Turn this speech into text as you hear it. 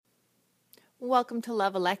Welcome to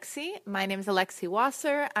Love Alexi. My name is Alexi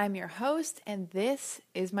Wasser. I'm your host, and this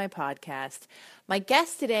is my podcast. My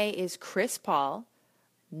guest today is Chris Paul,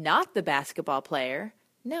 not the basketball player.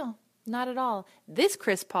 No, not at all. This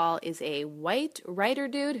Chris Paul is a white writer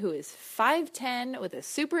dude who is 5'10", with a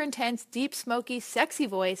super intense, deep, smoky, sexy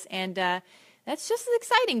voice, and that's just as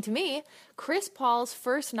exciting to me. Chris Paul's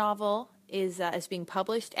first novel is being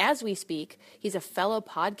published as we speak. He's a fellow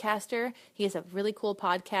podcaster. He has a really cool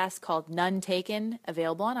podcast called None Taken,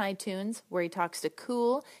 available on iTunes, where he talks to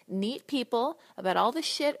cool, neat people about all the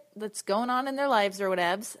shit that's going on in their lives or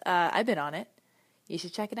whatevs. I've been on it. You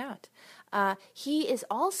should check it out. He is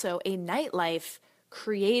also a nightlife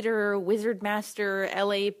creator, wizard master,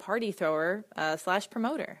 LA party thrower /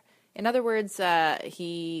 promoter. In other words,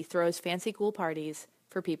 he throws fancy, cool parties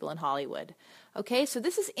for people in Hollywood. Okay, so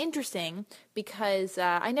this is interesting because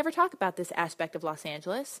I never talk about this aspect of Los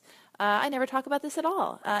Angeles. I never talk about this at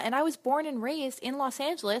all. And I was born and raised in Los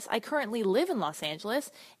Angeles. I currently live in Los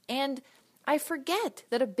Angeles. And I forget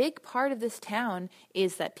that a big part of this town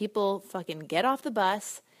is that people fucking get off the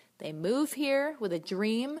bus. They move here with a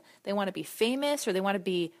dream. They want to be famous, or they want to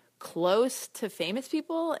be close to famous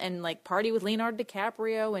people and like party with Leonardo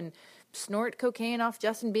DiCaprio and snort cocaine off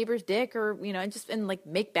Justin Bieber's dick, or, you know, and like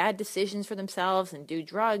make bad decisions for themselves and do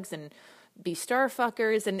drugs and be star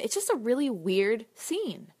fuckers. And it's just a really weird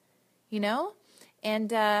scene, you know?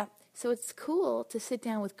 And so it's cool to sit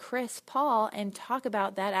down with Chris Paul and talk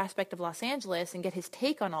about that aspect of Los Angeles and get his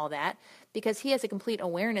take on all that, because he has a complete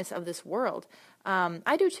awareness of this world.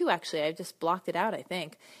 I do too, actually. I just blocked it out, I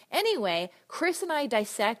think. Anyway, Chris and I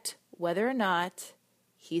dissect whether or not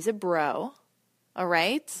he's a bro. All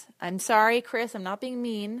right. I'm sorry, Chris. I'm not being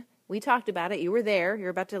mean. We talked about it. You were there. We're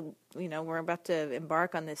about to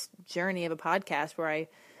embark on this journey of a podcast where I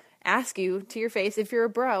ask you to your face if you're a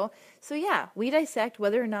bro. So yeah, we dissect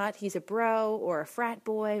whether or not he's a bro or a frat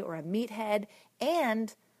boy or a meathead,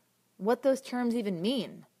 and what those terms even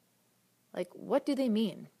mean. Like, what do they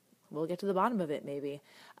mean? We'll get to the bottom of it, maybe.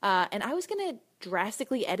 And I was going to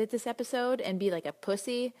drastically edit this episode and be like a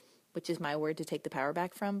pussy, which is my word to take the power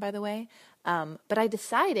back from, by the way. But I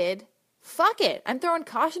decided, fuck it. I'm throwing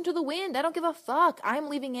caution to the wind. I don't give a fuck. I'm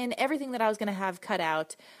leaving in everything that I was going to have cut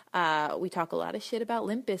out. We talk a lot of shit about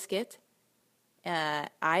Limp Bizkit.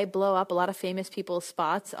 I blow up a lot of famous people's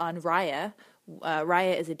spots on Raya.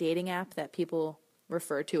 Raya is a dating app that people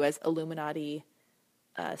refer to as Illuminati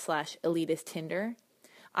 / elitist Tinder.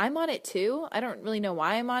 I'm on it too. I don't really know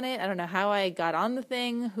why I'm on it. I don't know how I got on the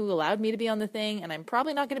thing, who allowed me to be on the thing, and I'm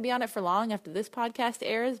probably not going to be on it for long after this podcast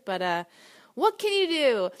airs, but what can you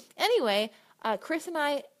do? Anyway, Chris and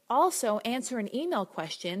I also answer an email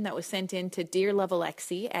question that was sent in to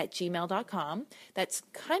dearlovealexi@gmail.com that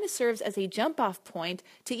kind of serves as a jump-off point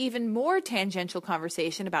to even more tangential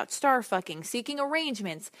conversation about star fucking, seeking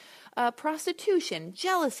arrangements, prostitution,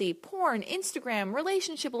 jealousy, porn, Instagram,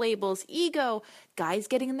 relationship labels, ego, guys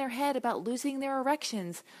getting in their head about losing their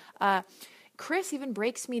erections. Chris even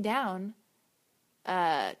breaks me down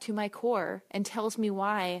to my core and tells me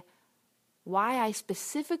why I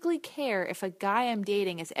specifically care if a guy I'm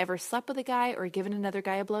dating has ever slept with a guy or given another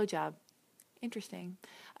guy a blowjob. Interesting.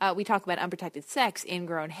 We talk about unprotected sex,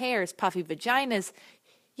 ingrown hairs, puffy vaginas.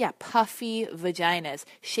 Yeah, puffy vaginas.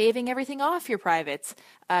 Shaving everything off your privates.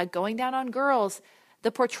 Going down on girls.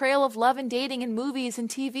 The portrayal of love and dating in movies and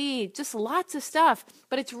TV. Just lots of stuff.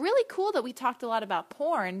 But it's really cool that we talked a lot about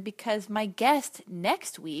porn, because my guest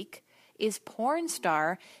next week is porn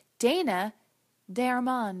star Dana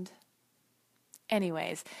D'Armand.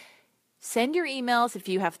 Anyways, send your emails if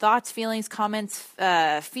you have thoughts, feelings, comments,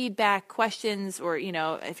 feedback, questions, or, you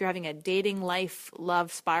know, if you're having a dating life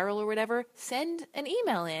love spiral or whatever, send an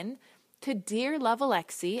email in to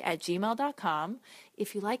dearlovealexi@gmail.com.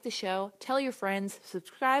 If you like the show, tell your friends,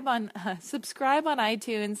 subscribe on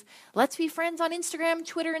iTunes. Let's be friends on Instagram,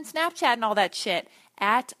 Twitter, and Snapchat and all that shit,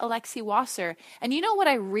 @Alexi Wasser. And you know what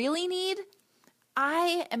I really need?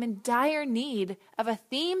 I am in dire need of a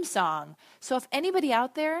theme song. So if anybody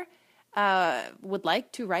out there would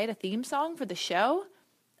like to write a theme song for the show,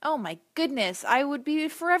 oh my goodness, I would be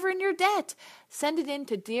forever in your debt. Send it in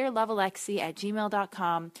to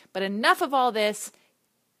dearlovealexi@gmail.com. But enough of all this.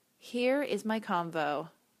 Here is my convo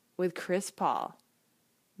with Chris Paul,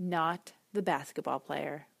 not the basketball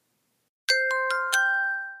player.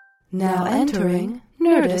 Now entering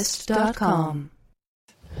Nerdist.com.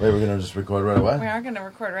 Wait, we're going to just record right away? We are going to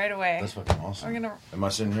record right away. That's fucking awesome. Am I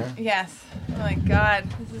sitting here? Yes. Oh my God,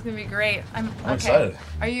 this is going to be great. I'm okay. Excited.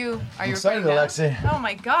 Are you excited, Alexi? Oh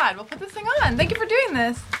my God, we'll put this thing on. Thank you for doing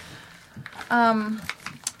this. All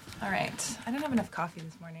right. I didn't have enough coffee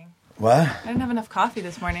this morning. What? I didn't have enough coffee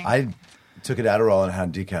this morning. I took an Adderall and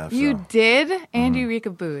had decaf. You so. did, and you reek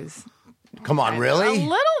of booze. Come on, really? A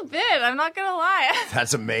little bit. I'm not gonna lie.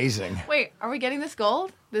 That's amazing. Wait, are we getting this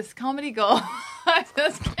gold? This comedy gold? I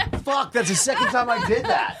just can't. Fuck, that's the second time I did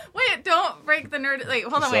that. Wait, don't break the nerd. Wait,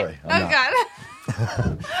 hold on. Sorry, wait. I'm Oh not.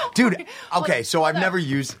 God. Dude, okay, so I've on. never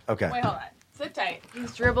used... Okay. Wait, hold on. Sit tight.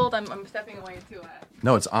 He's dribbled. I'm stepping away too.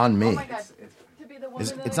 No, it's on me. Oh my God. To be the woman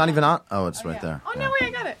that It's I not even am. on... Oh, it's right there. Oh Yeah. no, wait,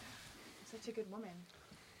 I got it. Such a good woman.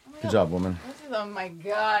 Oh my Good God. job, woman. Oh my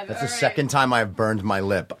God. That's All the right. second time I've burned my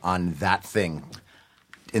lip on that thing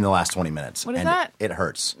in the last 20 minutes. What is and that? It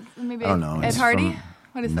hurts. Maybe I don't know. Ed It's Hardy? from-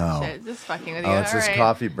 What is No. that shit? Just fucking with you. Oh, it's All this right.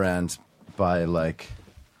 coffee brand by, like,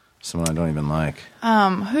 someone I don't even like.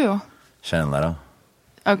 Who? Shannon Leto.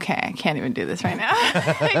 Okay, I can't even do this right now.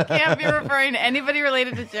 I can't be referring to anybody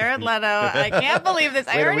related to Jared Leto. I can't believe this.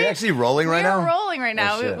 Wait, are we actually rolling right now? We're rolling right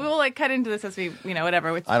now. Oh, shit. We will like cut into this as we,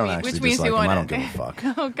 whatever. Which I don't we, actually which means dislike we him. won't. I don't give a fuck.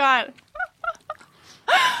 Oh God.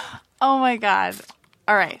 Oh my God.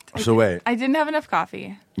 All right. So wait, I didn't have enough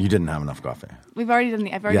coffee. you didn't have enough coffee. We've already done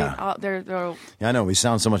the. I've already. Yeah. They're Yeah, I know. We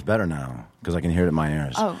sound so much better now because I can hear it in my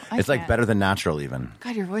ears. Oh, I it's like can't. better than natural even.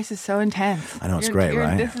 God, your voice is so intense. I know, it's great,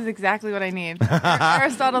 right? This is exactly what I need.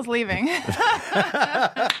 Aristotle's leaving.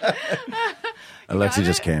 Alexi Got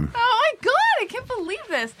just it? came. Oh my God, I can't believe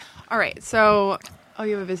this. All right, so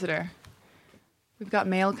you have a visitor. We've got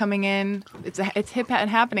mail coming in. It's hip and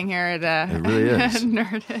happening here at It really is.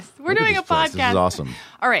 Nerdist. We're Look at doing this a place. podcast. This is awesome.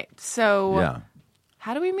 All right, so Yeah.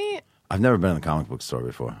 how do we meet? I've never been in the comic book store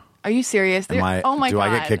before. Are you serious? Am I, oh my do God.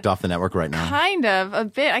 I get kicked off the network right now? Kind of, a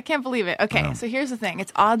bit. I can't believe it. Okay, so here's the thing.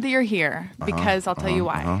 It's odd that you're here because I'll tell you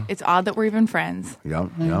why. It's odd that we're even friends.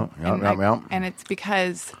 Yep. And it's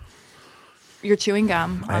because you're chewing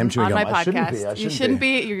gum I am chewing on gum. my I shouldn't podcast. be. I You shouldn't shouldn't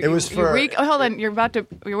be. be. It was for- oh, hold on. You're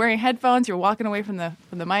wearing headphones. You're walking away from the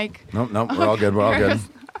mic. Nope. We're all good. We're all good.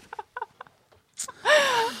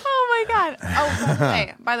 Oh my God.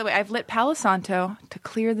 Oh, by the way, I've lit Palo Santo to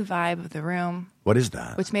clear the vibe of the room, What is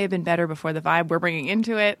that? which may have been better before the vibe we're bringing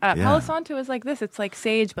into it. Palo Santo is like this. It's like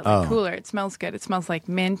sage, but like cooler. It smells good. It smells like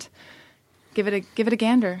mint. Give it a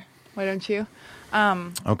gander. Why don't you?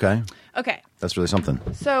 Okay. Okay. That's really something.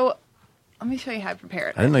 So let me show you how I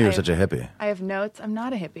prepared. I didn't know you were such a hippie. I have notes. I'm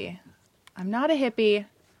not a hippie.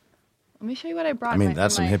 Let me show you what I brought. I mean,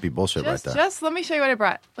 that's some hippie bullshit right there. Just let me show you what I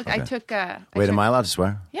brought. Look, I Okay. took. Wait, am I allowed to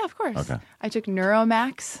swear? Yeah, of course. Okay. I took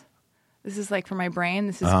Neuromax. This is like for my brain.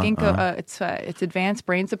 This is Ginkgo. It's advanced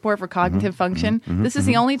brain support for cognitive function. This is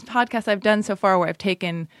the only podcast I've done so far where I've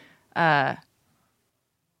taken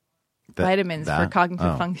vitamins for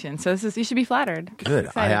cognitive function. So you should be flattered. Good. I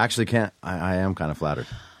Excited. actually can't. I am kind of flattered.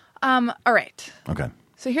 All right. Okay.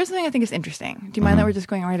 So here's something I think is interesting. Do you mind that we're just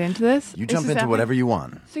going right into this? You This jump is into happening? whatever you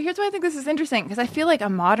want. So here's why I think this is interesting because I feel like a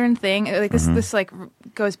modern thing like this like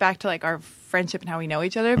goes back to like our friendship and how we know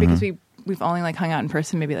each other because we've only like hung out in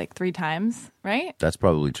person maybe like 3 times, right? That's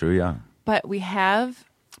probably true. Yeah. But we've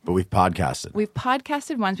podcasted.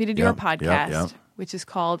 podcasted once. We did your Yep, podcast, yep. which is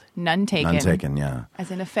called None Taken. None taken. Yeah.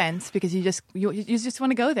 As an offense because you just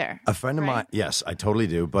want to go there. A friend of Right? mine. Yes, I totally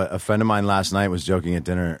do. But a friend of mine last night was joking at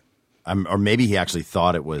dinner, or maybe he actually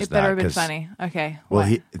thought it was It that. better have been 'cause- funny. Okay. Well,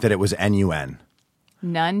 what? that it was NUN.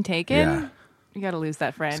 None Taken? Yeah. You got to lose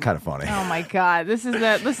that friend. It's kind of funny. Oh my God. This is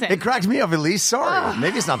listen. It cracked me up at least. Sorry.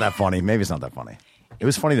 Maybe it's not that funny. It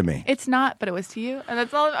was funny to me. It's not, but it was to you. And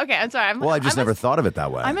that's all. Okay, I'm sorry. Well, I just never thought of it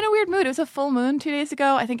that way. I'm in a weird mood. It was a full moon 2 days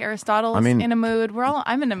ago. I think Aristotle's in a mood.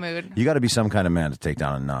 I'm in a mood. You got to be some kind of man to take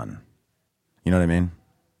down a nun. You know what I mean?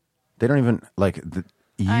 They don't even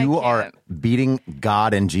you are can't. beating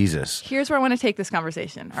God and Jesus Here's where I want to take this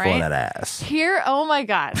conversation. All for right. that ass. Here, oh my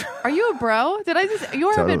God. Are you a bro? You're a bit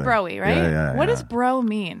Totally. broy, right? Yeah, What yeah. does bro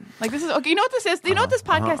mean? Like this is, okay, you know what this is? You know what this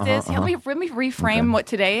podcast is? Let me reframe what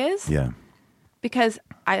today is. Yeah. Because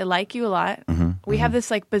I like you a lot. We have this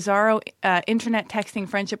like bizarro internet texting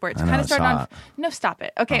friendship where it's I know, kind of it's started on. hot. No, stop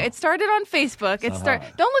it. Okay, it started on Facebook.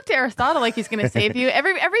 Don't look to Aristotle like he's going to save you.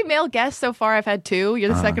 Every male guest so far, I've had 2. You're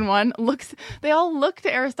the second one. They all look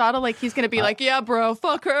to Aristotle like he's going to be like, yeah, bro,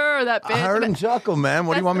 fuck her, or that bitch. I heard him chuckle, man.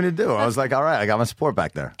 What do you want me to do? I was like, all right, I got my support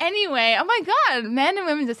back there. Anyway, oh my God, men and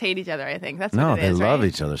women just hate each other. I think that's No, what it they is. love right?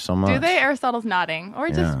 each other so much. Do they? Aristotle's nodding or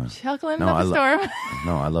just Yeah. chuckling No, up a storm.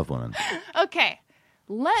 No, I love women. Okay.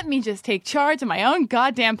 Let me just take charge of my own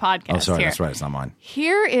goddamn podcast. Oh, sorry, here. that's right. It's not mine.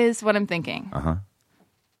 Here is what I'm thinking.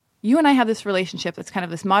 You and I have this relationship that's kind of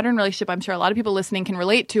this modern relationship I'm sure a lot of people listening can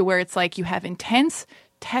relate to where it's like you have intense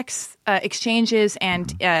text exchanges and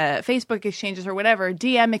Facebook exchanges or whatever,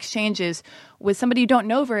 DM exchanges with somebody you don't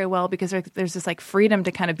know very well because there's this like freedom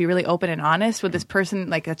to kind of be really open and honest with this person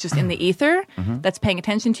like that's just in the ether that's paying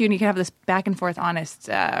attention to you and you can have this back and forth honest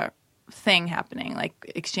thing happening, like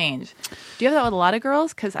exchange. Do you have that with a lot of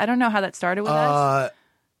girls? Because I don't know how that started with us.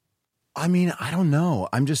 I mean, I don't know.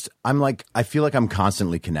 I feel like I'm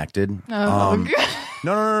constantly connected. God.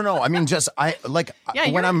 No. I mean,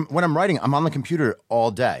 when I'm writing, I'm on the computer all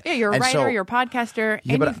day. Yeah, you're a writer, you're a podcaster,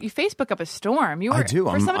 and you Facebook up a storm. I do.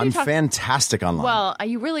 I'm fantastic online. Well,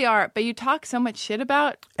 you really are, but you talk so much shit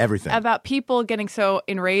about everything, about people getting so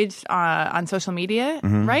enraged on social media,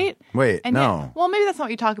 right? Wait, and no. Well, maybe that's not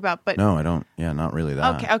what you talk about, but no, I don't. Yeah, not really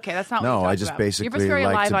that. Okay, that's not. No, what you talk I just about. basically you're just very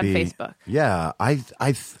like live to on be, Facebook. Yeah,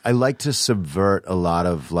 I like to subvert a lot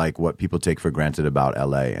of like what people take for granted about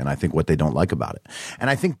LA, and I think what they don't like about it. And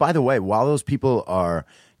I think, by the way, while those people are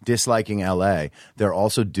disliking LA, they're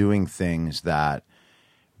also doing things that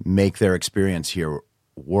make their experience here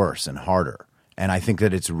worse and harder. And I think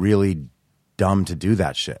that it's really dumb to do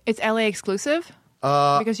that shit. It's LA exclusive?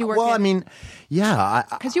 Because you work I mean, yeah.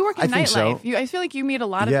 Because you work in nightlife. So. I feel like you meet a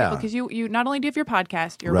lot of people because you not only do you have your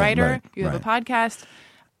podcast, you're a writer, you have a podcast.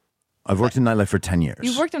 I've worked in nightlife for 10 years.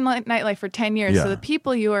 You've worked in nightlife for 10 years. Yeah. So the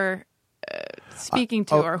people you are speaking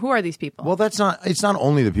to, or who are these people? Well, it's not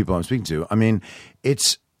only the people I'm speaking to. I mean,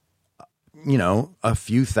 it's, a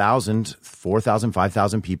few thousand, 4,000,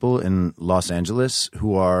 5,000 people in Los Angeles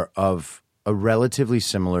who are of a relatively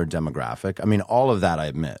similar demographic. I mean, all of that I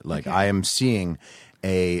admit. Like, I am seeing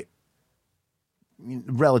a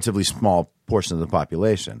relatively small portion of the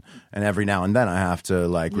population. And every now and then I have to,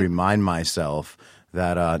 remind myself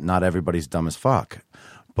that not everybody's dumb as fuck.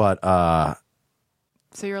 But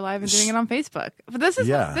so you're live and doing it on Facebook. But this is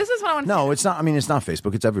what I want to say. No, it's not. I mean, it's not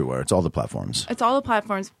Facebook. It's everywhere. It's all the platforms. It's all the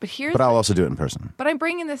platforms. But I'll also do it in person. But I'm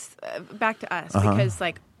bringing this back to us because,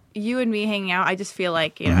 you and me hanging out, I just feel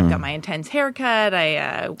like, I've got my intense haircut.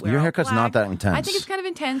 Your haircut's not that intense. I think it's kind of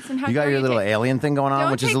intense. And you got your little alien thing going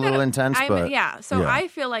on, which is a little intense. I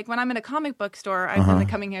feel like when I'm in a comic book store, I've been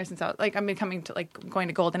coming here since I've been coming to going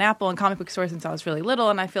to Golden Apple and comic book stores since I was really little,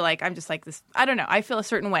 and I feel like I'm just like this. I don't know. I feel a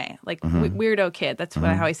certain way, weirdo kid. That's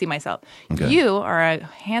how I see myself. Okay. You are a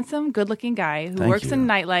handsome, good-looking guy who works in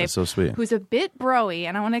nightlife. That's so sweet. Who's a bit broy,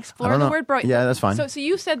 and I want to explore the word broy. Yeah, that's fine. So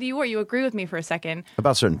you said you agree with me for a second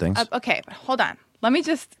about certain things. Okay, but hold on. Let me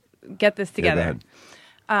just get this together.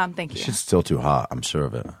 Yeah, thank you. It's still too hot. I'm sure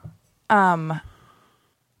of it.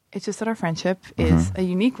 It's just that our friendship is a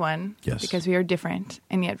unique one. Yes. Because we are different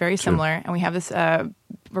and yet very similar. And we have this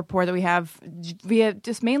rapport that we have via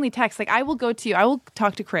just mainly text. Like, I will go to you. I will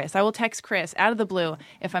talk to Chris. I will text Chris out of the blue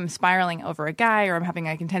if I'm spiraling over a guy or I'm having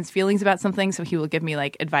intense feelings about something. So he will give me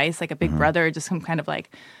advice, like a big brother, just some kind of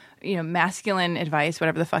masculine advice,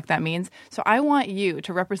 whatever the fuck that means. So I want you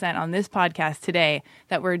to represent on this podcast today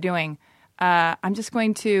that we're doing. I'm just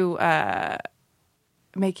going to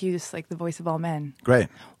make you just the voice of all men. Great.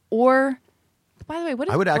 Or, by the way, what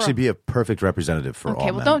is I would actually be a perfect representative for all men.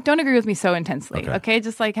 Okay, well, don't agree with me so intensely. Okay,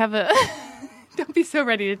 just have a don't be so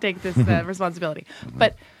ready to take this responsibility.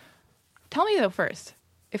 But tell me though first.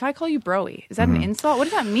 If I call you broy, is that an insult? What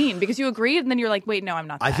does that mean? Because you agreed, and then you're like, wait, no, I'm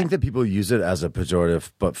not that. I think that people use it as a pejorative,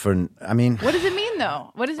 but what does it mean,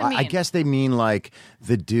 though? What does it mean? I guess they mean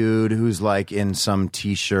the dude who's in some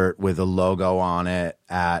T-shirt with a logo on it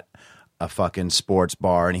at a fucking sports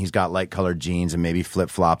bar, and he's got light-colored jeans and maybe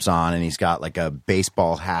flip-flops on, and he's got a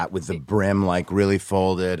baseball hat with the brim really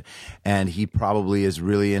folded, and he probably is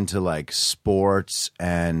really into sports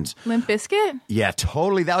and Limp Bizkit? Yeah,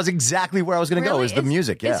 totally. That was exactly where I was going to go. Is the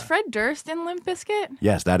music? Yeah. Is Fred Durst in Limp Bizkit?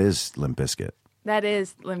 Yes, that is Limp Bizkit. That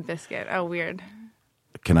is Limp Bizkit. Oh, weird.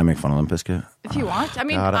 Can I make fun of Limp Bizkit? If you want. I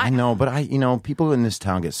mean, God, I know, but people in this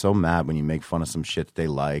town get so mad when you make fun of some shit that they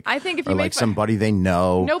like. I think if you make somebody they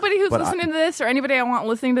know. Nobody who's listening to this or anybody I want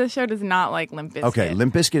listening to the show does not like Limp Bizkit. Okay,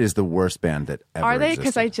 Limp Bizkit is the worst band that ever Are they? existed.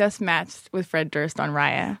 Because I just matched with Fred Durst on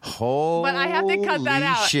Raya. Holy But I have to cut that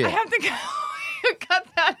out. Shit. I have to cut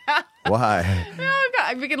that out. Why? No,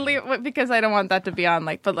 God, we can leave because I don't want that to be on.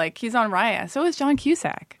 But he's on Raya. So is John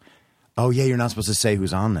Cusack. Oh, yeah, you're not supposed to say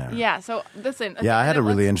who's on there. Yeah, so listen. Yeah, I had a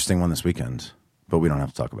really interesting one this weekend, but we don't have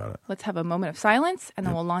to talk about it. Let's have a moment of silence, and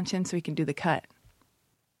then we'll launch in so we can do the cut.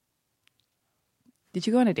 Did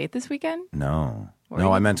you go on a date this weekend? No.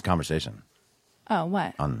 I meant conversation. Oh,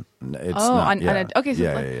 what? Okay, so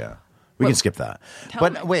yeah. We can skip that.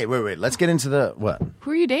 But wait. Let's get into the what?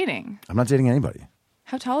 Who are you dating? I'm not dating anybody.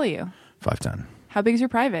 How tall are you? 5'10". How big is your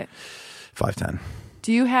private? 5'10".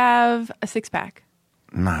 Do you have a 6-pack?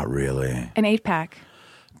 Not really. An 8-pack?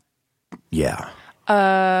 Yeah.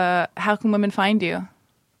 How can women find you?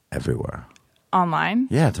 Everywhere. Online?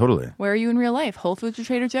 Yeah, totally. Where are you in real life? Whole Foods or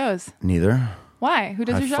Trader Joe's? Neither. Why? Who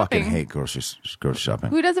does your shopping? I fucking hate grocery shopping.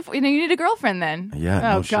 Who does it for? You need a girlfriend then. Yeah, Oh,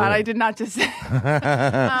 no God, shit. I did not just...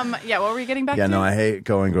 yeah, what were we getting back to? Yeah, no, I hate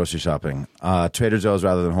going grocery shopping. Trader Joe's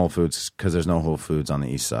rather than Whole Foods because there's no Whole Foods on the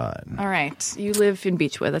east side. All right. You live in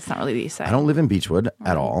Beechwood. That's not really the east side. I don't live in Beechwood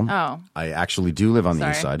at all. Oh. I actually do live on the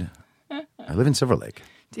east side. I live in Silver Lake.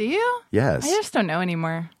 Do you? Yes. I just don't know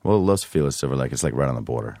anymore. Well, Los Feliz, Silver Lake. It's like right on the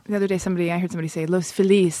border. The other day, I heard somebody say Los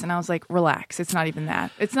Feliz, and I was like, relax. It's not even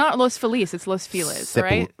that. It's not Los Feliz. It's Los Feliz,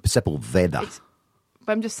 right? Sepulveda.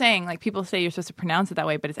 But I'm just saying, like, people say you're supposed to pronounce it that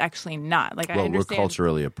way, but it's actually not. Like, I Well, we're understand.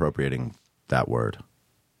 culturally appropriating that word.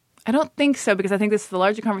 I don't think so, because I think this is the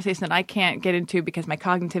larger conversation that I can't get into because my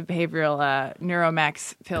cognitive behavioral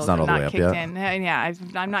Neuromax pills It's not are all the way not up kicked yet? in. Yeah,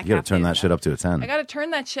 I'm not. You got to turn caffeinated that shit enough. up to a 10. I got to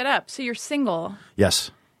turn that shit up. So you're single. Yes.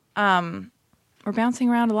 We're bouncing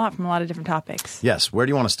around a lot from a lot of different topics. Yes. Where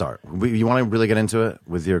do you want to start? You want to really get into it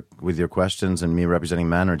with your questions and me representing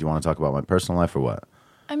men, or do you want to talk about my personal life or what?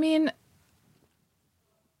 I mean,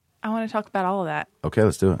 I want to talk about all of that. Okay,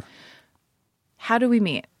 let's do it. How do we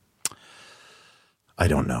meet? I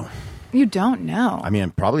don't know. You don't know. I mean,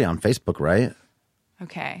 probably on Facebook, right?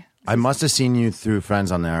 Okay. I must have seen you through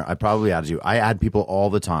friends on there. I probably added you. I add people all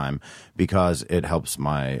the time because it helps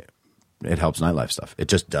nightlife stuff. It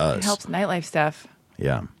just does. It helps nightlife stuff.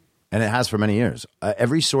 Yeah, and it has for many years.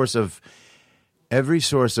 Every source of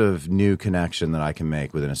new connection that I can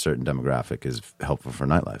make within a certain demographic is helpful for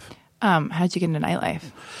nightlife. How'd you get into nightlife?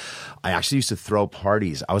 I actually used to throw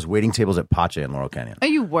parties. I was waiting tables at Pache in Laurel Canyon. Oh,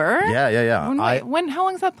 you were? Yeah. How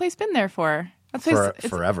long's that place been there for? That place,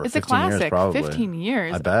 Forever. It's a 15 years, classic. probably. 15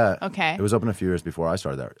 years. I bet. Okay. It was open a few years before I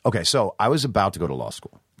started there. Okay, so I was about to go to law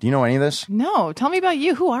school. Do you know any of this? No. Tell me about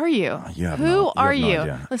you. Who are you? You have Who no are you?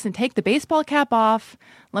 idea. Listen, take the baseball cap off.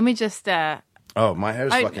 Let me just. Oh, my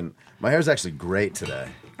hair's actually great today.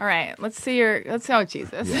 All right. Let's see oh,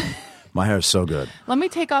 Jesus. Yeah. My hair is so good. Let me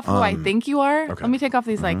take off who I think you are. okay. Let me take off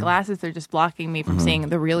these like glasses. They're just blocking me from seeing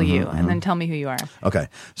the real you, and then tell me who you are. Okay,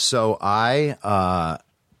 so I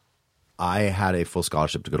had a full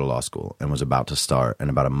scholarship to go to law school and was about to start, and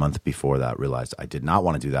about a month before that realized I did not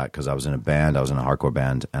want to do that because I was in a band, I was in a hardcore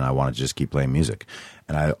band, and I wanted to just keep playing music.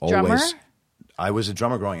 And Drummer? I was a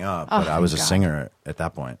drummer growing up, but I was a singer at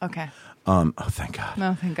that point. Okay. Oh, thank God.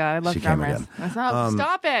 No, thank God. I love She came drummers. again. That's not,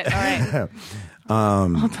 stop it. All right.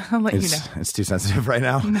 I'll let you know. It's too sensitive right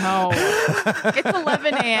now. No, it's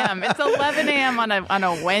 11 a.m. It's 11 a.m. on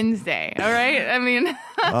a Wednesday. All right. I mean,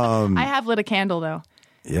 I have lit a candle though.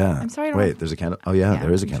 Yeah. I'm sorry. Wait, there's a candle. Oh yeah,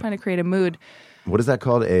 there is a I'm candle. trying to create a mood. What is that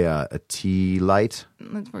called? A tea light?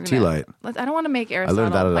 Tea light. I don't want to make Aristotle.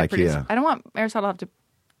 learned that at my IKEA. producer. I don't want Aristotle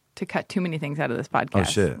to cut too many things out of this podcast. Oh,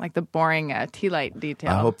 shit. Like the boring tea light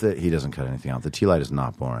detail. I hope that he doesn't cut anything out. The tea light is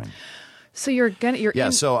not boring. So you're Yeah.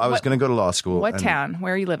 in, So I was going to go to law school. What and town?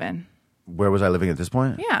 Where are you living? Where was I living at this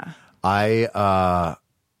point? Yeah. Well,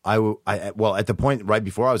 at the point right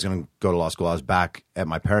before I was going to go to law school, I was back at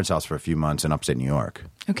my parents' house for a few months in upstate New York.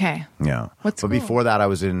 Okay. Yeah. What But school? before that, I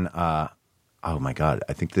was in. Oh my God!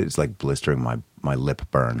 I think that it's like blistering my lip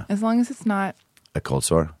burn. As long as it's not A cold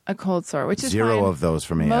sore. a cold sore, which is Zero fine. of those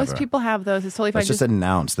for me. Most ever. people have those. It's totally fine. Let's just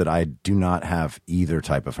announce that I do not have either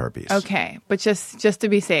type of herpes. Okay, but just to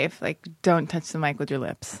be safe, like don't touch the mic with your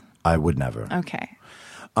lips. I would never. Okay.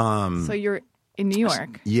 So you're in New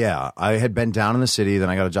York. Yeah, I had been down in the city. Then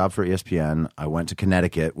I got a job for ESPN. I went to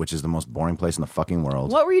Connecticut, which is the most boring place in the fucking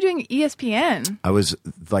world. What were you doing at ESPN? I was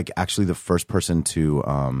like actually the first person to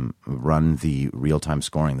run the real-time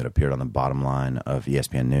scoring that appeared on the bottom line of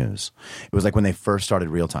ESPN News. It was like when they first started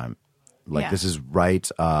real-time. Like Yeah. this is right.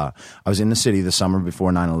 I was in the city the summer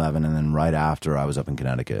before 9/11, and then right after I was up in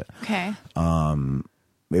Connecticut. Okay.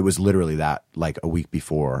 It was literally that, like a week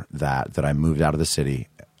before that I moved out of the city,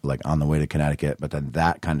 like on the way to Connecticut. But then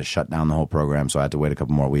that kind of shut down the whole program, so I had to wait a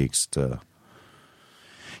couple more weeks to.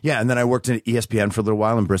 Yeah, and then I worked at ESPN for a little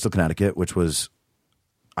while in Bristol, Connecticut, which was,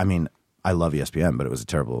 I mean, I love ESPN, but it was a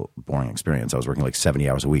terrible, boring experience. I was working like 70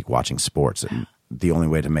 hours a week watching sports, and the only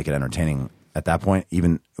way to make it entertaining at that point,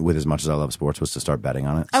 even with as much as I love sports, was to start betting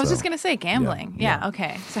on it. I was So, just gonna say gambling. yeah. Yeah.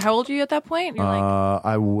 Okay. So how old were you at that point? You're like,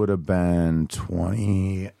 I would have been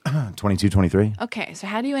 22, 23. okay. So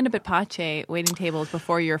how do you end up at Pache waiting tables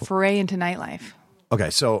before your foray into nightlife? Okay,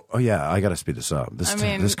 so I got to speed this up.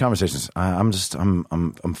 This conversation is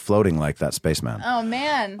I'm floating like that spaceman. Oh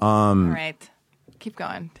man. All right. Keep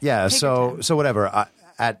going. Yeah, Take your time. so whatever.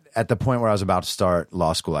 At the point where I was about to start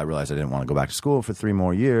law school, I realized I didn't want to go back to school for 3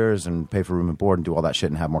 more years and pay for room and board and do all that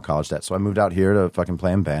shit and have more college debt. So I moved out here to fucking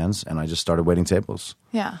play in bands, and I just started waiting tables.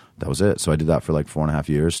 Yeah. That was it. So I did that for like 4.5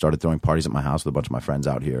 years. Started throwing parties at my house with a bunch of my friends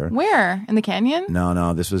out here. Where in the canyon?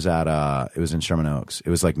 No, this was at it was in Sherman Oaks.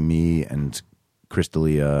 It was like me and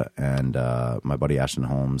Crystalia and my buddy Ashton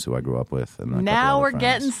Holmes, who I grew up with. And now we're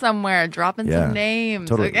getting somewhere, dropping some names.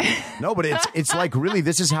 Totally. Okay. No, but it's like really,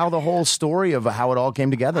 this is how the whole story of how it all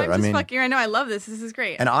came together. I'm just fucking. I know. I love this. This is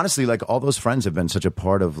great. And honestly, like all those friends have been such a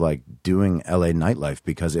part of like doing LA nightlife,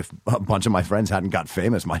 because if a bunch of my friends hadn't got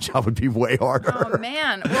famous, my job would be way harder. Oh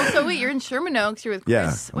man. Well, so wait, you're in Sherman Oaks. You're with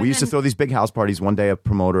Chris. Yeah. We used to throw these big house parties. One day a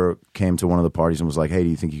promoter came to one of the parties and was like, "Hey, do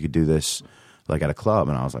you think you could do this like at a club?"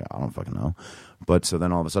 And I was like, "I don't fucking know." But so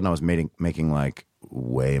then all of a sudden I was making like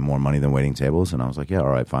way more money than waiting tables. And I was like, yeah, all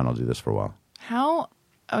right, fine. I'll do this for a while. How,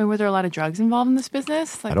 were there a lot of drugs involved in this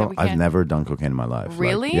business? Like I've never done cocaine in my life.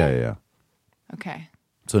 Really? Like, yeah. Okay.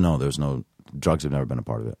 So no, there's no, drugs have never been a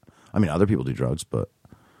part of it. I mean, other people do drugs, but.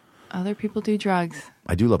 Other people do drugs.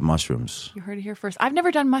 I do love mushrooms. You heard it here first. I've never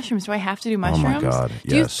done mushrooms. Do I have to do mushrooms? Oh my God,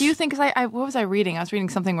 yes. Do you think, because what was I reading? I was reading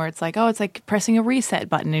something where it's like, it's like pressing a reset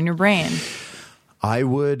button in your brain. I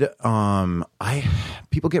would,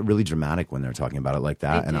 people get really dramatic when they're talking about it like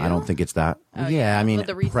that, and I don't think it's that. Oh, yeah, I mean,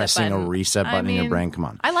 pressing button. A reset button in your brain, come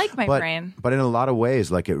on. I like my brain. But in a lot of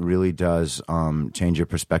ways, like it really does change your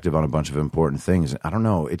perspective on a bunch of important things. I don't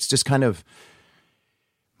know. It's just kind of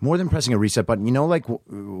more than pressing a reset button. You know, like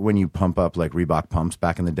when you pump up like Reebok pumps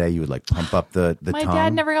back in the day, you would like pump up the My tongue.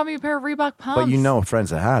 dad never got me a pair of Reebok pumps. But you know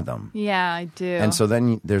friends that had them. Yeah, I do. And so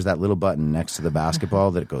then there's that little button next to the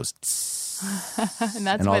basketball that goes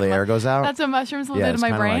and all the air goes out. That's what mushrooms will yeah, do to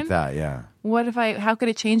my brain? Like that, yeah. How could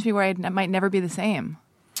it change me where I might never be the same?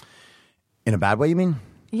 In a bad way, you mean?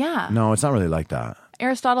 Yeah. No, it's not really like that.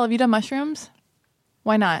 Aristotle, have you done mushrooms?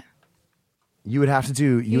 Why not? You would have to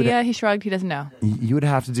do. He shrugged. He doesn't know. You would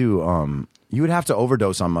have to do. You would have to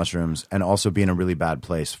overdose on mushrooms and also be in a really bad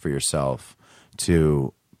place for yourself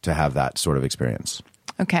to have that sort of experience.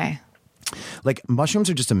 Okay. Like mushrooms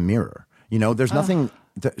are just a mirror. You know, there's nothing.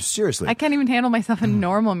 Seriously, I can't even handle myself in a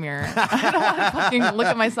normal mirror. I don't want to fucking look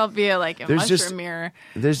at myself via like a mushroom mirror.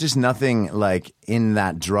 There's just nothing like in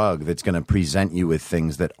that drug that's going to present you with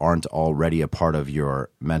things that aren't already a part of your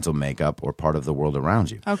mental makeup or part of the world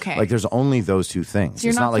around you. Okay, like there's only those two things. So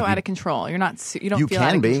you're it's not like out of control. You're not. You don't feel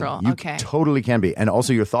out of control. You okay, totally can be, and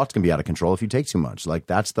also your thoughts can be out of control if you take too much. Like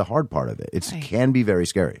that's the hard part of it. It can be very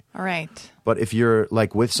scary. All right. But if you're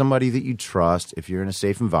like with somebody that you trust, if you're in a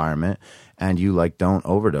safe environment and you like don't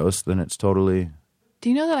overdose, then it's totally. Do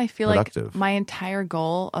you know that I feel productive. Like my entire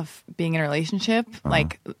goal of being in a relationship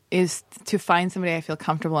is to find somebody I feel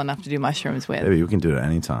comfortable enough to do mushrooms with. Maybe you can do it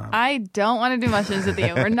anytime. I don't want to do mushrooms with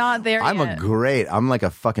you. We're not there yet. I'm like a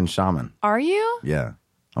fucking shaman. Are you? Yeah.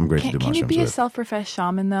 I'm great to do mushrooms with. Can you be a self-professed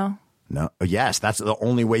shaman though? No. Yes, that's the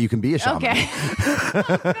only way you can be a shaman. Okay.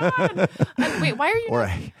 Oh, God. Wait, why are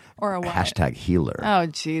you or a hashtag healer. Oh,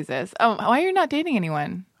 Jesus. Oh, why are you not dating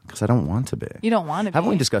anyone? Because I don't want to be. You don't want to be.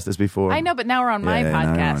 Haven't we discussed this before? I know, but now we're on my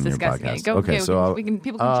podcast discussing it. Okay, so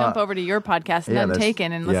people can jump over to your podcast and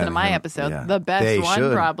Untaken and listen to my episode. Yeah. The best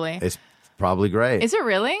one, probably. It's probably great. Is it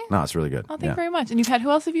really? No, it's really good. Oh, thank you very much. And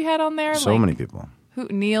who else have you had on there? So many people. Who?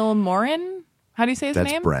 Neil Morin? How do you say his name?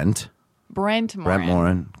 That's Brent. Brent Morin. Brent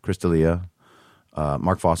Morin, Crystalia.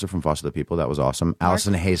 Mark Foster from Foster the People. That was awesome.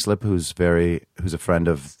 Allison Hayslip, who's a friend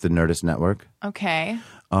of the Nerdist Network. Okay.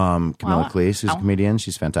 Camilla Cleese, who's a comedian.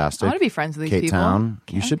 She's fantastic. I want to be friends with these Kate people. Town.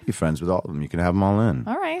 You should be friends with all of them. You can have them all in.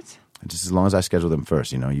 All right. Just as long as I schedule them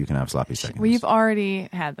first, you can have sloppy seconds. Well, you've already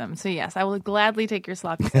had them. So yes, I will gladly take your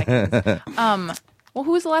sloppy seconds. Well,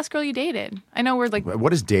 who was the last girl you dated? I know we're like.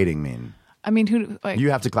 What does dating mean? I mean, who?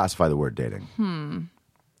 You have to classify the word dating.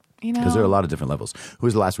 Because there are a lot of different levels. Who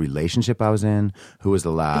was the last relationship I was in? Who was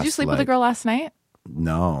the last? Did you sleep with a girl last night?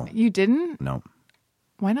 No. You didn't? No.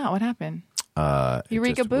 Why not? What happened?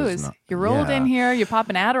 Eureka booze. You rolled yeah. in here. You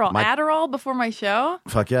popping Adderall. Adderall before my show?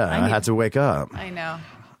 Fuck yeah. I had to wake up. I know.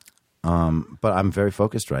 But I'm very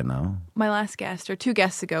focused right now. My last guest, or 2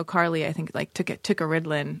 guests ago, Carly, I think, took a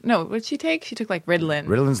Ritalin. No, what did she take? She took Ritalin.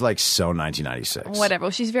 Ritalin's so 1996. Whatever.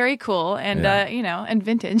 Well, she's very cool and and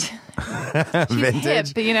vintage. She's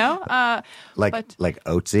vintage, hip, like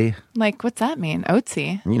Oatsy. Like what's that mean?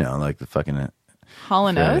 Oatsy. Like the fucking Hall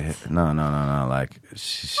and Oates. No. Like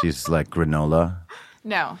she's like granola.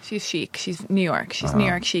 No, she's chic. She's New York. She's New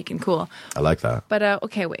York chic and cool. I like that. But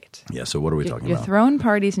okay, wait. Yeah. So what are we talking You're about? throwing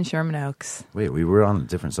parties in Sherman Oaks. Wait, we were on a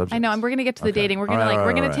different subject. I know, and we're gonna get to the dating. We're gonna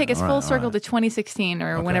we're gonna take us full circle to 2016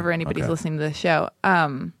 or whenever anybody's listening to the show.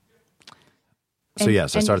 I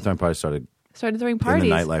started throwing parties. Started throwing parties. In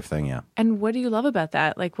the nightlife thing, yeah. And what do you love about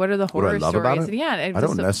that? Like, what are the horror stories? About it? Yeah, I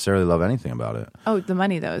don't necessarily love anything about it. Oh, the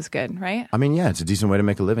money though is good, right? I mean, yeah, it's a decent way to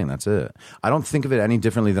make a living. That's it. I don't think of it any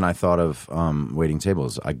differently than I thought of waiting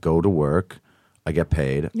tables. I go to work, I get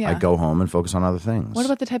paid, I go home and focus on other things. What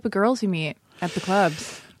about the type of girls you meet at the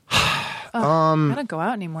clubs? I don't go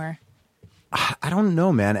out anymore. I don't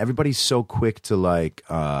know, man. Everybody's so quick to like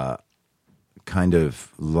kind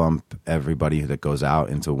of lump everybody that goes out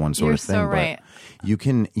into one sort You're of thing. so right. But you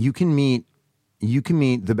can meet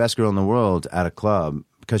the best girl in the world at a club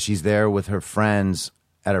because she's there with her friends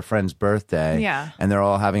at her friend's birthday. Yeah. And they're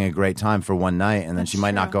all having a great time for one night, and then That's she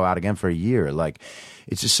might not true. go out again for a year. Like,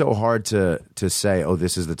 it's just so hard to say, oh,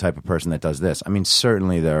 this is the type of person that does this. I mean,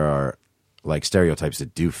 certainly there are like stereotypes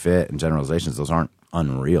that do fit and generalizations. Those aren't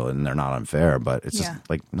unreal and they're not unfair, but it's just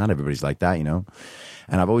like not everybody's like that, you know?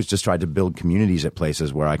 And I've always just tried to build communities at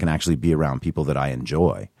places where I can actually be around people that I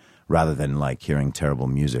enjoy rather than like hearing terrible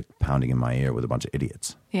music pounding in my ear with a bunch of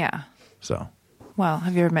idiots. Yeah. So, Well,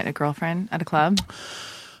 have you ever met a girlfriend at a club?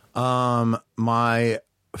 my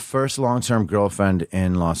first long-term girlfriend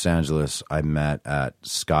in Los Angeles, I met at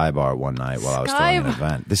Sky Bar one night while I was throwing an Sky Bar.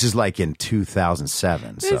 event. This is like in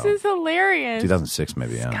 2007. This so is hilarious. 2006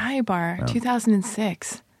 maybe, yeah. Sky Bar,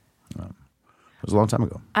 2006. It was a long time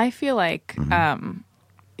ago. I feel like Mm-hmm.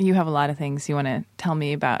 you have a lot of things you want to tell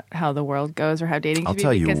me about how the world goes or how dating should I'll be.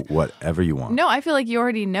 tell you because- whatever you want. No, I feel like you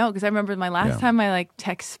already know because I remember my last Yeah. time I like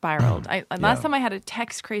text spiraled. Last Yeah. time I had a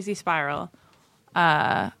text crazy spiral.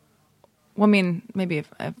 Well, I mean, maybe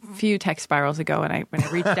a few text spirals ago, when I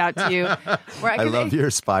reached out to you, where I love your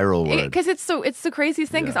spiral word. because it's the craziest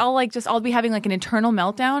thing. Because Yeah. I'll be having like an internal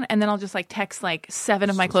meltdown, and then I'll just like text like 7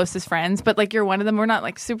 of my closest friends, but like you're one of them. We're not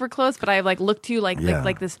like super close, but I like look to you like Yeah.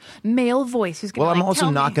 like this male voice who's gonna. Well, I'm like, also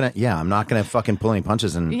tell not me. gonna. Yeah, I'm not gonna fucking pull any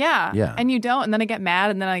punches. And Yeah. And you don't, and then I get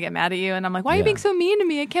mad, and then I get mad at you, and I'm like, why are you Yeah. being so mean to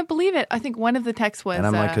me? I can't believe it. I think one of the texts was, and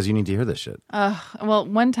I'm like, because you need to hear this shit. well,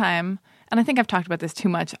 one time, and I think I've talked about this too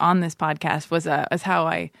much on this podcast, was how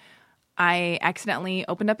I accidentally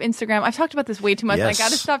opened up Instagram. I've talked about this way too much. And I Yes.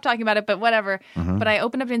 got to stop talking about it, but whatever. But I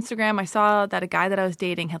opened up Instagram. I saw that a guy that I was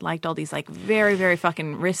dating had liked all these like very, very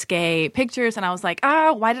fucking risque pictures, and I was like,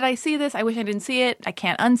 why did I see this? I wish I didn't see it. I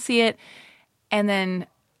can't unsee it. And then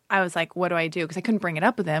I was like, what do I do? Because I couldn't bring it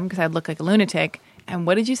up with him because I'd look like a lunatic. And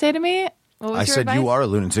what did you say to me? What was I your said advice? you are a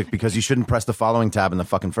lunatic because you shouldn't press the following tab in the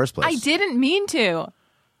fucking first place. I didn't mean to.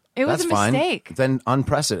 It was That's a fine. mistake. Then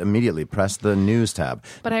unpress it immediately. Press the news tab.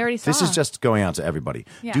 But I already saw. This is just going out to everybody.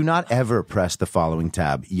 Yeah. Do not ever press the following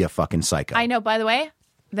tab, you fucking psycho. I know, by the way.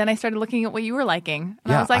 Then I started looking at what you were liking.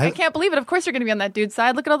 And Yeah, I was like, I I- can't believe it. Of course you're going to be on that dude's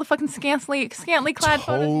side. Look at all the fucking scantily clad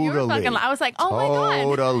photos you were Totally. fucking. I was like, oh my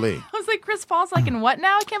God. Totally. I was like, Chris Paul's like in what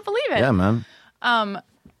now? I can't believe it. Yeah, man.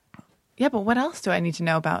 Yeah, but what else do I need to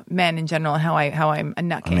know about men in general and how I'm a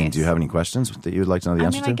nutcase? I mean, do you have any questions that you would like to know the I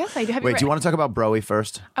answer mean, to? I guess I do. Have you Wait, read- do you want to talk about Broy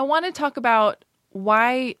first? I want to talk about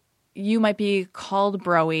why you might be called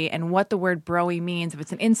broy and what the word broy means. If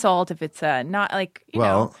it's an insult, if it's not like, you know.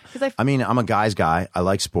 Well, 'Cause I mean, I'm a guy's guy. I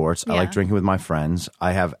like sports. I Yeah. like drinking with my friends.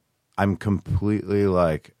 I'm completely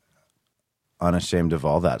like unashamed of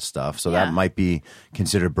all that stuff. So Yeah. that might be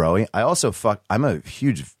considered broy. I also I'm a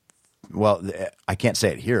huge, well, I can't say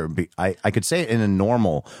it here. I could say it in a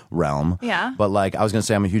normal realm. Yeah. But like, I was going to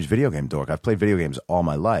say I'm a huge video game dork. I've played video games all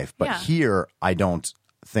my life. But Yeah. here, I don't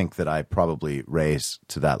think that I probably raise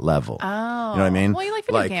to that level. Oh. You know what I mean? Well, you like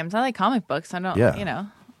video games. I like comic books. I don't, Yeah. you know.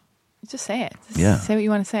 Just say it. Just Yeah. say what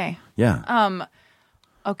you want to say. Yeah.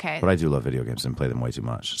 Okay. But I do love video games and play them way too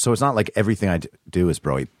much. So it's not like everything I do is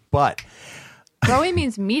broy. But Broy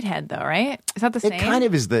means meathead, though, right? Is that the same? it kind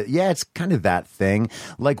of is it's kind of that thing.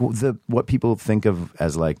 Like what people think of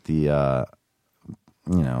as like the,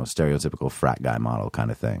 stereotypical frat guy model kind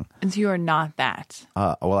of thing. And so you are not that.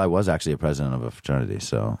 Well, I was actually a president of a fraternity.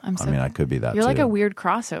 So, I mean, I could be that You're too. like a weird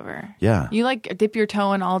crossover. Yeah. You like dip your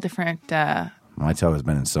toe in all different. My toe has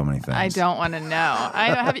been in so many things. I don't want to know.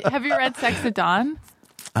 Have you read Sex at Dawn?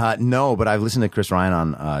 No, but I've listened to Chris Ryan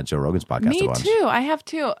on Joe Rogan's podcast Me a bunch. too. I have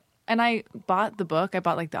too. And I bought the book. I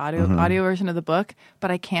bought like the audio version of the book, but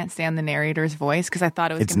I can't stand the narrator's voice because I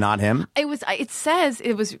thought it was. It's not him? It was. It says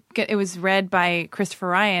it was read by Christopher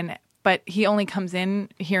Ryan, but he only comes in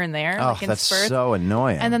here and there. Oh, like in that's spurts. so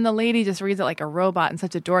annoying. And then the lady just reads it like a robot and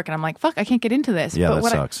such a dork. And I'm like, fuck, I can't get into this. Yeah, but that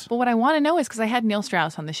what sucks. But what I want to know is because I had Neil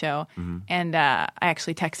Strauss on the show, Mm-hmm. and I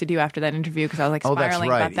actually texted you after that interview because I was like oh, that's spiraling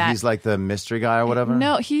right. about that. He's like the mystery guy or whatever?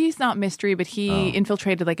 No, he's not mystery, but he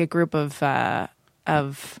infiltrated like a group of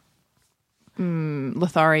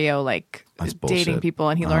Lothario, like That's dating bullshit. people,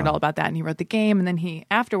 and he learned all about that. And he wrote the game, and then he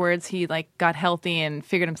afterwards he like got healthy and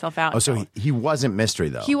figured himself out. Oh, so he wasn't mystery,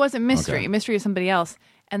 though? He wasn't mystery. Okay. Mystery is somebody else.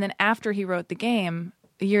 And then after he wrote the game,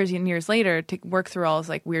 years and years later, to work through all his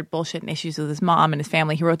like weird bullshit and issues with his mom and his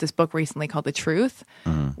family, he wrote this book recently called The Truth,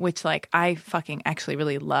 which like I fucking actually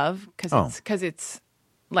really love because it's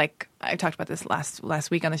like I talked about this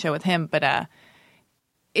last week on the show with him, but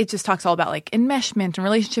it just talks all about like enmeshment and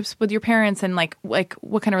relationships with your parents and like what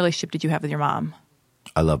kind of relationship did you have with your mom?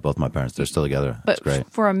 I love both my parents. They're still together. But It's great.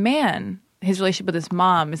 for a man, his relationship with his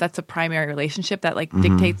mom, that's a primary relationship that like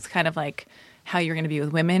dictates kind of like how you're going to be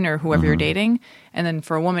with women or whoever you're dating. And then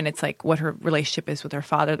for a woman, it's like what her relationship is with her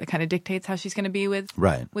father that kind of dictates how she's going to be with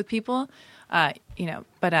people. But you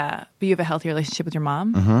have a healthy relationship with your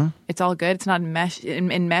mom. It's all good. It's not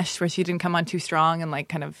enmeshed where she didn't come on too strong and like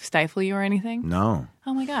kind of stifle you or anything. No.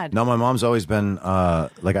 Oh my God. No, my mom's always been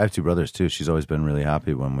like I have two brothers too. She's always been really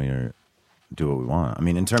happy when we do what we want. I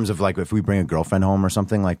mean, in terms of like if we bring a girlfriend home or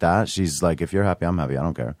something like that, she's like, if you're happy, I'm happy. I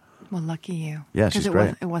don't care. Well, lucky you. Yeah, she's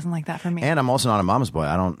great. It wasn't like that for me. And I'm also not a mama's boy.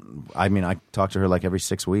 I talk to her like every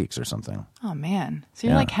 6 weeks or something. Oh man, so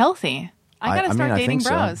you're like healthy. I gotta start dating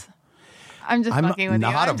bros. So. I'm just fucking with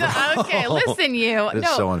not you. a bro. Okay, listen, you.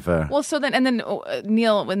 It's so unfair. Well, so then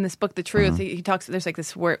Neil in this book, The Truth, he talks. There's like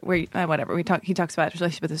this where whatever he talks about his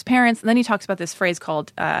relationship with his parents, and then he talks about this phrase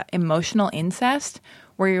called emotional incest,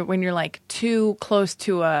 where when you're like too close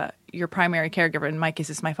to your primary caregiver. In my case,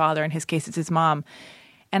 it's my father. In his case, it's his mom.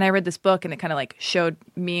 And I read this book, and it kind of like showed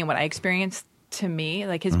me and what I experienced to me.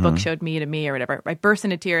 Like his book showed me to me or whatever. I burst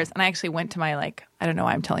into tears, and I actually went to my I don't know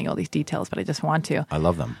why I'm telling you all these details, but I just want to. I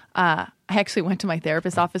love them. I actually went to my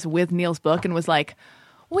therapist's office with Neil's book and was like,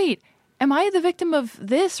 "Wait, am I the victim of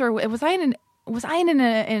this, or was I in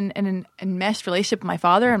an enmeshed relationship with my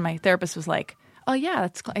father?" And my therapist was like, "Oh yeah,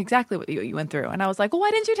 that's exactly what you went through." And I was like, "Well,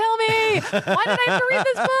 why didn't you tell me? Why did I have to read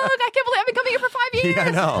this book? I can't believe I've been coming here for 5 years." Yeah,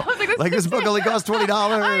 I know. I was like this book only costs $20.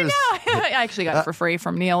 I know. I actually got it for free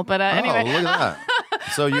from Neil, but anyway. Oh, look at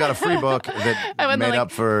that. So you got a free book that made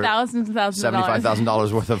up for thousands and thousands of dollars.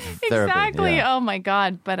 $75,000 worth of therapy. Exactly. Yeah. Oh my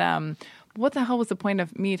God. But what the hell was the point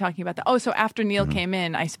of me talking about that? Oh, so after Neil came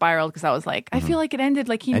in, I spiraled because I was like, I feel like it ended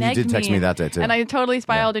like he And negged you did text me that day too. And I totally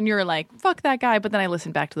spiraled, and you were like, fuck that guy. But then I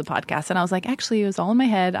listened back to the podcast, and I was like, actually, it was all in my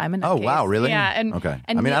head. I'm a nutcase. Oh, wow, really? Yeah. And, okay.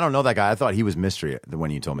 And I mean, I don't know that guy. I thought he was mystery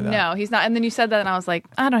when you told me that. No, he's not. And then you said that, and I was like,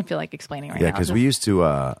 I don't feel like explaining right now. Yeah, because we used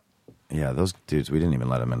to, those dudes, we didn't even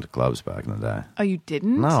let them into clubs back in the day. Oh, you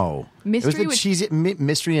didn't? No. Mystery it was the cheesy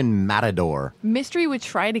Mystery and Matador. Mystery would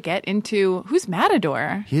try to get into, who's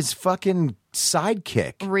Matador? His fucking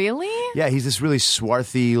sidekick. Really? Yeah, he's this really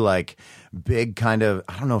swarthy, like, big kind of,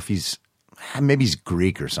 I don't know if maybe he's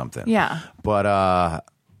Greek or something. Yeah. But,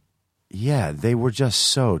 yeah, they were just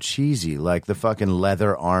so cheesy. Like the fucking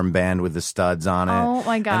leather armband with the studs on it. Oh,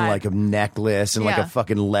 my God. And like a necklace and like Yeah. a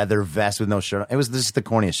fucking leather vest with no shirt on. It was just the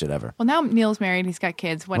corniest shit ever. Well, now Neil's married. He's got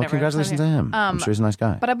kids, whatever. Well, congratulations to him. I'm sure he's a nice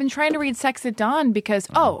guy. But I've been trying to read Sex at Dawn because,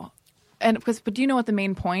 but do you know what the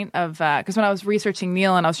main point of, because when I was researching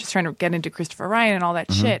Neil and I was just trying to get into Christopher Ryan and all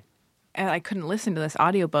that shit, and I couldn't listen to this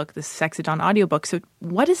audiobook, this Sex at Dawn audiobook. So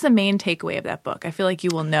what is the main takeaway of that book? I feel like you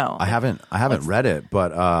will know. I haven't read it,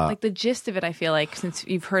 but like the gist of it, I feel like, since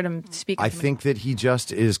you've heard him speak. I think that he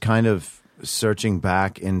just is kind of searching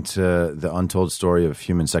back into the untold story of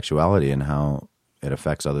human sexuality and how it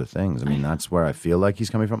affects other things. I mean, that's where I feel like he's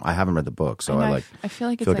coming from. I haven't read the book, so I feel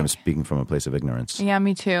like I'm speaking from a place of ignorance. Yeah,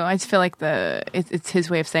 me too. I just feel like it's his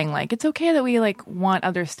way of saying like it's okay that we like want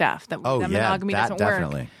other stuff that monogamy doesn't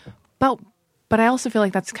definitely. work. But I also feel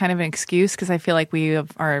like that's kind of an excuse because I feel like we've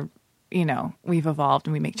evolved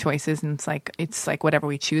and we make choices, and it's like whatever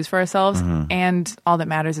we choose for ourselves. And all that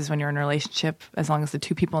matters is when you're in a relationship, as long as the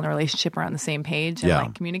two people in the relationship are on the same page and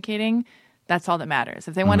like communicating, that's all that matters.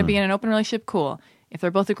 If they want to be in an open relationship, cool. If they're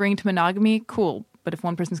both agreeing to monogamy, cool. But if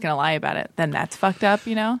one person's going to lie about it, then that's fucked up,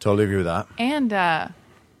 you know? Totally agree with that. And,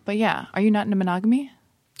 but yeah, are you not into monogamy?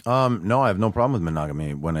 No, I have no problem with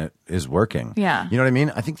monogamy when it is working. Yeah. You know what I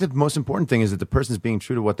mean? I think the most important thing is that the person's being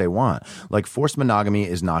true to what they want. Like forced monogamy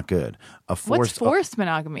is not good. What's forced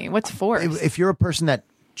monogamy? What's forced? If you're a person that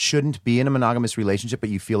shouldn't be in a monogamous relationship, but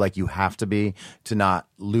you feel like you have to be to not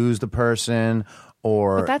lose the person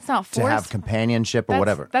or but that's not to have companionship or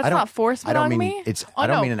whatever. That's not forced monogamy. I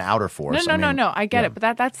don't mean an outer force. No. I get it,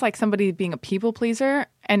 but that's like somebody being a people pleaser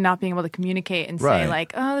and not being able to communicate and say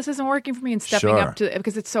like, "Oh, this isn't working for me," and stepping up to it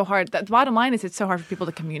because it's so hard. The bottom line is it's so hard for people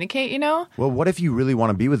to communicate. You know. Well, what if you really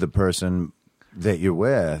want to be with the person that you're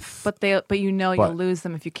with, but you'll lose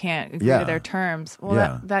them if you can't agree to their terms?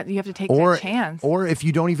 Well, that you have to take that chance. Or if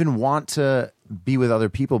you don't even want to be with other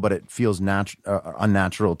people, but it feels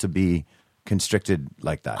unnatural to be constricted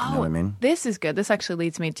like that. You know what I mean? This is good. This actually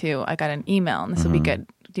leads me to, I got an email, and this will be good.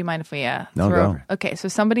 Do you mind if we No, go. Okay, so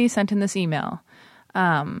somebody sent in this email.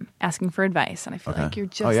 asking for advice, and I feel like you're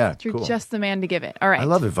cool. just the man to give it. All right. I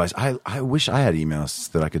love advice. I wish I had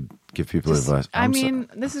emails that I could give people advice. I'll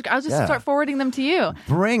just start forwarding them to you.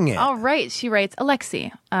 Bring it. All right. She writes,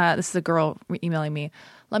 Alexi, this is a girl emailing me.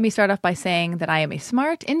 Let me start off by saying that I am a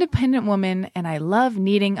smart, independent woman, and I love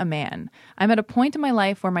needing a man. I'm at a point in my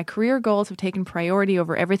life where my career goals have taken priority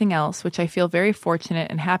over everything else, which I feel very fortunate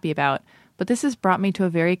and happy about, but this has brought me to a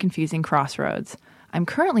very confusing crossroads. I'm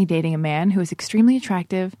currently dating a man who is extremely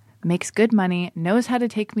attractive, makes good money, knows how to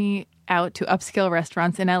take me out to upscale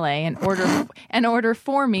restaurants in LA and order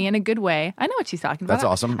for me in a good way. I know what she's talking about. That's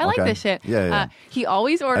awesome. I like this shit. Yeah. He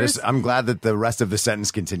always orders. I'm glad that the rest of the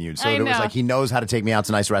sentence continued. So it was like he knows how to take me out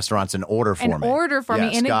to nice restaurants and order for me. In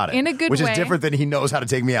a good way. Which is different than he knows how to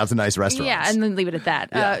take me out to nice restaurants. Yeah, and then leave it at that.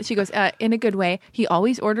 Yeah. She goes, in a good way. He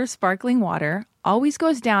always orders sparkling water, always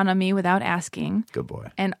goes down on me without asking. Good boy.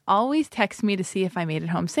 And always texts me to see if I made it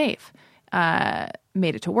home safe.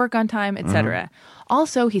 Made it to work on time, etc.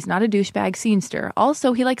 Also, he's not a douchebag scenester.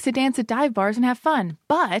 Also, he likes to dance at dive bars and have fun.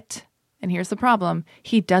 But, and here's the problem,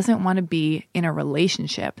 he doesn't want to be in a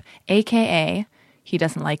relationship. AKA, he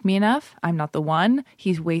doesn't like me enough. I'm not the one.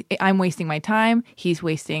 I'm wasting my time. He's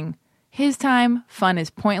wasting his time. Fun is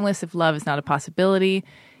pointless if love is not a possibility.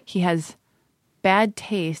 He has bad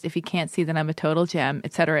taste if he can't see that I'm a total gem,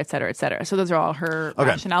 etc., etc., etc. So those are all her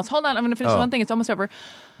rationales. Hold on, I'm going to finish one thing. It's almost over.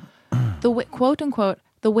 The way, quote unquote,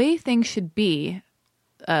 the way things should be,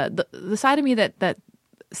 the side of me that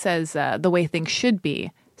says the way things should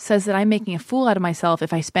be says that I'm making a fool out of myself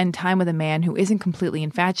if I spend time with a man who isn't completely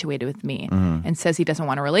infatuated with me and says he doesn't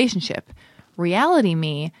want a relationship. Reality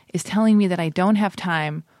me is telling me that I don't have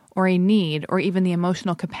time or a need or even the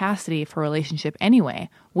emotional capacity for a relationship anyway.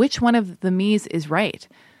 Which one of the me's is right?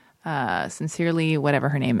 Sincerely, whatever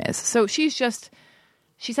her name is. So she's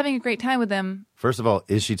having a great time with him. First of all,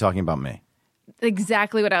 is she talking about me?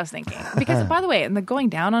 Exactly what I was thinking. Because, by the way, and the going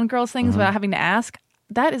down on girls things without having to ask,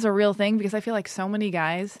 that is a real thing because I feel like so many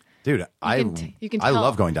guys. Dude, I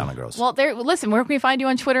love going down on girls. Well, listen, where can we find you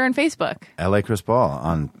on Twitter and Facebook? LA Chris Paul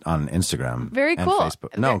on Instagram. Very cool. And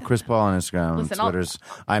Facebook. No, Chris Paul on Instagram. Listen, Twitter's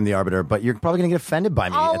I'm the Arbiter, but you're probably going to get offended by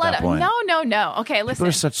me at that point. No. Okay, listen. People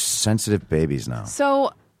are such sensitive babies now.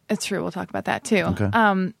 So, it's true. We'll talk about that too.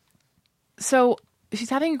 Okay. So, she's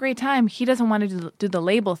having a great time. He doesn't want to do the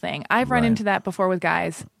label thing. I've run into that before with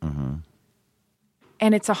guys.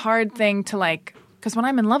 And it's a hard thing to because when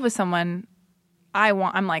I'm in love with someone,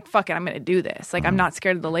 I'm like, fuck it, I'm going to do this. I'm not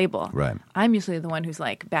scared of the label. Right. I'm usually the one who's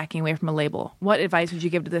backing away from a label. What advice would you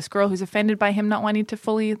give to this girl who's offended by him not wanting to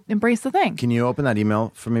fully embrace the thing? Can you open that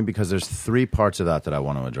email for me? Because there's 3 parts of that I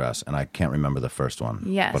want to address, and I can't remember the first one.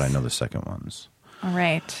 Yes. But I know the second ones. All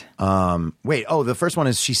right. Wait. Oh, the first one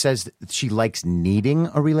is she says she likes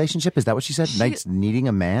needing a relationship. Is that what she said? Likes needing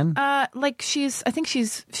a man? I think she's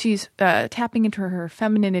tapping into her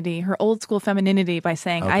femininity, her old school femininity by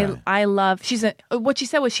saying, I love, what she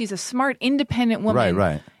said was she's a smart, independent woman.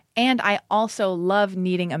 Right. And I also love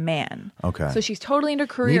needing a man. Okay. So she's totally into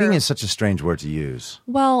career. Needing is such a strange word to use.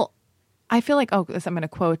 Well, I feel like, I'm going to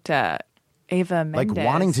quote Eva Mendes.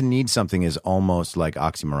 Wanting to need something is almost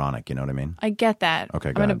oxymoronic, you know what I mean? I get that. Okay,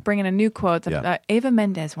 I'm going to bring in a new quote that Eva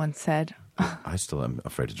Mendes once said. I still am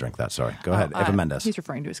afraid to drink that. Sorry. Go ahead. Eva Mendes. He's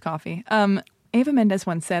referring to his coffee. Eva Mendes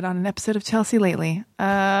once said on an episode of Chelsea Lately,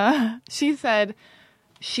 she said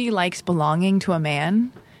she likes belonging to a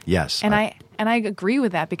man. Yes. And I agree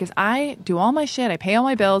with that because I do all my shit. I pay all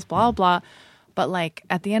my bills, blah, blah. But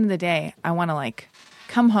at the end of the day, I want to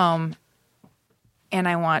come home and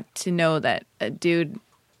I want to know that a dude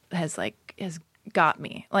has got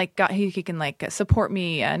me. He can support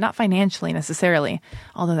me, not financially necessarily,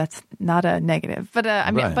 although that's not a negative. But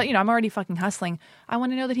I'm already fucking hustling. I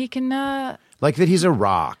want to know that he can that he's a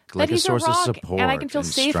rock, a source of support, and I can feel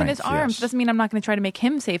safe in his arms. Doesn't mean I'm not going to try to make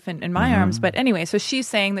him safe in my arms. But anyway, so she's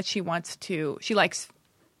saying that she likes.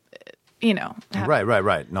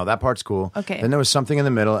 Right. No, that part's cool. Okay. Then there was something in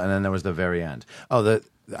the middle, and then there was the very end.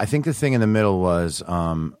 I think the thing in the middle was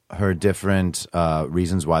her different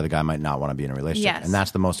reasons why the guy might not want to be in a relationship. Yes. And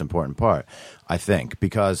that's the most important part, I think,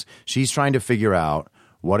 because she's trying to figure out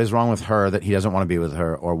what is wrong with her that he doesn't want to be with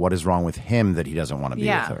her, or what is wrong with him that he doesn't want to be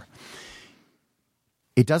with her.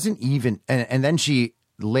 It doesn't even, and then she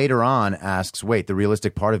later on asks, wait, the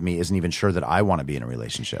realistic part of me isn't even sure that I want to be in a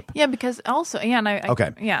relationship. Yeah, because also,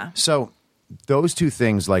 okay. Yeah. So those two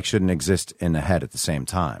things shouldn't exist in the head at the same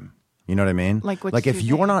time. You know what I mean? If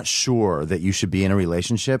you're not sure that you should be in a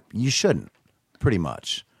relationship, you shouldn't, pretty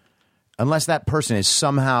much. Unless that person is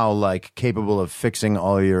somehow like capable of fixing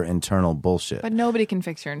all your internal bullshit. But nobody can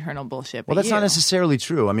fix your internal bullshit. Well, but that's not necessarily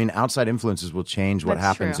true. I mean, outside influences will change what That's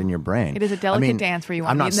happens true. in your brain. It is a delicate dance where you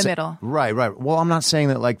want to meet in the middle. Right. Well, I'm not saying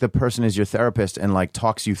that like the person is your therapist and like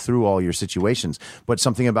talks you through all your situations, but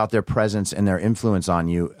something about their presence and their influence on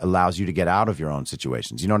you allows you to get out of your own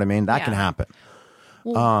situations. You know what I mean? That can happen.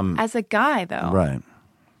 Well, as a guy, though, Right.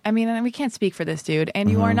 I mean, and we can't speak for this dude, and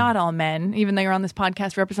you are not all men, even though you're on this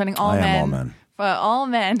podcast representing all I men. am all men. All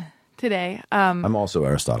men today. I'm also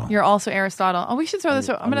Aristotle. You're also Aristotle. Oh, we should throw this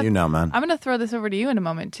over. I'm you now, man. I'm going to throw this over to you in a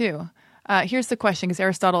moment, too. Here's the question, because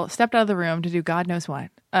Aristotle stepped out of the room to do God knows what.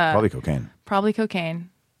 Probably cocaine. Probably cocaine.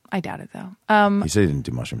 I doubt it, though. He said he didn't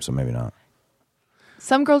do mushrooms, so maybe not.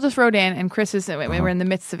 Some girl just wrote in, and Chris is, we're in the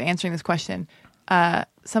midst of answering this question.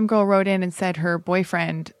 Some girl wrote in and said her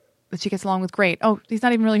boyfriend that she gets along with great. Oh, he's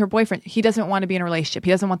not even really her boyfriend. He doesn't want to be in a relationship.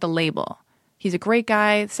 He doesn't want the label. He's a great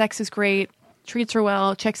guy. Sex is great. Treats her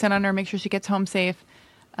well. Checks in on her. Makes sure she gets home safe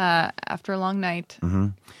after a long night. Mm-hmm.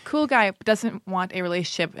 Cool guy, but doesn't want a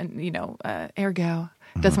relationship. And, ergo,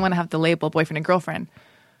 doesn't want to have the label boyfriend and girlfriend.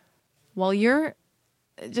 Well, you're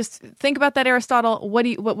just think about that, Aristotle. What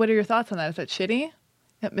are your thoughts on that? Is that shitty?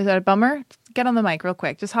 Is that a bummer? Get on the mic real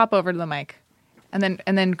quick. Just hop over to the mic. And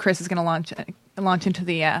then Chris is going to launch into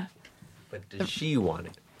the... But does she want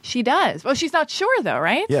it? She does. Well, she's not sure, though,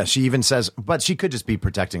 right? Yeah, she even says, but she could just be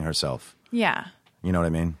protecting herself. Yeah. You know what I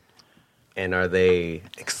mean? And are they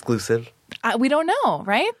exclusive? We don't know,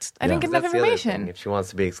 right? I didn't get enough That's the other information. thing. If she wants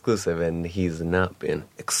to be exclusive and he's not been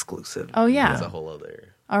exclusive. Oh, yeah. That's a whole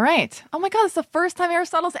other... All right. Oh, my God. It's the first time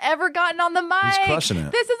Aristotle's ever gotten on the mic. He's crushing it.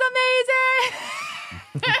 This is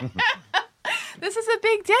amazing. This is a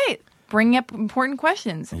big date. Bringing up important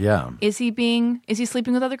questions. Yeah. Is he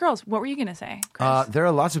sleeping with other girls? What were you going to say, Chris? There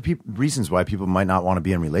are lots of reasons why people might not want to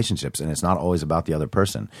be in relationships, and it's not always about the other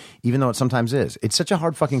person, even though it sometimes is. It's such a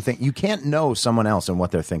hard fucking thing. You can't know someone else and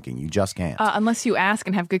what they're thinking. You just can't. Unless you ask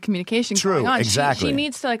and have good communication True, going on. exactly. She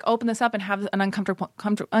needs to like open this up and have an potentially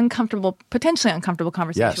uncomfortable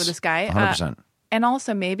conversation Yes, with this guy. 100%. And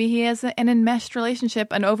also, maybe he has an enmeshed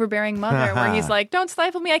relationship, an overbearing mother, where he's like, "Don't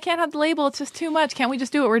stifle me. I can't have the label. It's just too much. Can't we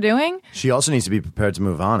just do what we're doing?" She also needs to be prepared to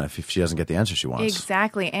move on if she doesn't get the answer she wants.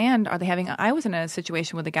 Exactly. And are they having? I was in a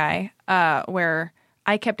situation with a guy where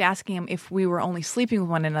I kept asking him if we were only sleeping with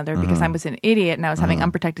one another because I was an idiot and I was having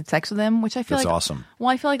unprotected sex with him, which I feel That's like awesome. Well,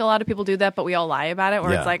 I feel like a lot of people do that, but we all lie about it.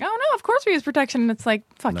 Where Yeah. it's like, "Oh no, of course we use protection." And it's like,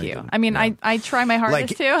 "Fuck No, you you." didn't. I mean, Yeah. I try my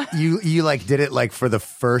hardest Like too. you like did it like for the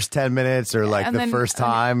first 10 minutes or like And the then- first and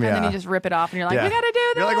then- time. and then you just rip it off, and you're like, Yeah. "We gotta do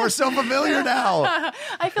this." You're like, we're so familiar now.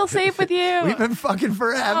 I feel safe with you. We've been fucking Oh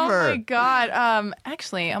forever. my God.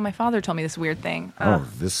 Actually, my father told me this weird thing. Oh,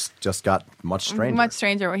 this just got much stranger. Much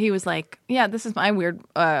stranger. Where he was like, "Yeah, this is my weird,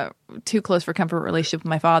 too close for comfort relationship with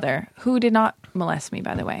my father, who did not molest me,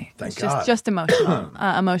 by the way. Thank It's God. just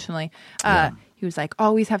emotionally. He was like,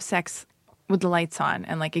 always have sex with the lights on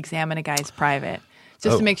and like examine a guy's private."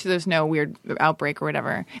 Just to Oh. make sure there's no weird outbreak or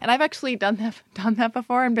whatever. And I've actually done that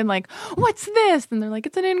before and been like, "What's this?" And they're like,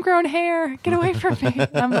 "It's an ingrown hair. Get away from me."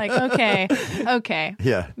 And I'm like, okay.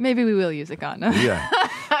 Yeah. Maybe we will use a condom. Yeah.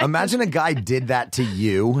 Imagine a guy did that to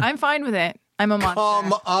you. I'm fine with it. I'm a monster.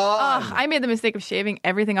 Come on. I made the mistake of shaving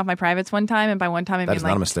everything off my privates one time, and by one time I That mean is like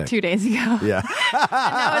not a mistake. 2 days ago. Yeah.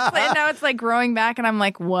 and now it's like growing back, and I'm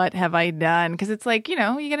like, what have I done? Because it's like, you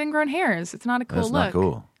get ingrown hairs. It's not a cool That's look. not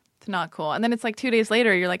cool. It's not cool. And then it's like 2 days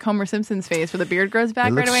later, you're like Homer Simpson's face where the beard grows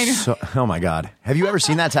back It right looks away. oh my God. Have you ever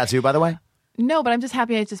seen that tattoo, by the way? No, but I'm just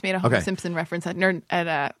happy I just made a Homer Okay. Simpson reference at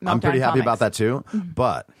Meltdown I'm pretty happy Comics. about that too. Mm-hmm.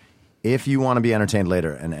 But if you want to be entertained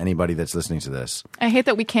later, and anybody that's listening to this, I hate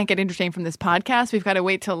that we can't get entertained from this podcast. We've got to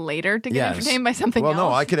wait till later to get entertained by something else. Well,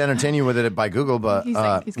 no, I could entertain you with it by Google, but He's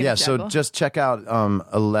gonna yeah. So juggle. just check out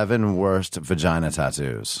 11 worst vagina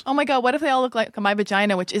tattoos. Oh my God, what if they all look like my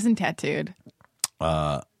vagina, which isn't tattooed?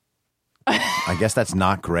 I guess that's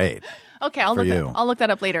not great, Okay, I'll For you. look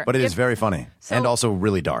that up later. but it is If- very funny So- and also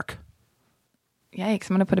really dark. Yikes, I'm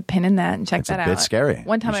going to put a pin in that and check It's a that bit out. scary.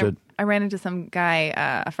 One time You should. I ran into some guy,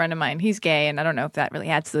 a friend of mine. He's gay, and I don't know if that really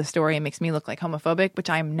adds to the story and makes me look like homophobic, which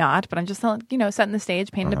I am not, but I'm just, setting the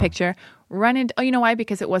stage, painting a picture. Run into, you know why?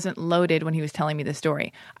 Because it wasn't loaded when he was telling me the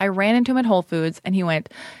story. I ran into him at Whole Foods, and he went,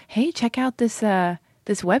 "Hey, check out this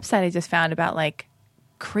this website I just found about like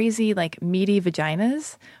crazy like meaty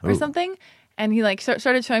vaginas or Ooh. something." And he like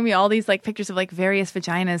started showing me all these like pictures of like various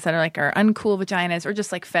vaginas that are uncool vaginas or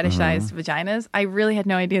just like fetishized vaginas. I really had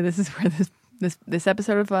no idea this is where this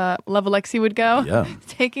episode of Love Alexi would go. Yeah.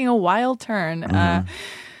 It's taking a wild turn. I'm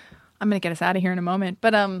gonna get us out of here in a moment.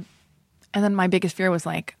 But and then my biggest fear was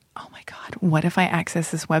like, oh my God, what if I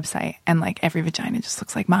access this website and like every vagina just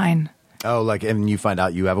looks like mine? Oh, like, and you find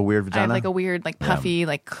out you have a weird I vagina? have like a weird, like puffy,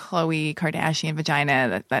 like Khloe Kardashian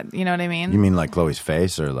vagina. That you know what I mean? You mean like Chloe's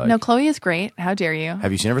face or like? No, Khloe is great. How dare you?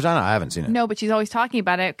 Have you seen her vagina? I haven't seen it. No, but she's always talking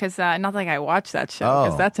about it because not like I watch that show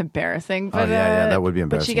because Oh. that's embarrassing. But, yeah, that would be But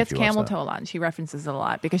embarrassing she gets if you watched camel that. toe a lot and she references it a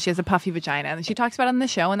lot because she has a puffy vagina and she talks about it on the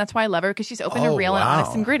show and that's why I love her because she's open and Oh, real and wow.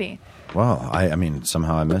 honest and gritty. Well, I mean,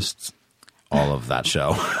 somehow I missed all of that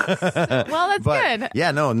show. Well, that's But good.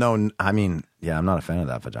 yeah, no. I mean, yeah, I'm not a fan of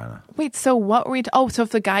that vagina. Wait, so what were we? So if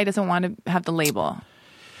the guy doesn't want to have the label,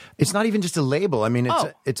 It's not even just a label. I mean,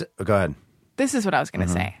 it's. Go ahead. this is what I was going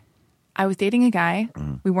to Mm-hmm. say. I was dating a guy.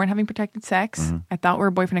 We weren't having protected sex. Mm-hmm. I thought we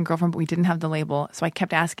were boyfriend and girlfriend, but we didn't have the label. So I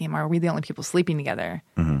kept asking him, are we the only people sleeping together?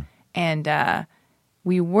 Mm-hmm. And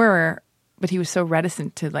we were, but he was so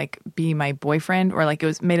reticent to like be my boyfriend or like it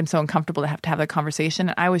was made him so uncomfortable to have that conversation.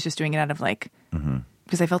 And I was just doing it out of like,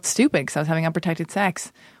 because I felt stupid because I was having unprotected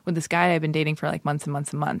sex with this guy I've been dating for like months and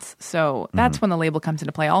months and months. So that's when the label comes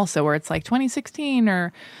into play also where it's like 2016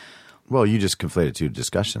 or Well, you just conflated two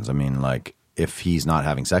discussions. I mean, like, if he's not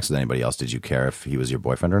having sex with anybody else, did you care if he was your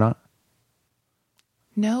boyfriend or not?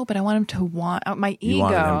 no, but I want him to want my ego. You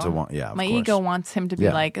wanted him to want- yeah, of my course. ego wants him to be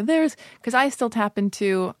Yeah. like because I still tap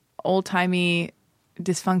into old timey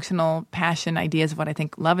dysfunctional passion ideas of what I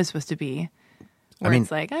think love is supposed to be. Where mean-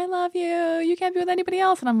 it's like I love you, you can't be with anybody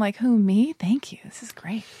else, and I'm like, who, me? Thank you, this is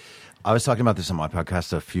great. I was talking about this on my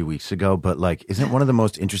podcast a few weeks ago, but like, isn't one of the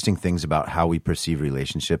most interesting things about how we perceive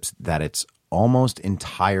relationships that it's almost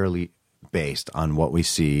entirely based on what we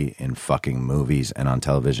see in fucking movies and on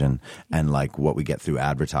television and like what we get through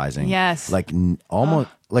advertising? Yes. Like almost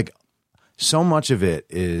like so much of it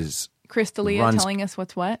is Chris D'Elia runs- telling us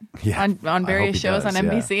what's what Yeah, on I various hope he shows does, on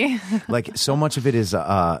yeah. NBC. like so much of it is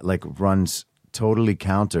like runs totally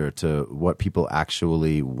counter to what people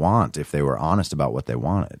actually want if they were honest about what they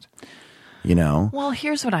wanted. You know? Well,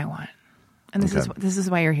 here's what I want, and Okay. this is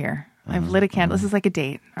why you're here. I've lit a candle. This is like a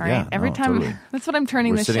date. All right. Yeah, Every no, time totally. that's what I'm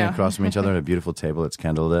turning We're this sitting show. across from each other at a beautiful table. It's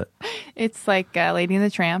candlelit. It's like Lady and the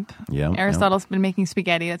Tramp. Yeah, Aristotle's been making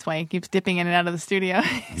spaghetti. That's why he keeps dipping in and out of the studio.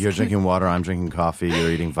 You're drinking water. I'm drinking coffee. You're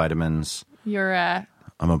eating vitamins. You're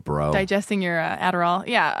I'm a bro. digesting your Adderall.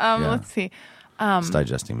 Yeah. Yeah. Let's see. It's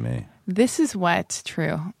digesting me. This is what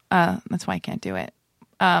true. That's why I can't do it.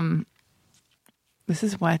 This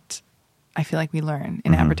is what I feel like we learn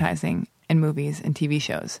in advertising and movies and TV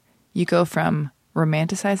shows. You go from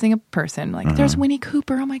romanticizing a person, like there's Winnie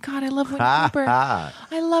Cooper. Oh my God, I love Winnie Cooper. I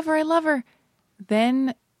love her. I love her.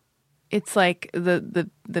 Then it's like the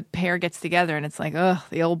pair gets together and it's like, ugh,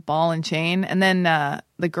 the old ball and chain. And then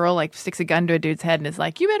the girl like sticks a gun to a dude's head and is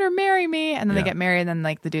like, you better marry me. And then Yeah. they get married and then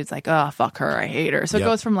like the dude's like, oh, fuck her. I hate her. So Yep. it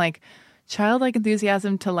goes from like childlike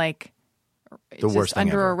enthusiasm to like The just worst thing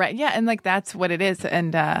under ever. arrest. Yeah. And like that's what it is.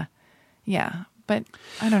 And yeah, but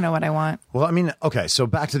I don't know what I want. Well, I mean, okay. So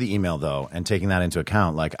back to the email though, and taking that into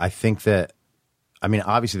account, like I think that, I mean,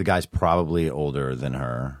 obviously the guy's probably older than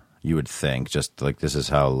her. You would think, just like this is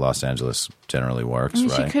how Los Angeles generally works, I mean,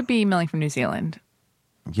 right? she could be emailing from New Zealand.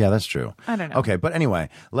 Yeah, that's true. I don't know. Okay, but anyway,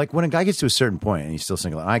 like when a guy gets to a certain point and he's still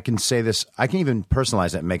single, and I can say this, I can even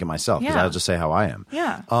personalize it and make it myself because Yeah. I'll just say how I am.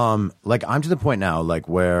 Yeah. Like I'm to the point now, like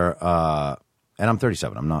where, and I'm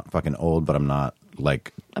 37. I'm not fucking old, but I'm not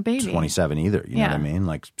like A baby. 27 either. You know what I Yeah. mean?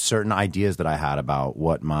 Like certain ideas that I had about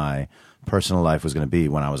what my personal life was going to be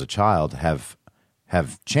when I was a child have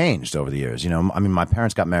changed over the years. You know, I mean, my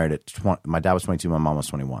parents got married at my dad was 22, my mom was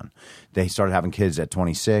 21. They started having kids at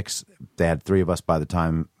 26. They had three of us by the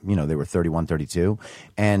time, you know, they were 31, 32.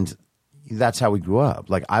 And that's how we grew up.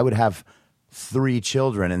 Like I would have 3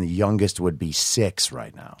 children and the youngest would be 6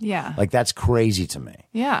 right now. Yeah. Like that's crazy to me.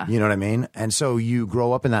 Yeah. You know what I mean? And so you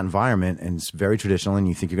grow up in that environment and it's very traditional and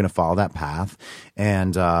you think you're going to follow that path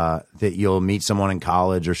and that you'll meet someone in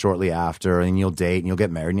college or shortly after and you'll date and you'll get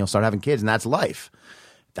married and you'll start having kids and that's life.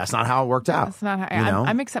 That's not how it worked out. That's not how you know?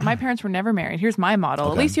 I'm my parents were never married. Here's my model.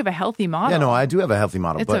 At Okay. least you have a healthy model. Yeah, no, I do have a healthy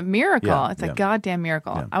model. It's but a miracle. yeah, It's yeah. a goddamn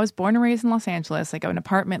miracle. Yeah. I was born and raised in Los Angeles, like an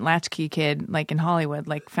apartment latchkey kid, like in Hollywood,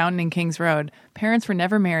 like Fountain and Kings Road. Parents were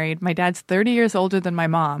never married. My dad's 30 years older than my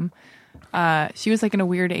mom. She was like in a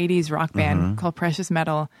weird 80s rock band Mm-hmm. called Precious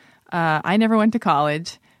Metal. I never went to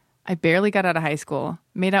college. I barely got out of high school.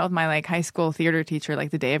 Made out with my like high school theater teacher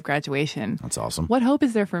like the day of graduation. That's awesome. What hope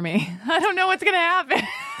is there for me? I don't know what's going to happen.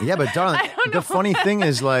 Yeah, but darling, I don't know. the funny thing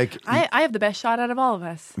is like I have the best shot out of all of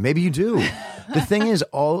us. maybe you do. The thing is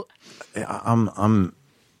I'm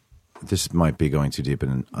this might be going too deep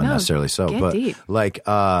and unnecessarily so, get but deep. like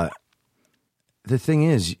the thing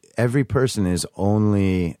is, every person is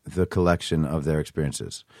only the collection of their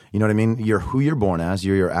experiences. You know what I mean? You're who you're born as.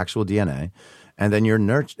 You're your actual DNA. And then you're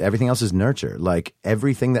nurture. Everything else is nurture. Like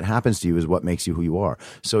everything that happens to you is what makes you who you are.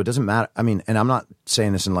 So it doesn't matter. I mean, and I'm not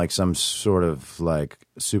saying this in like some sort of like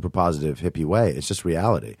super positive hippie way. It's just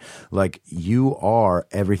reality. Like you are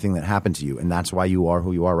everything that happened to you. And that's why you are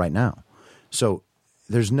who you are right now. So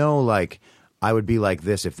there's no like, I would be like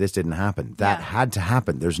this if this didn't happen. That had to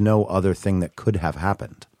happen. There's no other thing that could have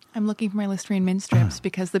happened. I'm looking for my Listerine mint strips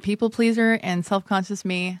because the people pleaser and self-conscious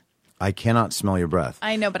me. I cannot smell your breath.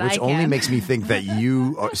 I know, but which I can. Which only makes me think that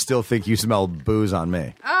you still think you smell booze on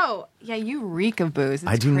me. Oh, yeah, you reek of booze.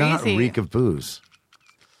 It's I do not crazy. reek of booze.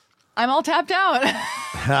 I'm all tapped out.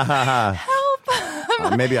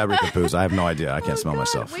 Help. Maybe I reek of booze. I have no idea. I can't smell God,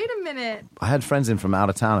 myself. Wait a minute. I had friends in from out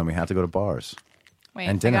of town and we had to go to bars Wait,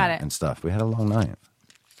 and dinner I got it. and stuff. We had a long night.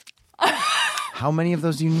 How many of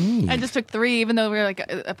those do you need? I just took 3, even though we're like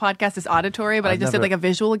a podcast is auditory, but I just did like a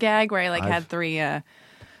visual gag where I like had 3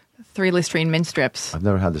 Listerine mint strips. I've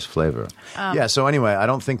never had this flavor. Yeah, so anyway, I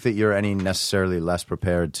don't think that you're any necessarily less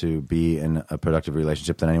prepared to be in a productive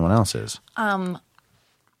relationship than anyone else is. Oh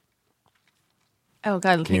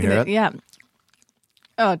God, Can you hear it? Yeah.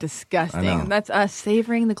 Oh, disgusting. That's us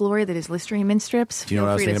savoring the glory that is Listerine mint strips. Do you know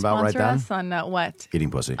what I was thinking about right then? Us on what?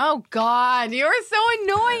 Eating pussy. Oh God, you're so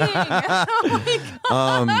annoying.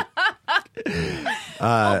 Oh my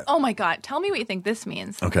God. Oh my God. Tell me what you think this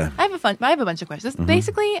means. Okay. I have a bunch of questions.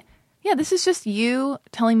 Basically, yeah, this is just you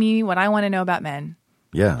telling me what I want to know about men.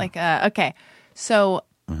 Yeah. Like, okay. So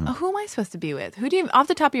who am I supposed to be with? Who do you, off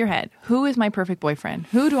the top of your head, who is my perfect boyfriend?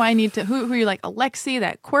 Who do I need to, who are you like? Alexi,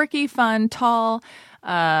 that quirky, fun, tall,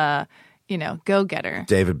 go-getter.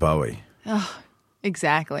 David Bowie.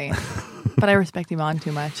 Exactly. But I respect Yvonne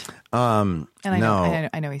too much. And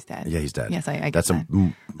I know he's dead. Yeah, he's dead. Yes, I get That's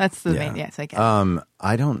that. That's the main. Yes, I get it.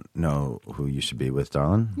 I don't know who you should be with,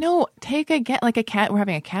 darling. No, like a cat. We're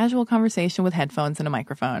having a casual conversation with headphones and a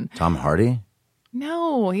microphone. Tom Hardy?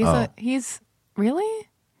 No, he's really?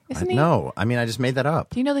 Isn't he? No, I mean, I just made that up.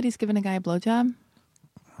 Do you know that he's given a guy a blowjob?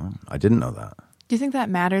 I didn't know that. Do you think that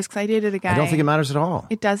matters? Because I dated a guy. I don't think it matters at all.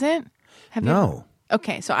 It doesn't? Have you? No.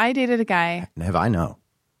 Okay, so I dated a guy. Have I know?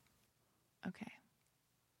 Okay.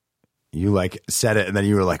 You like said it and then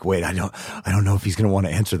you were like, wait, I don't know if he's going to want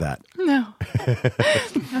to answer that. No. I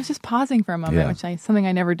was just pausing for a moment, which something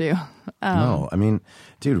I never do. No, I mean,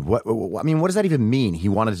 dude, what does that even mean? He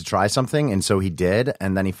wanted to try something and so he did,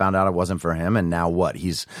 and then he found out it wasn't for him, and now what?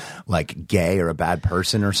 He's like gay or a bad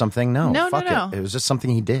person or something? No, fuck it. It was just something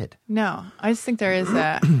he did. No, I just think there is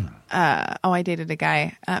I dated a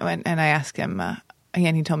guy and I asked him,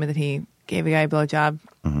 again, he told me that he gave a guy a blowjob.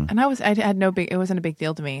 And it wasn't a big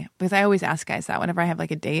deal to me because I always ask guys that whenever I have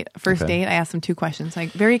like a first date, I ask them 2 questions,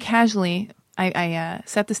 like very casually. I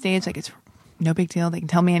set the stage like it's no big deal. They can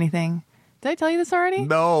tell me anything. Did I tell you this already?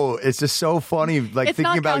 No, it's just so funny, like It's thinking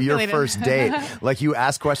not about your calculated. first date. Like you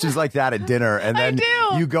ask questions like that at dinner, and then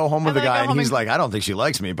you go home with the guy, and he's like, "I don't think she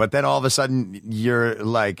likes me." But then all of a sudden, you're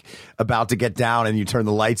like about to get down, and you turn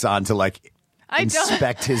the lights on to like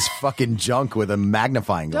inspect his fucking junk with a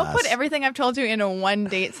magnifying glass. Don't put everything I've told you in a one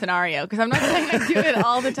date scenario because I'm not saying I do it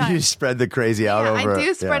all the time. You spread the crazy out over. I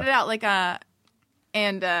do spread it out like but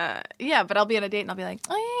I'll be on a date and I'll be like,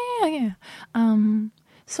 oh yeah.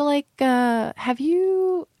 So like, have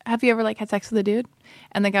you ever like had sex with a dude?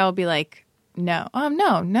 And the guy will be like, no.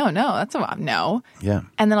 No. That's a no. Yeah.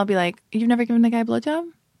 And then I'll be like, you've never given a guy a blowjob?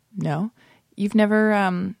 No. You've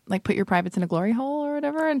never like put your privates in a glory hole or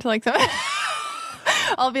whatever until like so.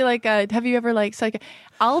 I'll be like, have you ever like, so like,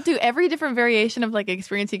 I'll do every different variation of like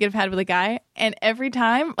experience you could have had with a guy. And every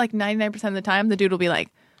time, like 99% of the time, the dude will be like,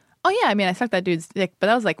 oh yeah, I mean, I sucked that dude's dick, but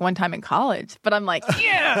that was like one time in college. But I'm like,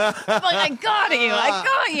 yeah, I'm like, I got you,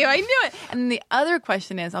 I knew it. And then the other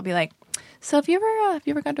question is, I'll be like, so have you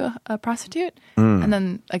ever gone to a prostitute? And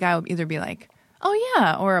then a guy will either be like, oh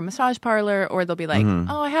yeah, or a massage parlor, or they'll be like,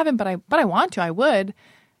 oh, I haven't, but I want to, I would.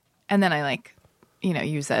 And then I like,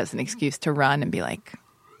 use that as an excuse to run and be like,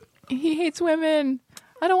 he hates women.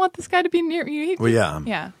 I don't want this guy to be near you. Well, yeah.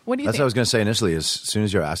 Yeah. What do you That's think? what I was going to say initially. As soon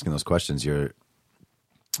as you're asking those questions, you're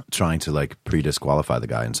trying to like pre-disqualify the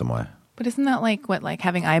guy in some way. But isn't that like what like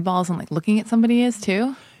having eyeballs and like looking at somebody is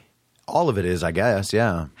too? All of it is, I guess.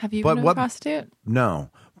 Yeah. Have you been to a prostitute? No.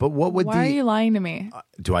 But what would Why are you lying to me?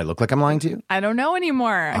 Do I look like I'm lying to you? I don't know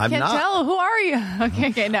anymore. I can't tell. Who are you?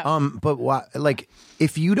 Okay, no. But why? Like,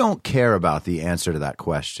 if you don't care about the answer to that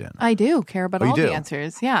question, I do care about all do? the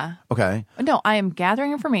answers. Yeah. Okay. No, I am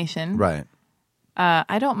gathering information. Right.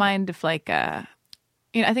 I don't mind if like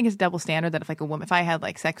I think it's a double standard that if I had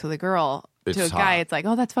like sex with a girl to a It's guy, hot. it's like,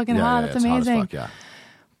 oh, that's fucking Yeah, hot. yeah, That's it's hot as amazing. fuck, yeah.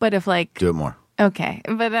 But if like, Do it more. okay.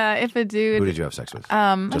 But if a dude, Who did you have sex with?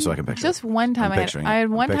 Just so I can picture. just one time I'm I picturing had it.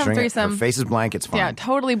 one I'm time picturing it. threesome. Her face is blank. It's fine. Yeah,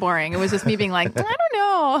 totally boring. It was just me being like, I don't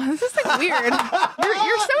know. This is like weird.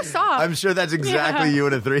 You're so soft. I'm sure that's exactly Yeah. you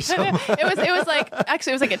in a threesome. It was like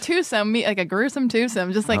actually it was like a twosome, like a gruesome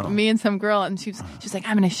twosome, just like me and some girl, and she's like,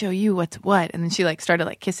 I'm gonna show you what's what, and then she like started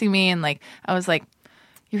like kissing me, and like I was like,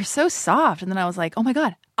 you're so soft, and then I was like, oh my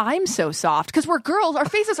god, I'm so soft because we're girls, our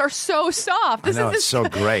faces are so soft. I know, it's so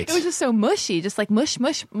great. It was just so mushy, just like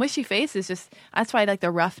mushy faces. Just that's why I like the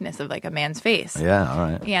roughness of like a man's face. Yeah, all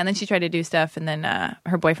right. Yeah, and then she tried to do stuff, and then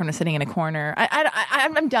her boyfriend was sitting in a corner.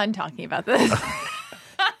 I'm done talking about this.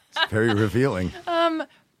 Very revealing.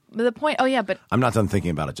 But the point, but I'm not done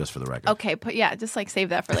thinking about it, just for the record. okay, just like save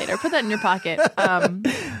that for later. Put that in your pocket.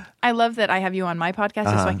 I love that I have you on my podcast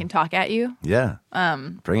just so I can talk at you. Yeah.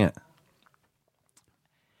 Bring it.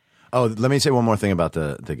 Oh, let me say one more thing about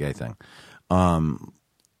the gay thing.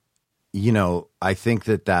 I think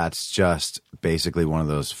that's just basically one of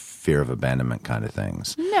those fear of abandonment kind of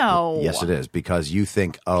things. No. Yes, it is, because you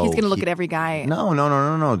think, oh, He's going to look at every guy.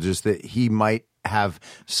 No. Just that he might have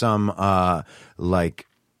some like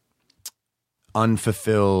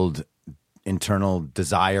unfulfilled internal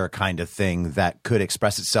desire kind of thing that could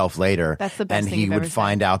express itself later. That's the best and thing he you've would ever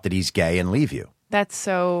find said. out that he's gay and leave you. That's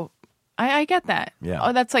so. I get that. Yeah.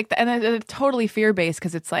 Oh, that's like, and it's totally fear based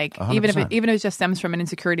because it's like 100%. even if it just stems from an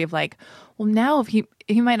insecurity of like, well, now if he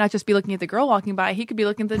might not just be looking at the girl walking by, he could be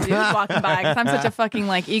looking at the dude walking by. Because I'm such a fucking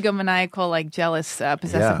like egomaniacal, like jealous,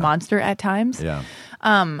 possessive Yeah. monster at times. Yeah.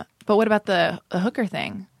 But what about the hooker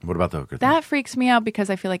thing? What about the hooker thing? That freaks me out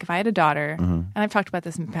because I feel like if I had a daughter, and I've talked about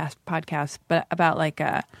this in past podcasts, but about like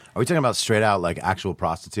Are we talking about straight out like actual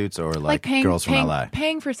prostitutes or like girls from LA?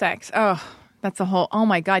 paying for sex. Oh, that's a whole. Oh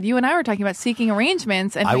my god, you and I were talking about seeking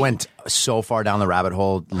arrangements, and I went so far down the rabbit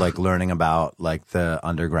hole, like learning about like the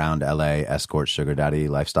underground LA escort sugar daddy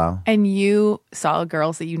lifestyle. And you saw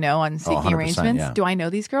girls that you know on seeking 100%, arrangements. yeah. Do I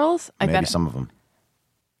know these girls? I Maybe bet. some of them.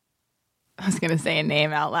 I was going to say a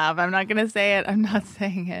name out loud. But I'm not going to say it. I'm not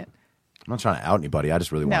saying it. I'm not trying to out anybody. I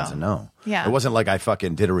just really wanted No. to know. Yeah. It wasn't like I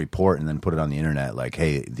fucking did a report and then put it on the internet like,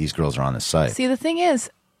 hey, these girls are on this site. See, the thing is,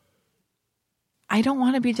 I don't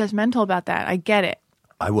want to be judgmental about that. I get it.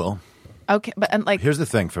 I will. Okay, but and like, Here's the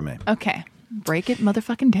thing for me. okay, break it,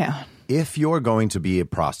 motherfucking down. If you're going to be a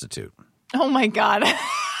prostitute, Oh my god,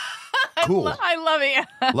 cool. I love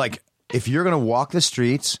it. Like, if you're going to walk the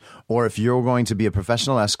streets or if you're going to be a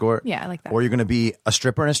professional escort, Yeah, I like that. or you're going to be a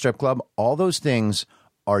stripper in a strip club, all those things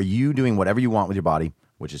are you doing whatever you want with your body,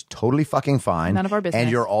 which is totally fucking fine. None of our business.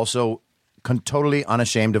 And you're also totally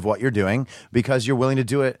unashamed of what you're doing because you're willing to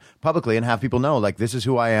do it publicly and have people know, like, this is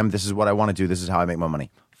who I am, this is what I want to do, this is how I make my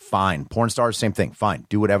money. Fine. Porn stars, same thing. Fine.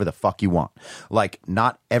 Do whatever the fuck you want. Like,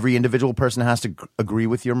 not every individual person has to agree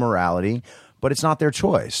with your morality, but it's not their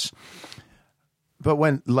choice. But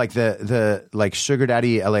when like the like sugar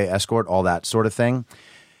daddy, LA escort, all that sort of thing,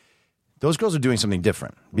 those girls are doing something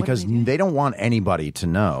different because they don't want anybody to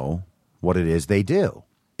know what it is they do.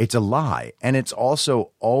 It's a lie. And it's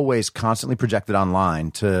also always constantly projected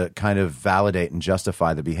online to kind of validate and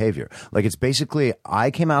justify the behavior. Like, it's basically, I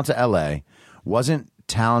came out to LA, wasn't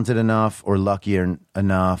talented enough or lucky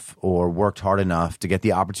enough or worked hard enough to get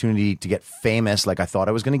the opportunity to get famous like I thought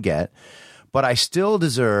I was going to get. But I still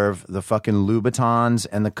deserve the fucking Louboutins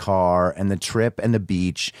and the car and the trip and the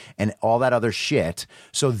beach and all that other shit.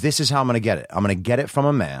 So this is how I'm going to get it. I'm going to get it from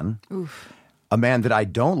a man. Oof. A man that I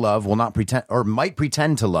don't love, will not pretend, or might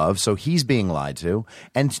pretend to love. So he's being lied to.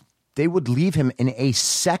 And they would leave him in a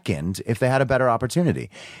second if they had a better opportunity.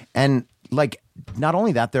 And like, not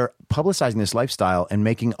only that, they're publicizing this lifestyle and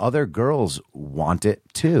making other girls want it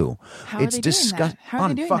too. How are It's they doing that? How are on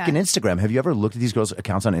they doing fucking that? Instagram. Have you ever looked at these girls'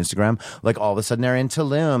 accounts on Instagram? Like, all of a sudden they're in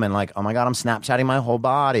Tulum and like, oh my god, I'm Snapchatting my whole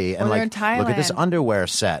body, and Or they're like, in look at this Thailand. underwear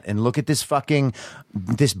set, and look at this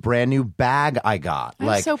brand new bag I got. I'm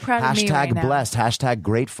like, so proud of me hashtag right now. blessed, hashtag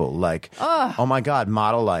grateful. Like, oh my god,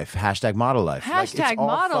 model life, hashtag model life. Like, it's Hashtag all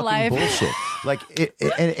model fucking life. bullshit. Like,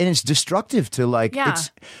 and it's destructive to like. Yeah.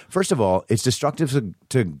 It's first of all, it's destructive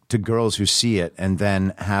to girls who see it and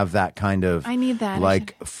then have that kind of I need that. I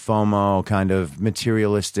like FOMO kind of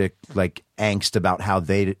materialistic like angst about how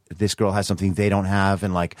this girl has something they don't have,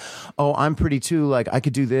 and like, oh, I'm pretty too, like I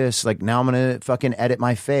could do this, like now I'm gonna fucking edit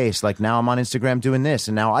my face, like now I'm on Instagram doing this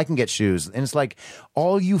and now I can get shoes. And it's like,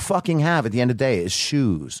 all you fucking have at the end of the day is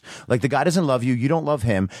shoes. Like, the guy doesn't love you, you don't love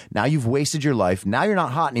him, now you've wasted your life, now you're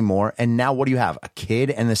not hot anymore, and now what do you have? A kid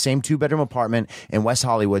and the same 2-bedroom apartment in West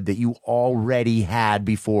Hollywood that you already had had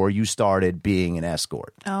before you started being an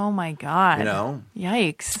escort. Oh my God. You know?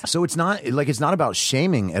 Yikes. So it's not about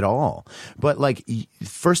shaming at all. But like,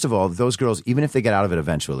 first of all, those girls, even if they get out of it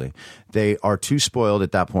eventually, they are too spoiled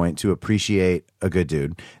at that point to appreciate a good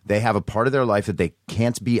dude. They have a part of their life that they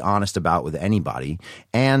can't be honest about with anybody.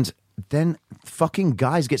 And then fucking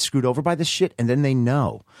guys get screwed over by this shit, and then they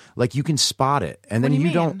know. Like, you can spot it. And then What do you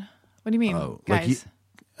mean? don't. What do you mean, Like guys?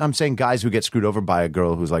 I'm saying guys who get screwed over by a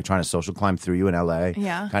girl who's like trying to social climb through you in LA,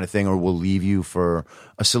 Yeah. kind of thing, or will leave you for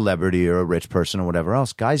a celebrity or a rich person or whatever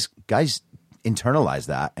else. Guys internalize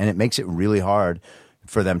that, and it makes it really hard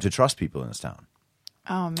for them to trust people in this town.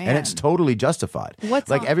 Oh man. And it's totally justified. What's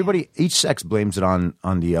like on- everybody, each sex blames it on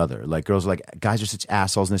the other. Like girls are like, guys are such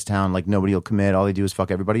assholes in this town. Like nobody will commit. All they do is fuck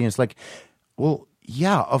everybody. And it's like, well,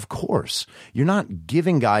 yeah, of course. You're not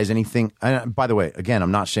giving guys anything. And by the way, again,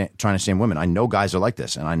 I'm not trying to shame women. I know guys are like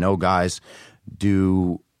this, and I know guys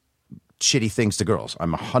do shitty things to girls.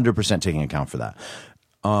 I'm 100% taking account for that.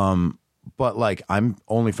 But like, I'm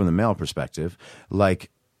only from the male perspective.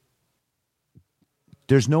 Like,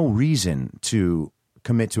 there's no reason to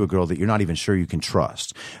commit to a girl that you're not even sure you can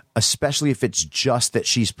trust, especially if it's just that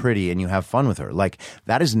she's pretty and you have fun with her. Like,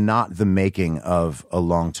 that is not the making of a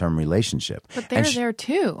long-term relationship. But they're there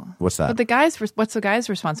too. What's that? But what's the guy's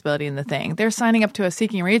responsibility in the thing? They're signing up to a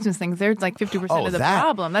seeking arrangements thing. They're like 50% of the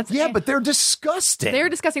problem. That's but they're disgusting. They're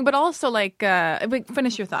disgusting, but also like, but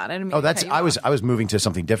finish your thought. I didn't mean to cut you I off. was moving to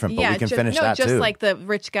something different, but we can finish that just too. like the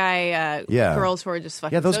rich guy girls who are just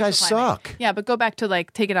fucking. Yeah, those social guys climbing. suck. Yeah, but go back to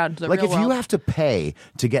like take it out into the Like, real if world. you have to pay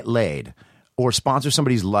to get laid or sponsor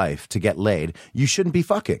somebody's life to get laid, you shouldn't be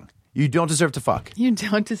fucking. You don't deserve to fuck. You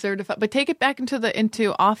don't deserve to fuck. But take it back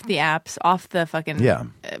into off the apps, off the fucking. Yeah.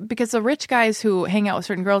 Because the rich guys who hang out with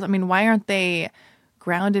certain girls, I mean, why aren't they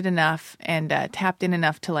grounded enough and tapped in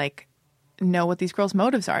enough to like know what these girls'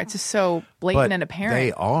 motives are? It's just so blatant But and apparent.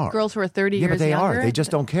 they are. Girls who are 30 Yeah, years but they younger. are. They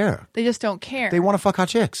just don't care. They just don't care. They want to fuck hot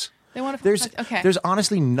chicks. They want to There's fuck. Okay. there's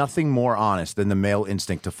honestly nothing more honest than the male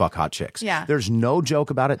instinct to fuck hot chicks. Yeah. There's no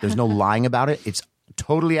joke about it. There's no lying about it. It's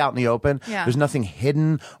totally out in the open. Yeah. There's nothing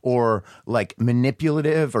hidden or like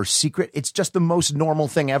manipulative or secret. It's just the most normal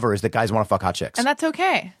thing ever is that guys want to fuck hot chicks. And that's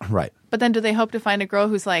okay. Right. But then do they hope to find a girl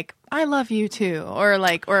who's like, I love you too? Or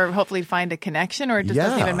hopefully find a connection, or it just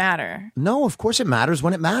doesn't Yeah. even matter? No, of course it matters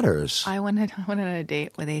when it matters. I went on a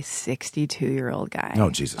date with a 62-year-old guy. Oh,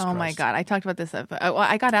 Jesus Oh, my Christ. God. I talked about this.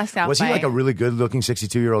 I got asked out Was by... he like a really good-looking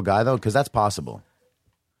 62-year-old guy though? Because that's possible.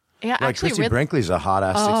 Yeah, Like actually, Christy really... Brinkley's a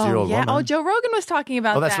hot-ass 60-year-old yeah. woman. Oh, Joe Rogan was talking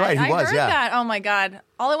about that. Oh, that's right. He I was, heard yeah. that. Oh, my God.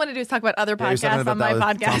 All I want to do is talk about other Yeah, he was talking podcasts about on my that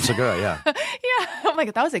with podcast. Tom Segura, yeah. Yeah. Oh, my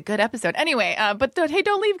God. That was a good episode. Anyway, but hey,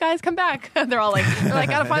 don't leave, guys. Come back. They're all like,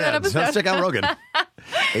 gotta find that episode. Let's check out Rogan.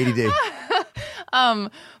 ADD.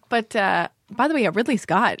 But by the way, Ridley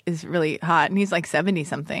Scott is really hot, and he's like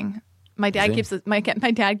 70-something. My dad Is he? keeps my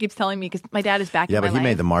dad keeps telling me, because my dad is back Yeah, in my but he life.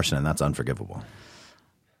 made The Martian, and that's unforgivable.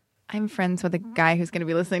 I'm friends with a guy who's going to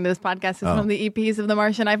be listening to this podcast. It's one of the EPs of The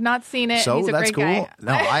Martian. I've not seen it. So He's a that's great cool. guy.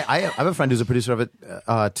 No, I have a friend who's a producer of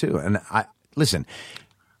it too. And listen.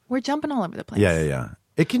 We're jumping all over the place. Yeah.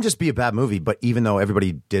 It can just be a bad movie, but even though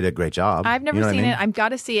everybody did a great job, I've never you know what seen I mean? it. I've got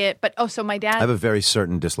to see it. But so my dad. I have a very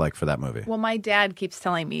certain dislike for that movie. Well, my dad keeps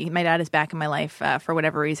telling me, my dad is back in my life for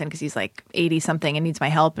whatever reason, because he's like 80-something and needs my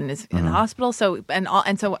help and is in the hospital. So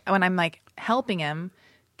so when I'm like helping him,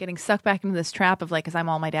 getting sucked back into this trap of like, because I'm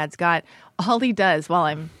all my dad's got, all he does while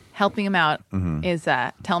I'm helping him out is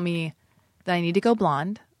tell me that I need to go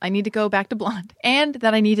blonde. I need to go back to blonde, and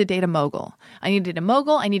that I need to date a mogul. I need to date a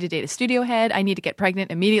mogul. I need to date a studio head. I need to get pregnant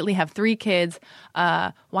immediately, have 3 kids.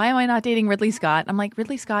 Why am I not dating Ridley Scott? I'm like,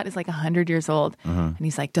 Ridley Scott is like 100 years old. And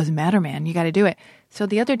he's like, doesn't matter, man. You got to do it. So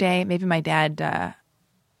the other day, maybe my dad,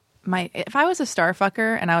 if I was a star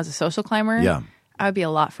fucker and I was a social climber, Yeah. I would be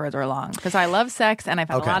a lot further along, because I love sex and I've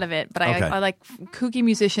had Okay. a lot of it, but Okay. I like kooky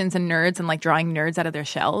musicians and nerds and like drawing nerds out of their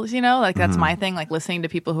shells, you know, like that's my thing, like listening to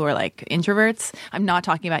people who are like introverts. I'm not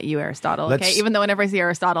talking about you, Aristotle. Okay. Let's- Even though whenever I see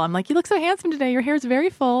Aristotle, I'm like, you look so handsome today. Your hair's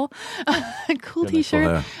very full. Cool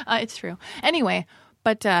t-shirt. It's true. Anyway,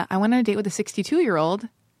 but I went on a date with a 62-year-old.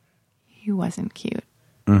 He wasn't cute.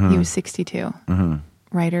 He was 62.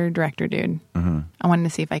 Writer, director dude. I wanted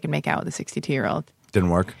to see if I could make out with a 62-year-old.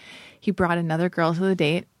 Didn't work. He brought another girl to the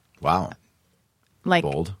date. Wow. Like,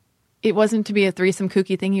 Bold. it wasn't to be a threesome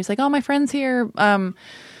kooky thing. He was like, oh, my friend's here.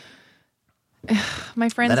 My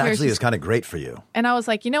friend's That here. actually She's- is kind of great for you. And I was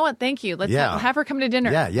like, you know what? Thank you. Let's Yeah. have her come to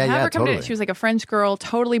dinner. Yeah, Have her come totally. She was like a French girl,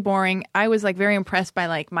 totally boring. I was like very impressed by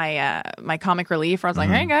like my comic relief. I was like,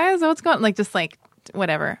 Mm-hmm. hey guys, what's going on? Like just like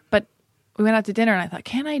whatever. But we went out to dinner and I thought,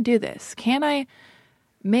 can I do this? Can I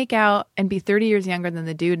make out and be 30 years younger than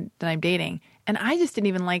the dude that I'm dating. And I just didn't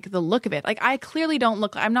even like the look of it. Like, I clearly don't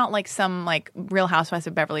look, I'm not like some like Real Housewives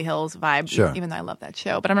of Beverly Hills vibe, Sure. even though I love that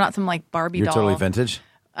show, but I'm not some like Barbie You're doll. totally vintage.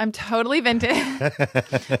 I'm totally vintage.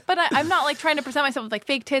 But I'm not like trying to present myself with like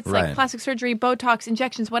fake tits, like Right. plastic surgery, Botox,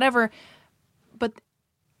 injections, whatever. But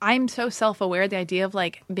I'm so self-aware. The idea of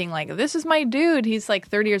like being like, this is my dude. He's like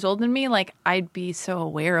 30 years older than me. Like, I'd be so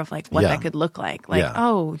aware of like what Yeah. that could look like. Like, Yeah.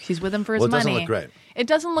 oh, she's with him for his Well, it money. doesn't look great. It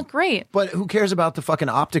doesn't look great. But who cares about the fucking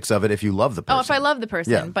optics of it if you love the person? Oh, if I love the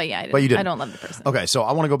person. But yeah, But you didn't. I don't love the person. Okay, so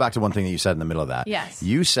I want to go back to one thing that you said in the middle of that. Yes.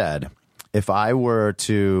 You said, if I were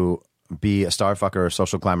to be a star fucker or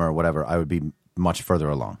social climber or whatever, I would be much further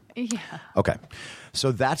along. Yeah. Okay.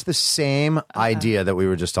 So that's the same idea that we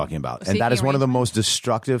were just talking about. And Seeking that is one of the arrangement. most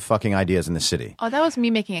destructive fucking ideas in the city. Oh, that was me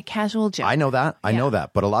making a casual joke. I know that. I know Yeah.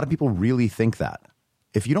 that. But a lot of people really think that.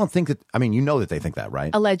 If you don't think that, I mean, you know that they think that,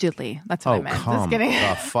 right? Allegedly. That's what I meant. come Just kidding.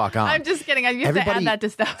 the fuck on. I'm just kidding. I used to add that to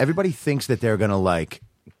stuff. Everybody thinks that they're going to like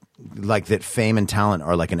that fame and talent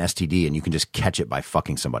are like an STD and you can just catch it by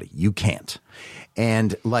fucking somebody. You can't.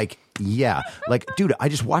 And like, yeah, like, dude, I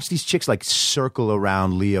just watch these chicks like circle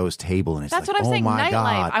around Leo's table and it's That's like, what I'm oh saying. my Nightlife.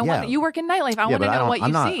 God. I Yeah. want you work in nightlife. I Yeah, want but to know what you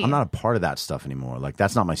I'm not, see. I'm not a part of that stuff anymore. Like,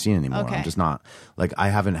 that's not my scene anymore. Okay. I'm just not, like, I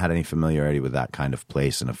haven't had any familiarity with that kind of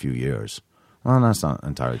place in a few years. Well, that's not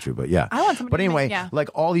entirely true, but yeah. I want somebody but to anyway, make- yeah. like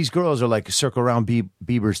all these girls are like circle around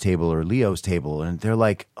Bieber's table or Leo's table, and they're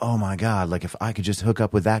like, "Oh my God! Like if I could just hook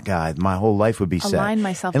up with that guy, my whole life would be set." Align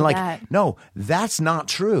myself and with like, that. no, that's not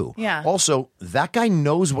true. Yeah. Also, that guy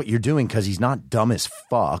knows what you're doing because he's not dumb as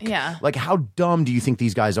fuck. Yeah. Like, how dumb do you think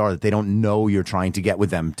these guys are that they don't know you're trying to get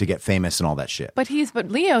with them to get famous and all that shit? But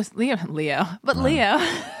Leo, but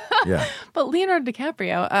Yeah. but Leonardo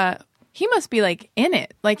DiCaprio, he must be like in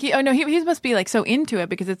it. Like he must be like so into it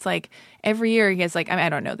because it's like every year he has like, I mean, I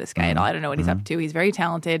don't know this guy at all. I don't know what he's up to. He's very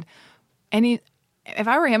talented. And if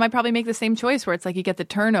I were him, I'd probably make the same choice where it's like you get the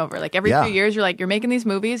turnover. Like every Yeah. few years, you're like, you're making these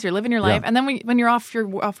movies, you're living your life. Yeah. And then when you're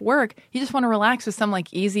off work, you just want to relax with some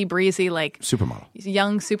like easy breezy, like Supermodel.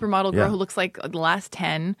 young supermodel girl Yeah. who looks like the last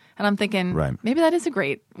 10. And I'm thinking, Right. maybe that is a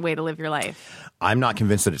great way to live your life. I'm not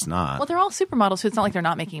convinced that it's not. Well, they're all supermodels, so it's not like they're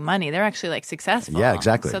not making money. They're actually like successful. Yeah,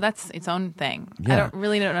 exactly. So that's its own thing. Yeah. I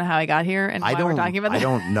don't know how I got here and why we're talking about I that.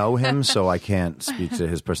 don't know him, so I can't speak to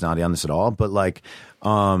his personality on this at all. But like,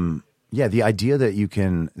 yeah, the idea that you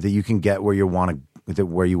can get where you want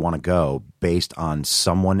to go based on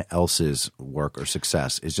someone else's work or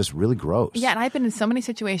success is just really gross. Yeah, and I've been in so many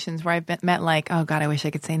situations where I've met like, oh God, I wish I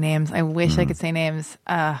could say names. I wish I could say names.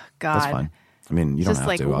 God. That's fine. I mean, you don't Just have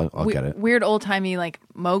like to. I'll get it. weird old timey like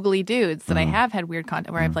Mowgli dudes that I have had weird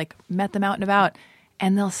content where I've like met them out and about,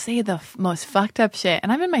 and they'll say the most fucked up shit.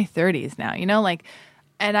 And I'm in my 30s now, you know, like,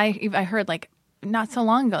 and I heard like not so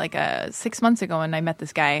long ago, like 6 months ago, when I met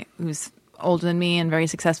this guy who's older than me and very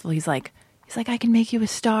successful. He's like, I can make you a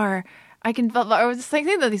star. I was just like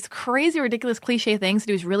saying these crazy, ridiculous, cliche things that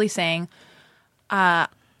he was really saying. Yeah.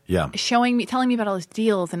 Telling me about all his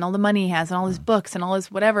deals and all the money he has and all his books and all his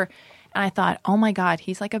whatever. And I thought, oh my God,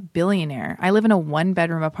 he's like a billionaire. I live in a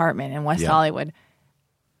 1-bedroom apartment in West Yeah. Hollywood.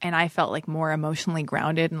 And I felt like more emotionally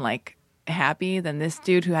grounded and like happy than this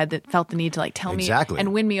dude who felt the need to like tell Exactly. me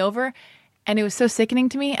and win me over. And it was so sickening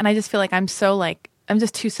to me. And I just feel like I'm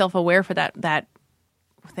just too self-aware for that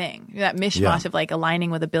thing, that mishmash Yeah. of like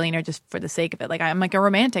aligning with a billionaire just for the sake of it. Like I'm like a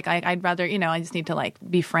romantic. I'd rather, I just need to like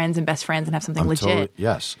be friends and best friends and have something legit.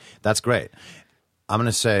 Yes, that's great. I'm going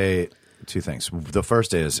to say two things. The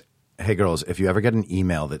first is, hey girls, if you ever get an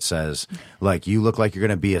email that says like, you look like you're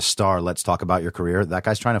going to be a star, let's talk about your career, that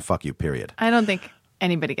guy's trying to fuck you, period. I don't think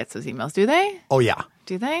anybody gets those emails, do they? Oh yeah.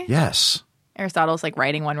 Do they? Yes. Aristotle's like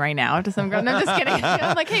writing one right now to some girl. No, I'm just kidding.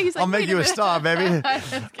 I'm like, hey, he's like, I'll make wait you a minute. star,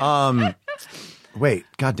 baby. Wait,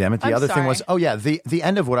 God damn it. The I'm other thing was, sorry. oh yeah, the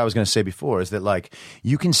end of what I was going to say before is that like,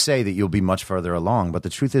 you can say that you'll be much further along, but the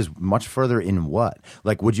truth is much further in what?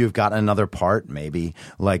 Like, would you have gotten another part? Maybe.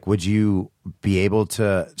 Like, would you be able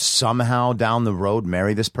to somehow down the road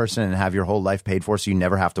marry this person and have your whole life paid for so you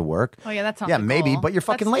never have to work? Oh yeah, that's not. Yeah, the maybe, goal. but you're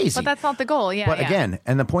fucking That's- lazy. But that's not the goal. Yeah. But yeah. again,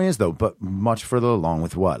 and the point is though, but much further along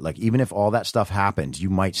with what? Like, even if all that stuff happened, you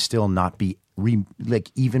might still not be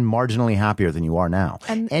even marginally happier than you are now.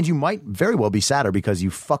 And you might very well be sadder because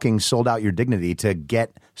you fucking sold out your dignity to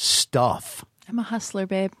get stuff. I'm a hustler,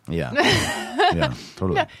 babe. Yeah. Yeah,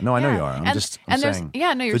 totally. No, I know Yeah. you are. I'm there's saying.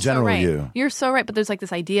 yeah, no, you're the general so right. you. You're so right. But there's like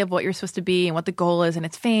this idea of what you're supposed to be and what the goal is, and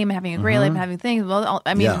it's fame and having a great life and having things. Well,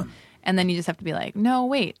 I mean, Yeah. and then you just have to be like, no,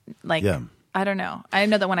 wait, like, Yeah. I don't know. I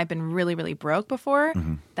know that when I've been really, really broke before,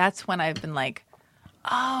 that's when I've been like,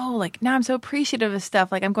 oh, like now I'm so appreciative of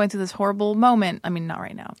stuff. Like I'm going through this horrible moment. I mean, not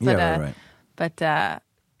right now. But, Yeah, right. But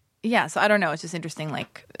Yeah, so I don't know. It's just interesting.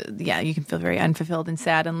 Like, you can feel very unfulfilled and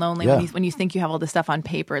sad and lonely Yeah. when you think you have all this stuff on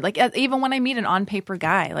paper. Like, even when I meet an on-paper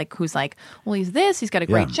guy, like who's like, well, he's this, he's got a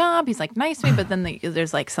great job, he's like nice to me, but then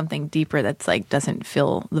there's like something deeper that's like doesn't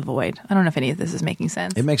fill the void. I don't know if any of this is making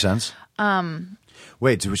sense. It makes sense.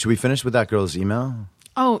 Wait, should we finish with that girl's email?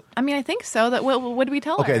 Oh, I mean, I think so. That what did we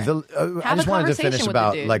tell her? Okay, I Have just a wanted to conversation finish with the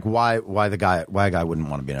about dude. like why a guy wouldn't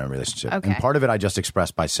want to be in a relationship. Okay. And part of it I just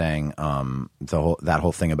expressed by saying that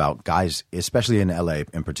whole thing about guys, especially in LA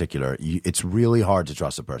in particular, it's really hard to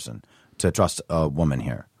trust to trust a woman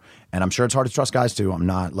here. And I'm sure it's hard to trust guys too. I'm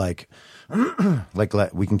not like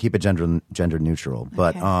we can keep it gender neutral,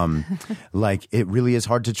 but like it really is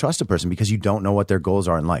hard to trust a person because you don't know what their goals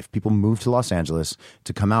are in life. People move to Los Angeles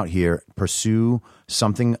to come out here, pursue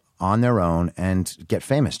something on their own and get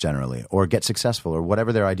famous generally or get successful or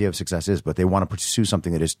whatever their idea of success is, but they want to pursue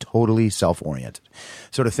something that is totally self-oriented.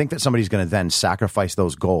 So to think that somebody's going to then sacrifice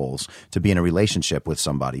those goals to be in a relationship with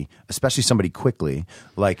somebody, especially somebody quickly,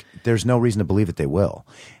 like there's no reason to believe that they will.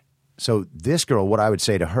 So this girl, what I would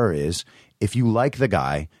say to her is, if you like the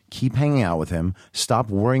guy, keep hanging out with him. Stop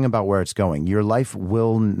worrying about where it's going. Your life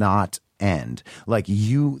will not end. Like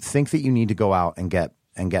you think that you need to go out and get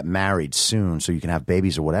married soon so you can have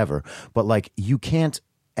babies or whatever. But like you can't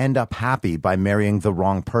end up happy by marrying the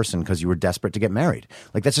wrong person because you were desperate to get married.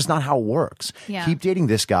 Like that's just not how it works. Yeah. Keep dating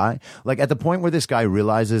this guy. Like at the point where this guy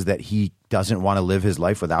realizes that he doesn't want to live his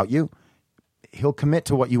life without you, he'll commit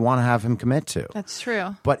to what you want to have him commit to. That's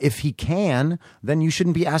true. But if he can, then you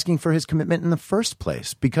shouldn't be asking for his commitment in the first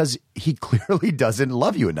place because he clearly doesn't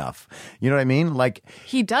love you enough. You know what I mean? Like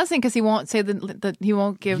He doesn't because he won't say that he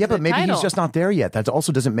won't give. yeah, but the maybe title. he's just not there yet. That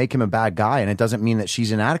also doesn't make him a bad guy, and it doesn't mean that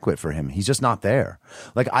she's inadequate for him. He's just not there.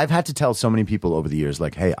 Like I've had to tell so many people over the years,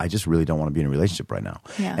 like, hey, I just really don't want to be in a relationship right now.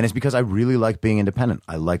 Yeah. And it's because I really like being independent.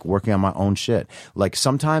 I like working on my own shit. Like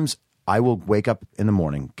sometimes I will wake up in the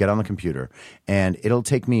morning, get on the computer, and it'll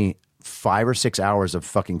take me 5 or 6 hours of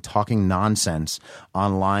fucking talking nonsense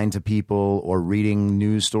online to people or reading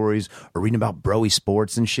news stories or reading about broy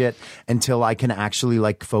sports and shit until I can actually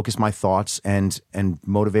like focus my thoughts and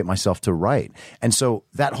motivate myself to write. And so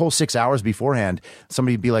that whole 6 hours beforehand,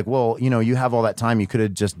 somebody'd be like, well, you know, you have all that time. You could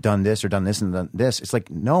have just done this or done this and done this. It's like,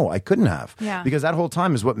 no, I couldn't have. Yeah. Because that whole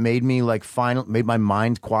time is what made me like made my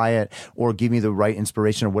mind quiet or give me the right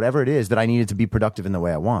inspiration or whatever it is that I needed to be productive in the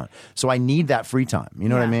way I want. So I need that free time. You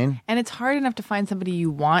know what I mean? And it's hard enough to find somebody you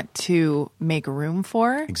want to make room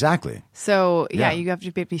for. Exactly. So Yeah. you have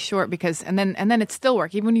to be short because and then it's still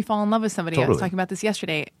work. Even when you fall in love with somebody, I was Totally. talking about this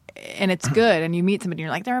yesterday, and it's good, and you meet somebody, and you're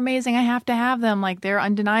like, they're amazing. I have to have them. Like they're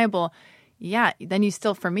undeniable. Yeah. Then you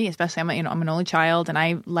still, for me, especially, I'm an only child, and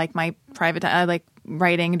I like my private time. I like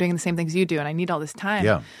writing and doing the same things you do, and I need all this time.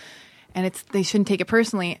 Yeah. And they shouldn't take it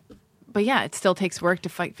personally. But yeah, it still takes work to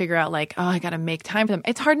figure out like, oh, I got to make time for them.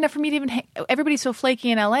 It's hard enough for me to even everybody's so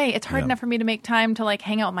flaky in LA. It's hard Yeah. enough for me to make time to like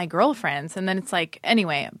hang out with my girlfriends. And then it's like,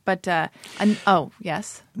 anyway, but,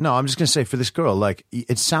 yes. No, I'm just going to say for this girl, like,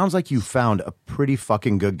 it sounds like you found a pretty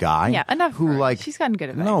fucking good guy. Yeah, enough who for her. like, She's gotten good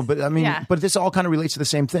advice. No, but I mean, Yeah. but this all kind of relates to the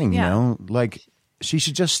same thing, Yeah. you know? Like, she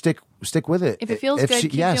should just stick with it. If it feels good,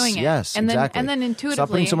 keep yes, doing it. Yes, And then- exactly. and then Stop putting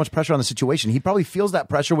intuitively- so much pressure on the situation. He probably feels that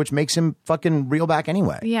pressure, which makes him fucking reel back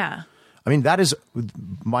anyway. Yeah. I mean, that is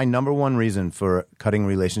my number one reason for cutting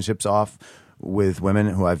relationships off with women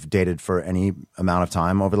who I've dated for any amount of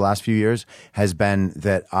time over the last few years has been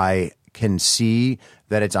that I can see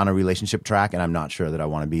that it's on a relationship track and I'm not sure that I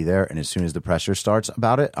want to be there. And as soon as the pressure starts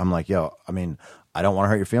about it, I'm like, yo, I mean, I don't want to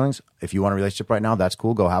hurt your feelings. If you want a relationship right now, that's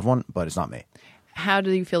cool. Go have one, but it's not me. How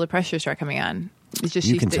do you feel the pressure start coming on? It's just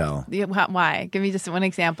You can tell. Why? Give me just one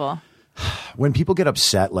example. When people get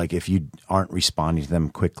upset, like if you aren't responding to them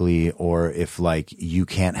quickly or if like you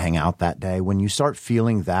can't hang out that day, when you start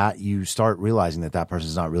feeling that, you start realizing that that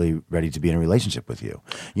person's not really ready to be in a relationship with you.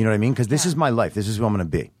 You know what I mean? Because this is my life. This is who I'm going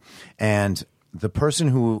to be. And the person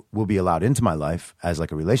who will be allowed into my life as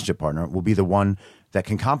like a relationship partner will be the one that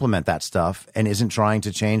can complement that stuff and isn't trying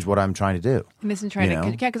to change what I'm trying to do. And isn't trying You to, know?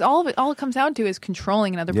 yeah, because all it comes down to is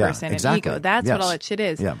controlling another Yeah, person exactly. and ego. That's Yes. what all that shit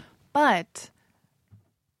is. Yeah. But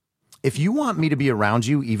If you want me to be around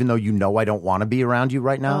you, even though you know I don't want to be around you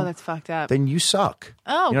right now, oh, that's fucked up. then you suck.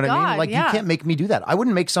 Oh, you know what I mean? God, Like yeah. you can't make me do that. I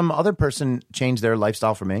wouldn't make some other person change their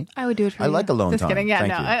lifestyle for me. I would do it for I you. like alone Just time. kidding. Yeah,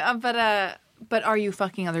 Thank no. you. But are you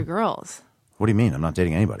fucking other girls? What do you mean? I'm not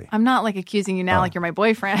dating anybody. I'm not like accusing you now like you're my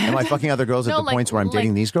boyfriend. Am I fucking other girls at the points where I'm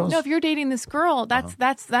dating these girls? No, if you're dating this girl,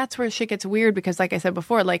 that's where shit gets weird because, like I said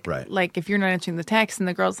before, like if you're not answering the text and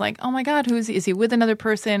the girl's like, oh my God, is he with another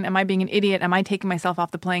person? Am I being an idiot? Am I taking myself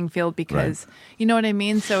off the playing field because you know what I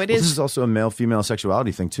mean? So it is. This is also a male-female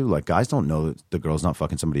sexuality thing too. Like guys don't know that the girl's not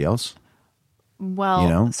fucking somebody else. Well, you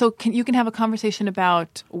know? So you can have a conversation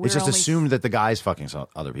about. It's just assumed that the guy's fucking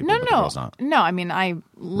other people. But the girl's not. No. I mean, I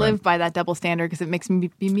live by that double standard because it makes me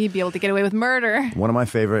be able to get away with murder. One of my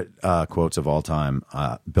favorite quotes of all time.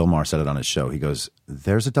 Bill Maher said it on his show. He goes,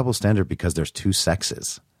 "There's a double standard because there's two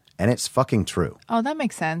sexes," and it's fucking true. Oh, that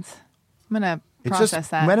makes sense. I'm gonna process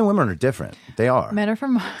that. Men and women are different. They are. Men are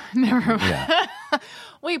from. Never mind. Yeah.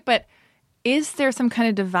 Wait, but is there some kind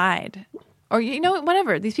of divide? Or, you know,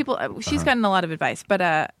 whatever. These people, she's gotten a lot of advice, but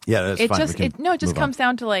that's fine. It just comes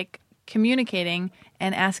down to like communicating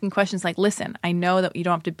and asking questions like, listen, I know that you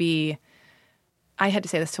don't have to be, I had to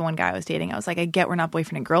say this to one guy I was dating. I was like, I get we're not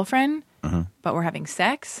boyfriend and girlfriend, but we're having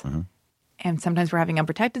sex and sometimes we're having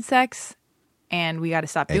unprotected sex and we got to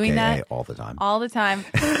stop doing that. all the time. All the time.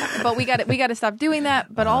 But we got to stop doing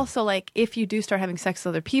that. But also like if you do start having sex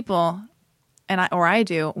with other people, I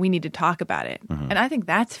do, we need to talk about it. And I think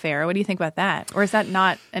that's fair. What do you think about that? Or is that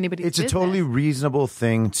not anybody's business? It's a totally reasonable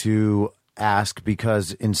thing to ask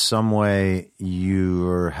because in some way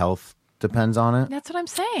your health depends on it. That's what I'm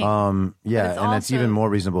saying. And it's even more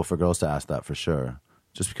reasonable for girls to ask that for sure.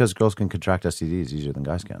 Just because girls can contract STDs easier than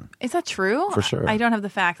guys can. Is that true? For sure. I don't have the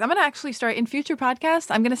facts. I'm going to actually start, in future podcasts,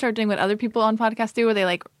 I'm going to start doing what other people on podcasts do where they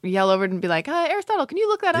like yell over it and be like, Aristotle, can you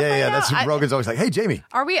look that up right now? That's Rogan's always like, hey, Jamie.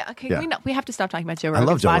 Are we? Okay, Yeah. we have to stop talking about Joe Rogan's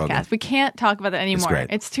love Joe podcast. Rogan. We can't talk about that anymore. great.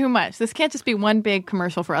 It's too much. This can't just be one big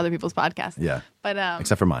commercial for other people's podcasts. Yeah. But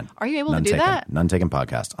except for mine. Are you able None to do taken. that? None taken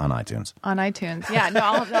podcast on iTunes. On iTunes. Yeah,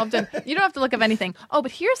 no, you don't have to look up anything. Oh,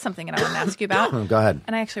 but here's something that I want to ask you about. Go ahead.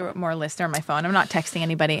 And I actually wrote more lists on my phone. I'm not texting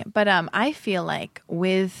anybody. But I feel like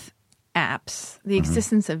with apps, the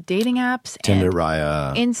existence of dating apps, Tinder, and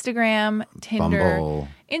Raya, Instagram, Tinder, Bumble.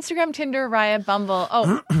 Instagram, Tinder, Raya, Bumble.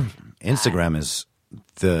 Oh, Instagram is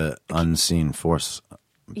the unseen force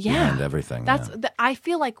behind everything. I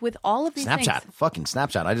feel like with all of these Snapchat. things, Fucking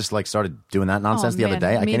Snapchat. I just like started doing that nonsense the other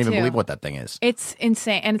day. I me can't even too. believe what that thing is. it's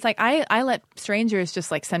insane. And it's like I let strangers just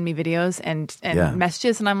like send me videos and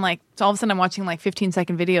messages, and I'm like, so all of a sudden I'm watching like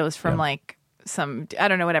 15-second videos from like some, I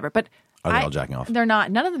don't know, whatever. But Are they all jacking off? They're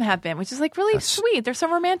not. None of them have been, which is like really sweet. They're so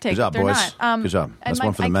romantic. Good job, They're boys. not. Good job. and That's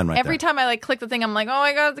one for the men right every there. time I like click the thing, I'm like, oh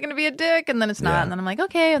my God, it's going to be a dick. And then it's not. Yeah. And then I'm like,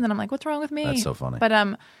 okay. And then I'm like, what's wrong with me? That's so funny. But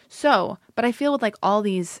but I feel with like all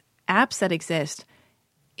these apps that exist,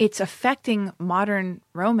 it's affecting modern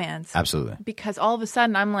romance. Absolutely. Because all of a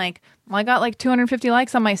sudden I'm like, well, I got like 250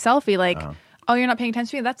 likes on my selfie. Like, oh, you're not paying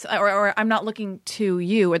attention to me? That's or I'm not looking to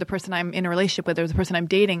you or the person I'm in a relationship with or the person I'm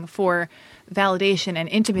dating for validation and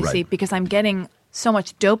intimacy because I'm getting so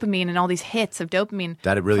much dopamine and all these hits of dopamine.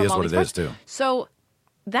 That it really from is all what these it is, parts. too. So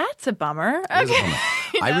that's a bummer. It is a Okay. bummer.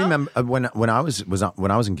 You I know? remember when I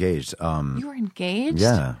was engaged. You were engaged?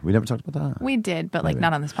 Yeah, we never talked about that. We did, but like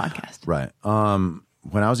not on this podcast. Right.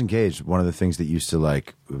 When I was engaged, one of the things that used to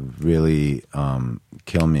like really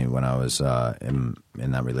kill me when I was in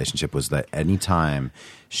that relationship was that anytime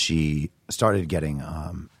she started getting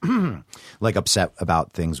like upset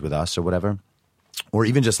about things with us or whatever, or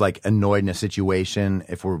even just like annoyed in a situation,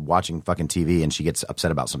 if we're watching fucking TV and she gets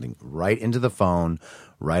upset about something, right into the phone,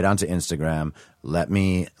 right onto Instagram, let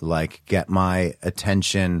me like get my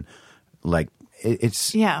attention, like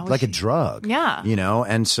it's like a drug. Yeah. You know?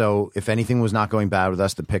 And so if anything was not going bad with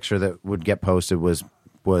us, the picture that would get posted was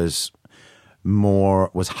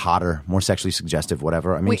hotter, more sexually suggestive,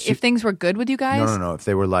 whatever. I mean, Wait, if things were good with you guys? no. If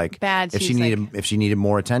they were like bad, if she she was needed like- if she needed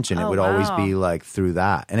more attention, it Oh, would always wow. be like through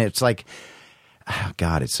that. And it's like, oh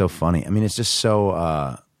God, it's so funny. I mean, it's just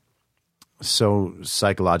so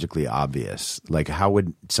psychologically obvious. Like, how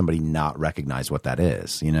would somebody not recognize what that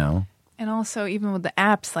is? You know? And also, even with the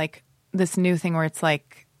apps, like this new thing where it's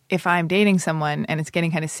like, if I'm dating someone and it's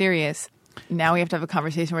getting kind of serious, now we have to have a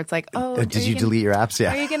conversation where it's like, oh, Did you delete your apps?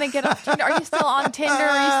 Yeah. Are you going to get off Tinder? Are you still on Tinder?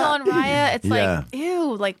 Are you still on Raya? It's Yeah. like,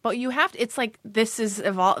 ew, like, but you have to, it's like, this is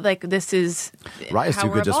evolved, like, this is Raya's how too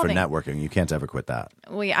we're good just for evolving. networking. You can't ever quit that.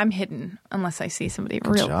 Well, yeah, I'm hidden unless I see somebody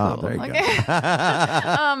real job. cool. There you Okay.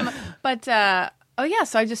 But, oh yeah,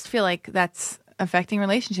 so I just feel like that's affecting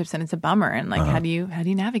relationships and it's a bummer. And like, how do you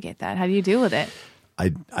navigate that? How do you deal with it?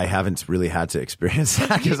 I haven't really had to experience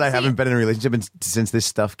that because I haven't been in a relationship since this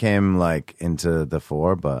stuff came like into the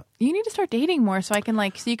fore. But You need to start dating more so you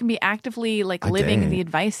can be actively like living date. the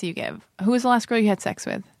advice you give. Who was the last girl you had sex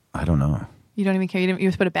with? I don't know. You don't even care. You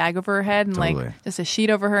just put a bag over her head and Totally. like just a sheet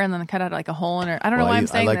over her and then cut out like a hole in her. I don't know why I'm I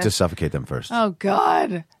saying like to this. suffocate them first. Oh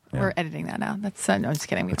God. We're editing that now. That's no, I'm just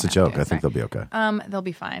kidding. It's a joke. I think they'll be okay. They'll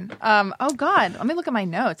be fine. Oh God. Let me look at my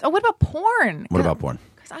notes. Oh, what about porn? What about porn?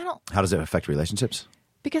 Because I don't. How does it affect relationships?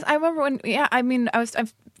 Because I remember when,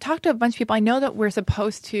 I've talked to a bunch of people. I know that we're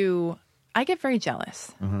supposed to. I get very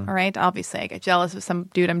jealous. Mm-hmm. All right, obviously, I get jealous of some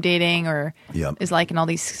dude I'm dating or Yep. is liking all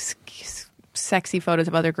these sexy photos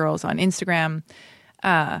of other girls on Instagram,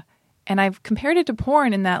 and I've compared it to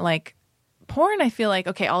porn in that like. Porn, I feel like,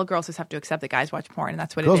 okay, all girls just have to accept that guys watch porn, and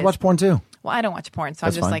that's what it is. Girls watch porn too. Well, I don't watch porn, so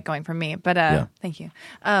That's I'm just fine. like going from me. But Yeah. thank you.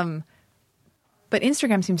 But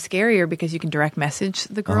Instagram seems scarier because you can direct message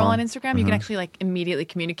the girl on Instagram. Mm-hmm. You can actually like immediately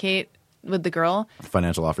communicate with the girl.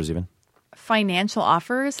 Financial offers even. Financial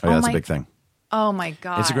offers. Oh, yeah, that's a big thing. Oh my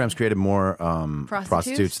God. Instagram's created more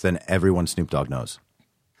prostitutes than everyone Snoop Dogg knows.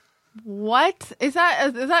 What is that?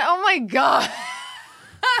 Is that? Oh my God.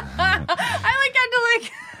 I like had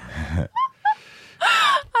to like.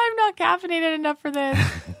 I'm not caffeinated enough for this.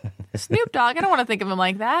 Snoop Dogg. I don't want to think of him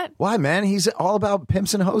like that. Why, man? He's all about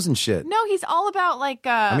pimps and hoes and shit. No, he's all about like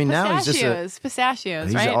mean, now he's just pistachios,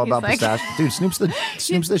 He's right? all about like, pistachios. Dude, Snoop's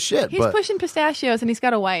the shit. He's but pushing pistachios and he's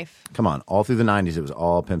got a wife. come on, all through the 90s, it was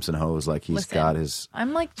all pimps and hoes. Like he's Listen, got his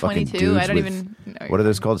I'm like fucking 22. dudes I don't with- even know. What are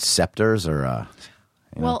those called? Scepters or...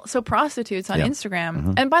 Well, so prostitutes on Yeah.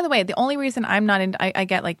 Instagram. And by the way, the only reason I'm not in, I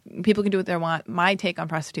get like people can do what they want. My take on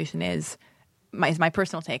prostitution is my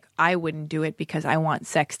personal take. I wouldn't do it because I want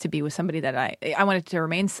sex to be with somebody that I want it to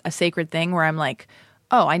remain a sacred thing where I'm like,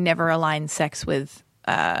 oh, I never align sex with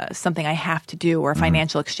something I have to do or a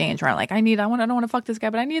financial exchange where I'm like, I don't want to fuck this guy,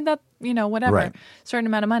 but I need that, whatever, Right. certain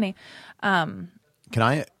amount of money. Can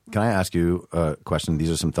I ask you a question? These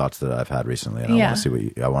are some thoughts that I've had recently, and I Yeah. want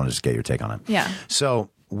to see I want to just get your take on it. Yeah. So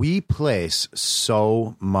we place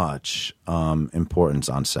so much importance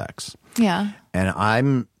on sex, Yeah. and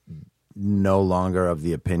I'm no longer of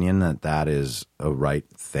the opinion that that is a right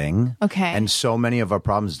thing. Okay. And so many of our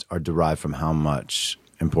problems are derived from how much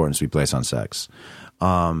importance we place on sex.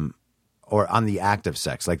 Or on the act of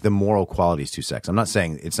sex, like the moral qualities to sex. I'm not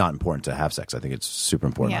saying it's not important to have sex. I think it's super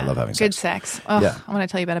important. Yeah. I love having Good sex. sex. Oh, Yeah. I want to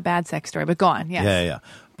tell you about a bad sex story, but go on. Yes. Yeah.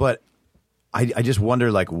 But I just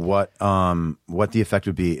wonder, like, what the effect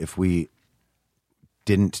would be if we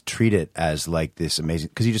didn't treat it as like this amazing,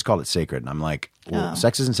 because you just called it sacred, and I'm like, well,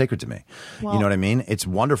 sex isn't sacred to me. Well- You know what I mean? It's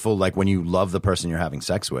wonderful, like when you love the person you're having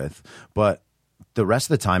sex with, but the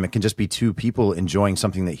rest of the time it can just be two people enjoying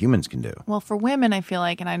something that humans can do. Well, for women, I feel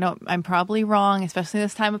like, and I know I'm probably wrong, especially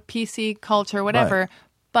this time of PC culture, whatever, Right.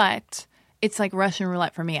 but it's like Russian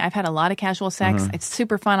roulette for me. I've had a lot of casual sex. It's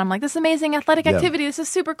super fun. I'm like, this is amazing athletic Mm-hmm. Yeah. activity. This is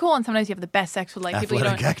super cool. And sometimes you have the best sex with like people you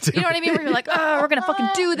Athletic don't, activity. you know what I mean? Where you're like, oh, we're gonna fucking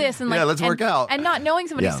do this, and like, Yeah, let's and- work out. And not knowing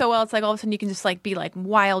somebody Yeah. so well, it's like all of a sudden you can just like be like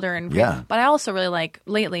wilder and Yeah. But I also really like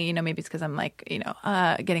lately, maybe it's because I'm like,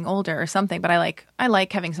 getting older or something. But I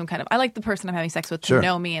like having some kind of, I like the person I'm having sex with to Sure.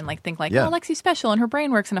 know me and like think like, Yeah. oh, Lexi's special and her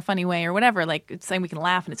brain works in a funny way or whatever. Like it's like we can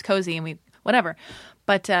laugh and it's cozy and we whatever.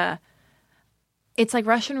 But it's like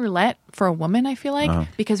Russian roulette for a woman, I feel like,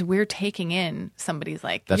 because we're taking in somebody's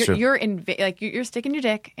like That's true. you're sticking your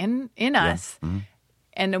dick in us,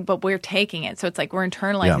 and but we're taking it. So it's like we're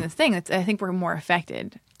internalizing Yeah. this thing. I think we're more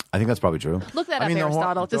affected. I think that's probably true. Look that up, the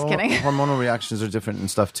Aristotle. Just kidding. Hormonal reactions are different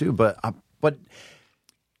and stuff too, but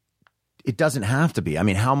it doesn't have to be. I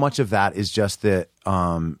mean, how much of that is just that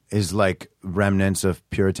is like remnants of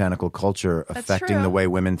puritanical culture affecting true. the way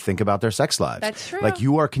women think about their sex lives? That's true. Like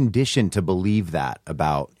you are conditioned to believe that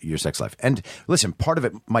about your sex life. And listen, part of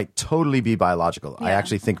it might totally be biological. I Yeah.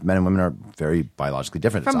 actually think men and women are very biologically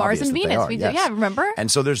different. From It's Mars obvious and that they Venus, are, we do. yes. Yeah, remember?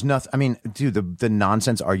 And so there's nothing. I mean, dude, the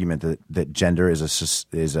nonsense argument that gender is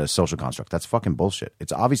a social construct. That's fucking bullshit.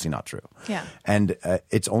 It's obviously not true. Yeah. And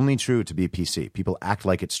it's only true to be PC. People act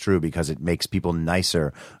like it's true because it makes people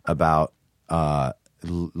nicer about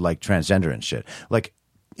like transgender and shit. Like,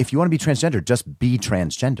 if you want to be transgender, just be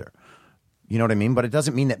transgender. You know what I mean? But it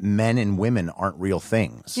doesn't mean that men and women aren't real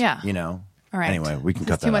things. Yeah. You know. All right. Anyway, we can This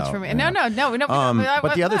cut is that too much out. for me. Yeah. No.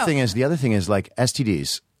 But the other thing is like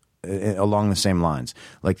STDs along the same lines,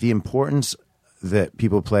 like the importance that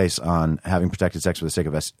people place on having protected sex for the sake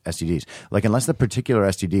of STDs. Like, unless the particular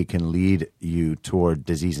STD can lead you toward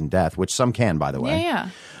disease and death, which some can, by the way. Yeah.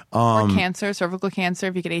 Or cancer, cervical cancer.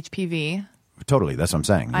 If you get HPV, Totally. That's what I'm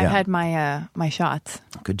saying. I've Yeah. had my shots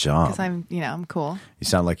Good job. because I'm cool. You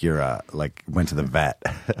sound like you're like went to the vet.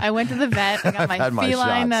 I went to the vet. I got my had my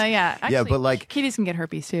feline. shots. Yeah. Actually, Yeah, but, like, kitties can get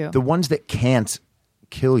herpes too. The ones that can't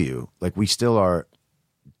kill you, like we still are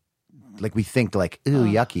like we think like, ooh,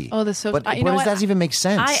 yucky. Oh, that's so. But you what know does what? that even make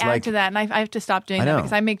sense? I add like, to that, and I have to stop doing I that know.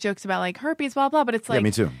 because I make jokes about like herpes, blah blah. But it's like, yeah,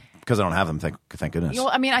 me too. Because I don't have them, thank goodness.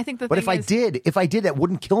 I mean, I think the But thing if I did, that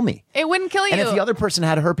wouldn't kill me. it wouldn't kill you. And if the other person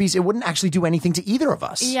had herpes, it wouldn't actually do anything to either of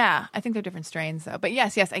us. Yeah, I think they're different strains though. But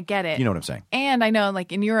yes, I get it. You know what I'm saying? And I know,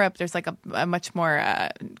 like in Europe, there's like a much more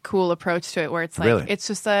cool approach to it, where it's like Really? it's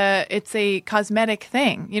just it's a cosmetic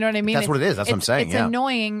thing. You know what I mean? That's what it is. That's what I'm saying, It's yeah.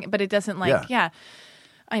 annoying, but it doesn't like. Yeah,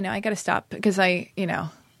 I know. I got to stop because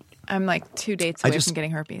I'm like 2 dates away from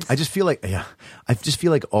getting herpes. I just feel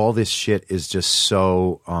like all this shit is just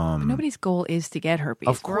so. Nobody's goal is to get herpes.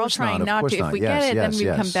 Of We're all course trying not, of course to. If not. we Yes, get it, then yes, we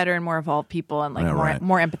become yes. better and more evolved people and like Yeah, right.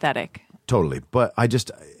 more empathetic. Totally, but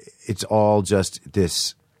it's all just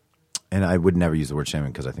this, and I would never use the word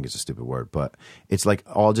shaming because I think it's a stupid word, but it's like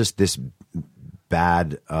all just this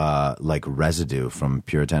bad like residue from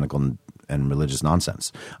puritanical and religious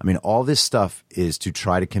nonsense. I mean, all this stuff is to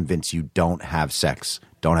try to convince you don't have sex.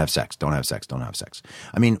 Don't have sex. Don't have sex. Don't have sex.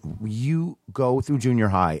 I mean, you go through junior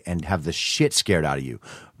high and have the shit scared out of you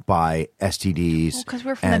by STDs. Because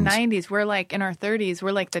we're from the 90s. We're like in our 30s.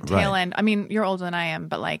 We're like the tail Right. end. I mean, you're older than I am,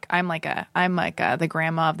 but like I'm like the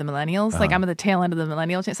grandma of the millennials. Like I'm at the tail end of the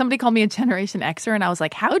millennials. Somebody called me a Generation Xer, and I was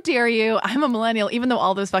like, how dare you? I'm a millennial, even though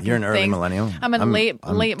all those fucking You're an early things. millennial? I'm a late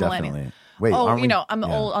millennial. definitely- Wait, oh, aren't we- I'm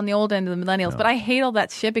yeah. old on the old end of the millennials, but I hate all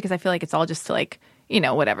that shit because I feel like it's all just to like,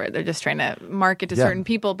 whatever. They're just trying to market to Yeah. certain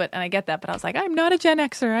people, and I get that. But I was like, I'm not a Gen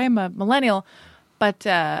Xer. I am a millennial. But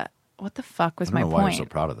what the fuck was I don't my know why point? you're so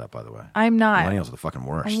proud of that, by the way. I'm not. Millennials are the fucking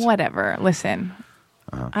worst. Whatever. Listen,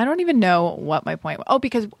 I don't even know what my point was. Oh,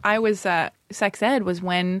 because I was sex ed was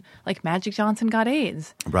when like Magic Johnson got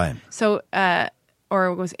AIDS. Right. So,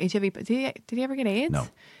 or was HIV? Did he ever get AIDS? No.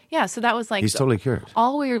 Yeah. So that was like He's totally cured.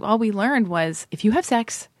 All we learned was if you have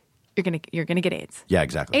sex, you're gonna get AIDS. Yeah,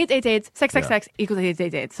 exactly. AIDS, sex Yeah. equals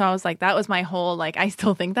AIDS. So I was like, that was my whole like. I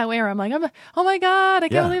still think that way. Or I'm like, oh my god, I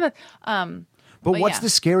can't Yeah. believe it. But what's yeah. the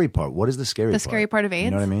scary part? What is the scary part? The scary part of You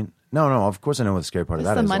know what I AIDS? mean? No, of course I know what the scary part of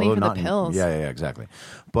Just that the is. money although for the not in- pills. Yeah, exactly.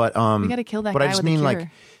 But We gotta kill that But I guy just with a mean cure. like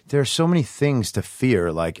there are so many things to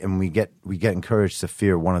fear, like, and we get encouraged to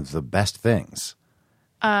fear one of the best things.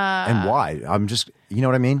 And why? I'm just, you know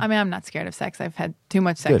what I mean? I mean, I'm not scared of sex. I've had too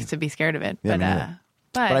much sex Good. to be scared of it. Yeah, but me neither.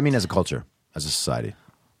 but I mean, as a culture, as a society.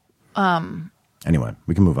 Anyway,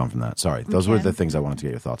 we can move on from that. Sorry, those were can. the things I wanted to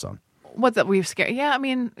get your thoughts on. what's that we've scared? Yeah, I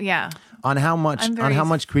mean, yeah. On how much I'm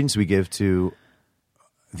very- credence we give to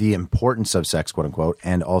the importance of sex, quote unquote,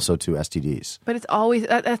 and also to STDs. But it's always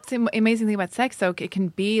that's the amazing thing about sex. Though it can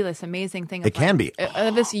be this amazing thing. Of It can be.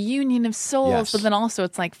 this union of souls. Yes. But then also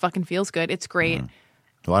it's like fucking feels good. It's great.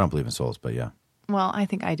 Well, I don't believe in souls, but yeah. Well, I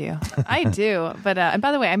think I do. I do. But and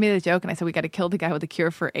by the way, I made a joke and I said we got to kill the guy with the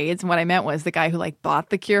cure for AIDS. And what I meant was the guy who like bought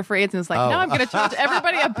the cure for AIDS and was like, no, I'm going to charge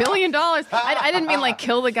everybody $1 billion. I didn't mean like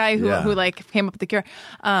kill the guy who like came up with the cure.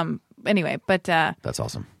 Anyway, but That's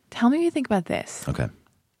awesome. tell me what you think about this. Okay.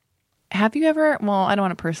 Have you ever? Well, I don't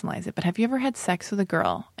want to personalize it, but have you ever had sex with a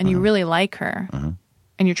girl and you really like her,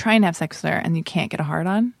 and you're trying to have sex with her and you can't get a hard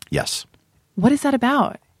on? Yes. What is that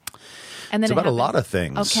about? And then It's it about a happens- lot of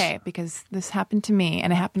things. Okay, because this happened to me,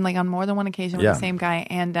 and it happened like on more than one occasion with Yeah. the same guy.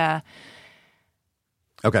 And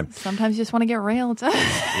Okay. sometimes you just want to get railed.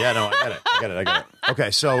 Yeah, no, I get it.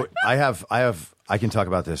 Okay, so I can talk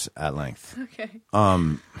about this at length. Okay.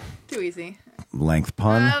 Too easy. Length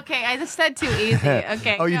pun. Okay, I just said too easy.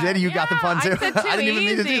 Okay. Oh, you go. did? You got the pun, too? I said too I didn't even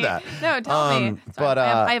mean to do easy. that. No, tell me. but,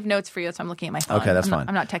 I have notes for you, so I'm looking at my phone. Okay, that's I'm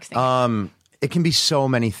fine. Not texting. It can be so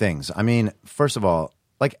many things. I mean, first of all,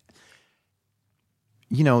 like,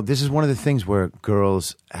 you know, this is one of the things where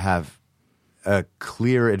girls have a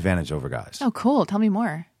clear advantage over guys. Oh, cool. Tell me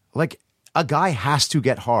more. Like, a guy has to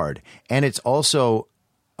get hard, and it's also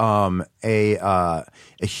a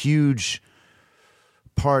huge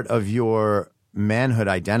part of your manhood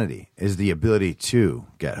identity is the ability to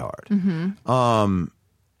get hard.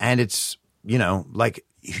 And it's, you know, like,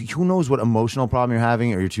 who knows what emotional problem you're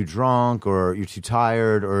having, or you're too drunk, or you're too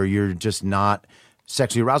tired, or you're just not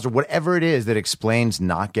sexually aroused, or whatever it is that explains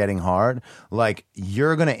not getting hard. Like,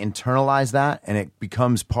 you're going to internalize that, and it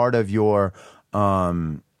becomes part of your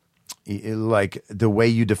like the way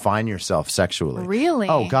you define yourself sexually. Really?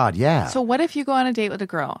 Oh God, yeah. So what if you go on a date with a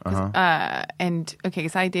girl? And okay,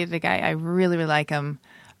 because I dated a guy, I really, really like him.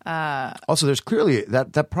 Also, there's clearly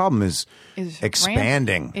that problem is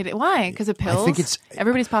expanding. Why? Because of pills? I think it's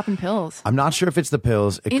everybody's popping pills. I'm not sure if it's the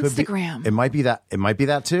pills. It could Instagram. be. It might be that. It might be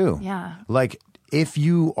that too. Yeah. Like, if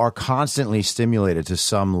you are constantly stimulated to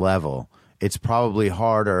some level, it's probably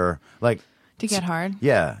harder. Like, To get hard?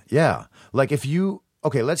 Yeah. Like, if you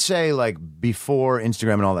okay, let's say like before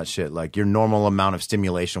Instagram and all that shit, like your normal amount of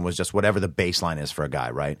stimulation was just whatever the baseline is for a guy,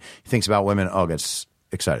 right? He thinks about women, gets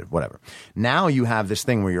excited, whatever. Now you have this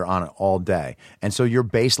thing where you're on it all day. And so your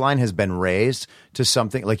baseline has been raised to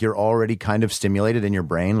something like you're already kind of stimulated in your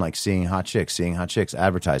brain, like seeing hot chicks,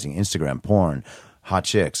 advertising, Instagram, porn, hot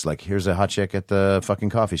chicks. Like here's a hot chick at the fucking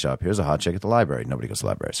coffee shop. Here's a hot chick at the library. Nobody goes to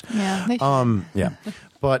libraries. Yeah. They should. Yeah.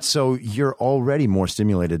 But so you're already more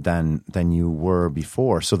stimulated than you were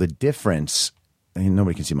before. So the difference,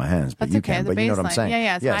 nobody can see my hands, but That's you okay, can. the But you know what I'm baseline. saying?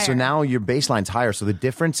 Yeah, it's So higher. now your baseline's higher. So the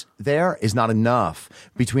difference there is not enough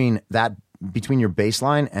between your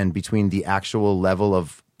baseline and between the actual level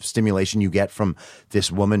of stimulation you get from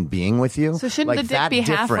this woman being with you. So shouldn't Like, the dick that be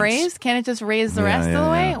half difference- raised? Can't it just raise the Yeah, rest of yeah, the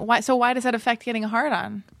way? yeah. Why does that affect getting a hard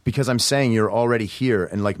on? Because I'm saying you're already here,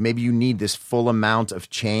 and like maybe you need this full amount of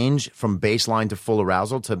change from baseline to full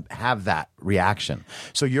arousal to have that reaction.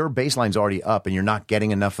 So your baseline's already up, and you're not getting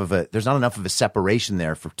enough of there's not enough of a separation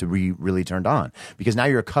there to be really turned on. Because now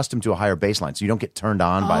you're accustomed to a higher baseline, so you don't get turned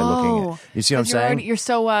on by looking at. You see what I'm 'Cause you're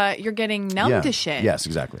saying? you're getting numb Yeah. to shit. Yes,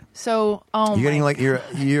 exactly. So You're getting my like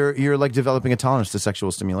you're like developing a tolerance to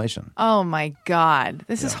sexual stimulation. Oh my God,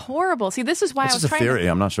 this is horrible. See, this is why It's I was just a trying theory.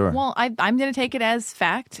 I'm not sure. Well, I'm going to take it as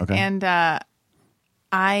fact, Okay. and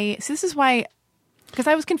this is why, because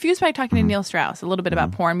I was confused by talking to Neil Strauss a little bit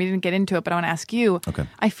about porn. We didn't get into it, but I want to ask you. Okay.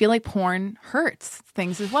 I feel like porn hurts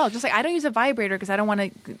things as well. Just like I don't use a vibrator because I don't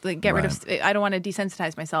want to get rid of. I don't want to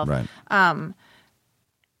desensitize myself. Right.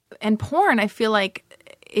 And porn, I feel like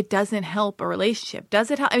it doesn't help a relationship.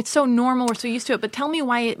 Does it help? It's so normal. We're so used to it. But tell me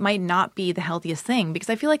why it might not be the healthiest thing. Because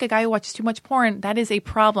I feel like a guy who watches too much porn, that is a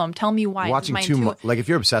problem. Tell me why. Watching Mine too much, like if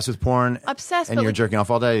you're obsessed with porn, Obsessed, and but you're like, jerking off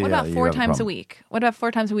all day. What yeah, about you 4 have a times a problem. week? What about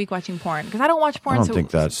 4 times a week watching porn? Because I don't watch porn. I don't so,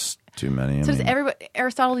 think that's too many. So does everybody?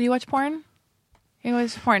 Aristotle, do you watch porn? He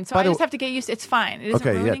watches porn. So By I the just w- have to get used to. It's fine. It isn't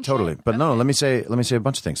Okay, yeah, ruining totally. shit? But no, Okay. let me say a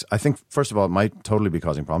bunch of things. I think first of all, it might totally be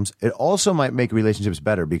causing problems. It also might make relationships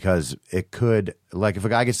better because it could, like, if a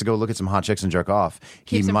guy gets to go look at some hot chicks and jerk off,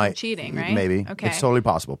 Keeps he him might from cheating, right? Maybe. Okay. It's totally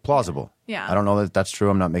possible, plausible. Yeah. I don't know that that's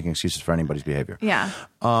true. I'm not making excuses for anybody's behavior. Yeah.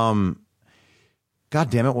 God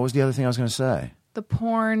damn it! What was the other thing I was going to say? The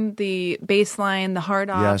porn, the baseline, the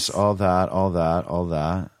hard offs. Yes, all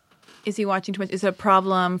that. Is he watching too much? Is it a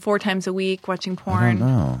problem 4 times a week watching I porn? don't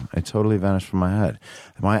know. It totally vanished from my head.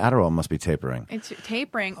 My Adderall must be tapering. It's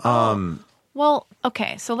tapering. Well,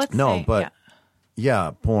 okay. So let's No, say, but yeah,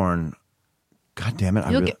 porn. God damn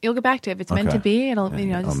it! You'll get back to it. If it's meant Okay. to be, it'll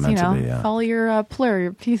Yeah, just meant to be, yeah. follow your plur,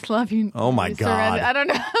 your peace, love you. Oh, my you surrender. God. I don't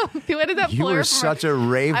know. What is that You plur were from? such a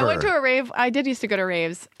raver. I went to a rave. I did used to go to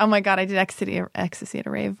raves. Oh my God, I did ecstasy at a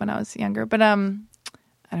rave when I was younger. But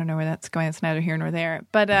I don't know where that's going. It's neither here nor there.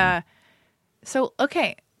 But so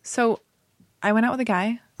I went out with a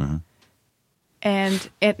guy, and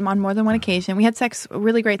on more than one occasion, we had sex,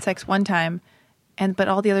 really great sex one time, but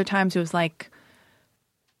all the other times it was like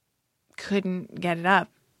couldn't get it up,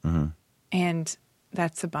 and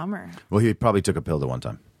that's a bummer. Well, he probably took a pill the one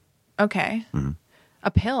time. Okay,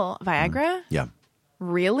 a pill, Viagra, Yeah.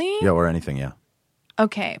 really? Yeah, or anything, yeah.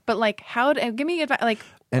 Okay, but like, give me advice. Like,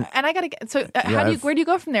 And- and I gotta get. So, Yeah, where do you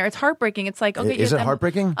go from there? It's heartbreaking. It's like, okay, Is you it have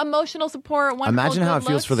heartbreaking? Emotional support. Wonderful, Imagine how it good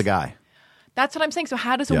feels for the looks. guy. That's what I'm saying. So,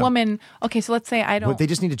 how does a Yeah. woman? Okay, so let's say I But don't. they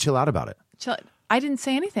just need to chill out about it. I didn't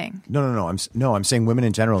say anything. No. I'm saying women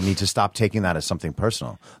in general need to stop taking that as something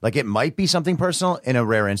personal. Like it might be something personal in a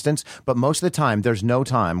rare instance, but most of the time, there's no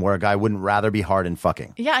time where a guy wouldn't rather be hard and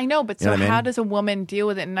fucking. Yeah, I know, but You know so what I mean? how does a woman deal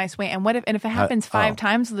with it in a nice way? And if it happens 5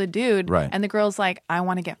 times with a dude, Right. and the girl's like, I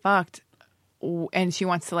want to get fucked, and she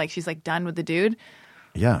wants to she's like done with the dude.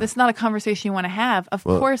 Yeah. That's not a conversation you want to have. Of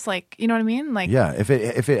course, you know what I mean? Like, Yeah, if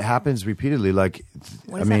it happens repeatedly, like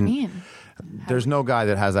what does that mean? There's no guy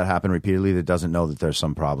that has that happen repeatedly that doesn't know that there's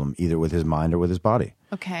some problem either with his mind or with his body.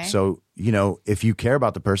 Okay. So, if you care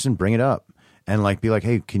about the person, bring it up and be like,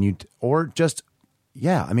 hey, can you, or just,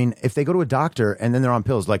 yeah. I mean, if they go to a doctor and then they're on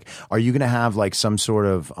pills, are you going to have some sort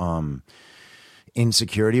of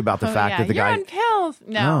insecurity about the fact that the you're guy on pills.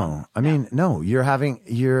 No. I mean, no, you're having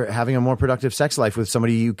a more productive sex life with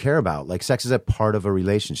somebody you care about. Like sex is a part of a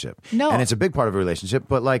relationship. No. And it's a big part of a relationship,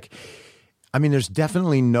 but I mean, there's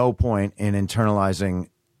definitely no point in internalizing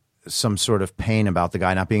some sort of pain about the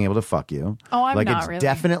guy not being able to fuck you. Oh, I'm not it's really.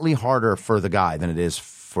 definitely harder for the guy than it is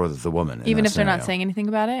for the woman. in Even that if they're not scenario. saying anything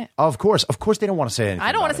about it. Of course they don't want to say anything.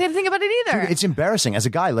 I don't want to say anything about it either. Dude, it's embarrassing as a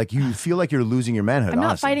guy. You feel like you're losing your manhood. I'm not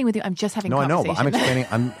honestly. fighting with you. I'm just having No, I know, but I'm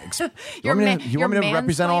conversation. explaining. You want me to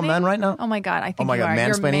represent all men right now? Oh my God, I think Oh my you God, are.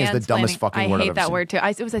 You're mansplaining is the dumbest mansplaining. fucking I word I've hate ever that seen. word too.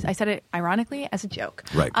 I said it ironically as a joke.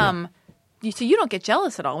 Right, cool. So you don't get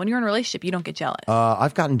jealous at all when you're in a relationship. You don't get jealous.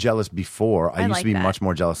 I've gotten jealous before. I used like to be that. much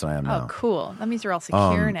more jealous than I am now. Oh, cool. That means you're all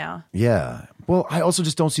secure now. Yeah. Well, I also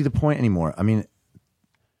just don't see the point anymore. I mean,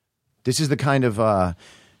 this is the kind of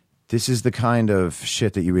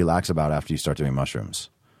shit that you relax about after you start doing mushrooms.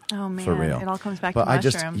 Oh man, For real. it all comes back But to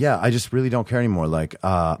mushrooms. I just really don't care anymore. Like,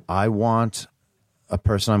 I want a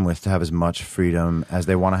person I'm with to have as much freedom as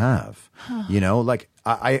they want to have. You know, like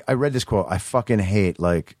I read this quote. I fucking hate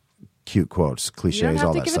like cute quotes, cliches, You don't have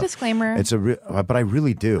all to that give stuff. a disclaimer. It's but I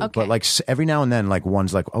really do. Okay. But like every now and then, like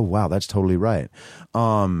one's like, oh wow, that's totally right.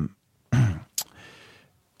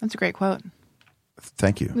 That's a great quote.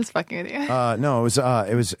 Thank you. I'm just fucking with you. No,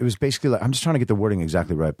 it was basically like, I'm just trying to get the wording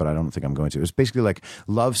exactly right, but I don't think I'm going to. It was basically like,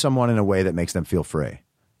 love someone in a way that makes them feel free.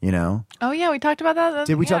 You know? Oh yeah, we talked about that.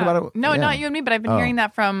 Did we talk about it? No, Yeah. not you and me, but I've been hearing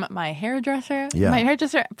that from my hairdresser. Yeah. My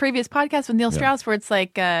hairdresser previous podcast with Neil Strauss, where it's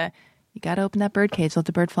like, you got to open that bird cage, let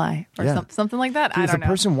the bird fly, or Yeah. something like that. Dude, I if don't the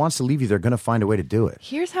know. person wants to leave you, they're going to find a way to do it.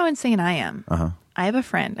 Here's how insane I am. I have a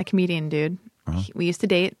friend, a comedian dude. We used to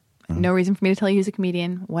date. No reason for me to tell you he's a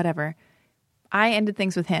comedian. Whatever. I ended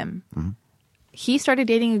things with him. He started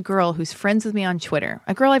dating a girl who's friends with me on Twitter,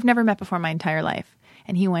 a girl I've never met before in my entire life.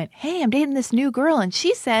 And he went, hey, I'm dating this new girl. And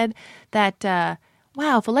she said that,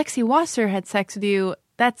 wow, if Alexi Wasser had sex with you,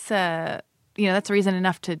 that's that's reason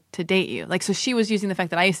enough to date you. Like, so she was using the fact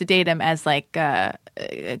that I used to date him as like a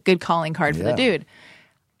good calling card for the Yeah. dude.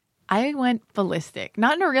 I went ballistic,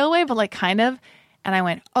 not in a real way, but like kind of. And I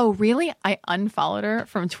went, oh, really? I unfollowed her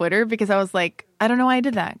from Twitter because I was like, I don't know why I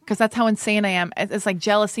did that. Because that's how insane I am. It's like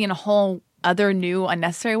jealousy in a whole other new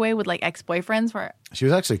unnecessary way with like ex-boyfriends where She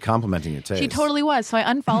was actually complimenting your taste. she totally was. So I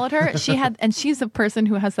unfollowed her. And she's a person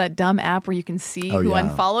who has that dumb app where you can see who yeah.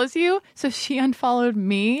 unfollows you. So she unfollowed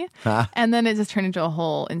me. And then it just turned into a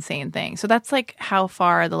whole insane thing. So that's like how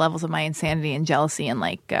far the levels of my insanity and jealousy and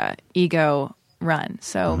like ego run.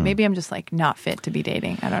 So maybe I'm just like not fit to be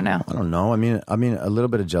dating. I don't know. I don't know. I mean, a little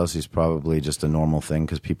bit of jealousy is probably just a normal thing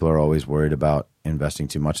because people are always worried about investing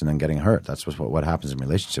too much and then getting hurt. That's what happens in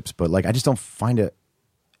relationships. But like, I just don't find it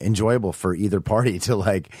enjoyable for either party to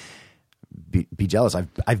like be jealous.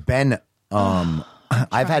 I've been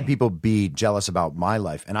I've had people be jealous about my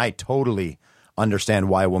life, and I totally understand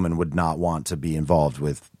why a woman would not want to be involved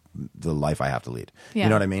with the life I have to lead. Yeah. You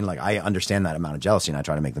know what I mean? Like, I understand that amount of jealousy, and I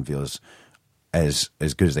try to make them feel as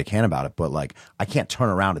good as they can about it. But like, I can't turn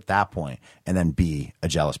around at that point and then be a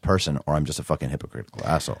jealous person, or I'm just a fucking hypocritical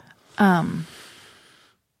asshole.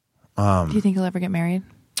 Do you think you'll ever get married?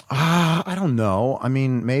 I don't know. I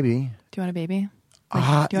mean, maybe. Do you want a baby?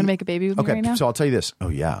 Like, do you want to make a baby with me Okay, right now? so I'll tell you this. Oh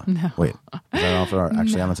yeah. No. Wait, is that offer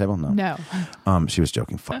actually on the table? No. No. She was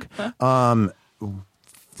joking. Fuck.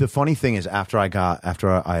 The funny thing is, after I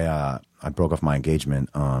broke off my engagement,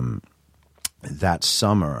 that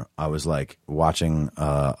summer I was like watching.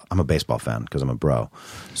 I'm a baseball fan because I'm a bro,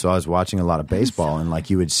 so I was watching a lot of baseball, and like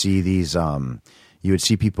you would see these. You would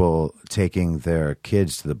see people taking their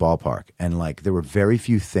kids to the ballpark, and like there were very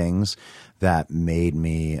few things that made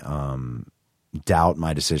me doubt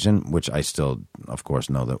my decision, which I still, of course,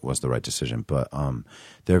 know that was the right decision. But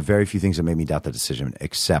there are very few things that made me doubt that decision,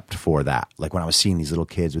 except for that. Like when I was seeing these little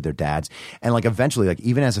kids with their dads, and like eventually, like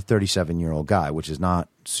even as a 37-year-old guy, which is not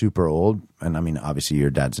super old, and I mean, obviously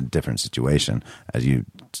your dad's in a different situation, as you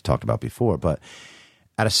talked about before, but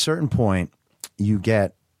at a certain point, you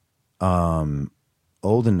get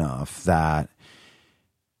old enough that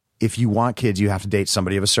if you want kids, you have to date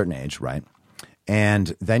somebody of a certain age, right?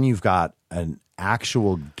 And then you've got an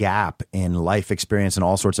actual gap in life experience and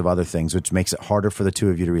all sorts of other things, which makes it harder for the two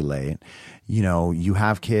of you to relate. You know, you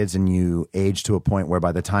have kids and you age to a point where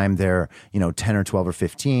by the time they're, 10 or 12 or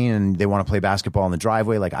 15 and they want to play basketball in the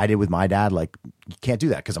driveway like I did with my dad, like you can't do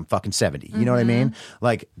that because I'm fucking 70. You know what I mean?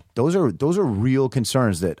 Like those are real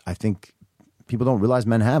concerns that I think people don't realize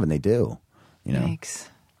men have, and they do. Yikes.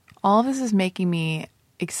 All of this is making me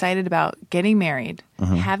excited about getting married,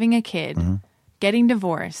 having a kid, getting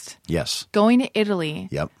divorced, Yes. going to Italy,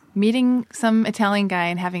 Yep. meeting some Italian guy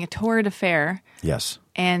and having a torrid affair, Yes.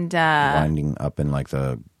 and Winding up in like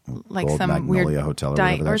the like Gold some Magnolia weird Hotel or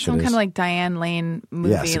whatever that or shit some is. kind of like Diane Lane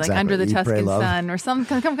movie, Yes, like exactly. Under the Eat, Pray, Tuscan Love. Sun, or some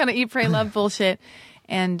kind of Eat, Pray, Love bullshit.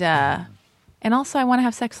 And also I want to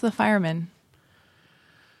have sex with a fireman.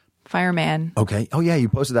 Fireman. Okay. Oh yeah, you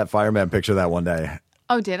posted that fireman picture that one day.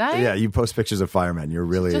 Oh, did I? Yeah, you post pictures of firemen. You're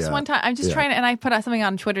really Just one time. I'm just yeah. trying to, and I put out something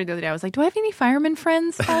on Twitter the other day. I was like, do I have any fireman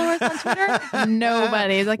friends, followers on Twitter?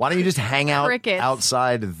 Nobody. It's like, Why don't you just hang out crickets.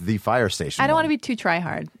 outside the fire station? I don't want to be too try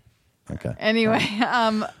hard. Okay. Anyway,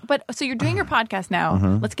 but so you're doing your podcast now.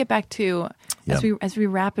 Let's get back to As we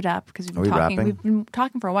wrap it up, because Are we wrapping? we've been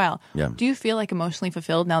talking for a while. Yeah. Do you feel like emotionally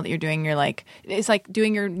fulfilled now that you're doing your it's like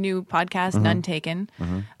doing your new podcast, Mm-hmm. None Taken?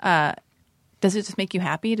 Does it just make you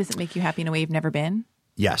happy? Does it make you happy in a way you've never been?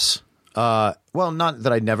 Yes. Well, not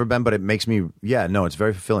that I'd never been, but it makes me. Yeah, no, it's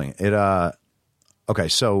very fulfilling. It. Okay,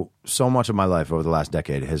 so much of my life over the last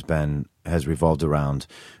decade has revolved around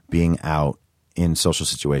being out in social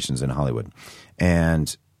situations in Hollywood,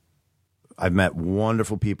 and I've met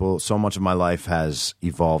wonderful people. So much of my life has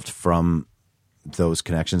evolved from those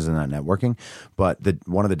connections and that networking. But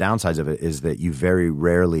one of the downsides of it is that you very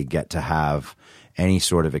rarely get to have any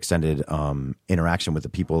sort of extended interaction with the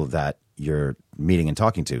people that you're meeting and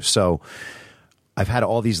talking to. So I've had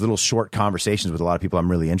all these little short conversations with a lot of people I'm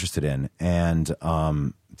really interested in. And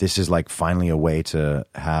this is like finally a way to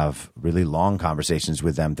have really long conversations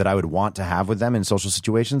with them that I would want to have with them in social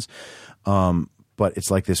situations. But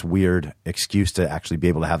it's like this weird excuse to actually be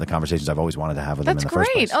able to have the conversations I've always wanted to have with them in the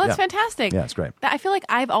first place. Oh, that's Yeah. fantastic. Yeah, it's great. I feel like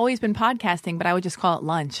I've always been podcasting, but I would just call it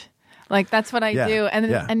lunch. Like that's what I Yeah, do. And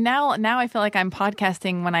yeah. and now I feel like I'm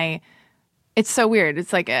podcasting when it's so weird.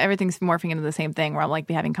 It's like everything's morphing into the same thing where I'll like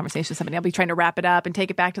be having conversations with somebody. I'll be trying to wrap it up and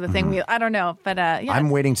take it back to the thing. I don't know. But yeah, I'm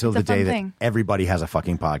waiting till it's a the day fun thing. that everybody has a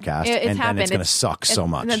fucking podcast, It's and happened. then it's going to suck so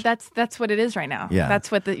much. That's what it is right now. Yeah,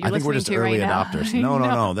 That's what you're I think listening we're just to early right now. adopters.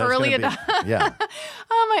 No. That's Early gonna be, yeah.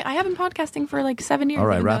 I haven't been podcasting for like 7 years. All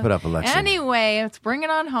right, even wrap though- it up, Alexa. Anyway, let's bring it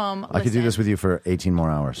on home. I could do this with you for 18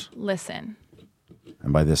 more hours, Listen,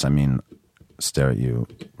 and by this I mean stare at you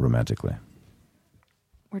romantically.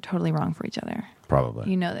 we're totally wrong for each other. Probably.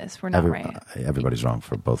 You know this. We're not right. Everybody's wrong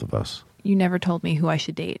for both of us. You never told me who I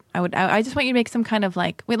should date. I just want you to make some kind of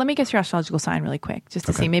wait, let me guess your astrological sign really quick, just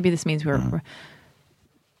to Okay. see. Maybe this means we're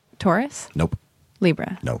Taurus, Nope.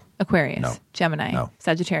 Libra, No. Aquarius, No. Gemini, No.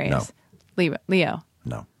 Sagittarius, Leo,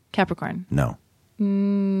 No. Capricorn. No.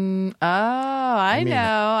 Oh, I mean, know.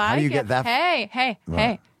 how do you I get that? Hey,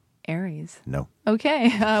 Aries. No.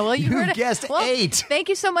 Okay. Well, you heard it. guessed Well, 8. Thank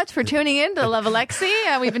you so much for tuning in to Love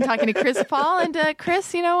Alexi. We've been talking to Chris Paul, and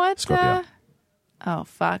Chris, you know what? Scorpio. Oh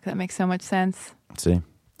fuck, that makes so much sense. See,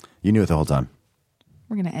 you knew it the whole time.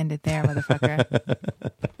 We're gonna end it there, motherfucker.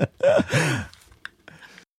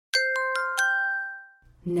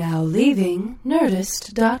 Now leaving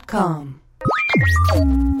Nerdist.com.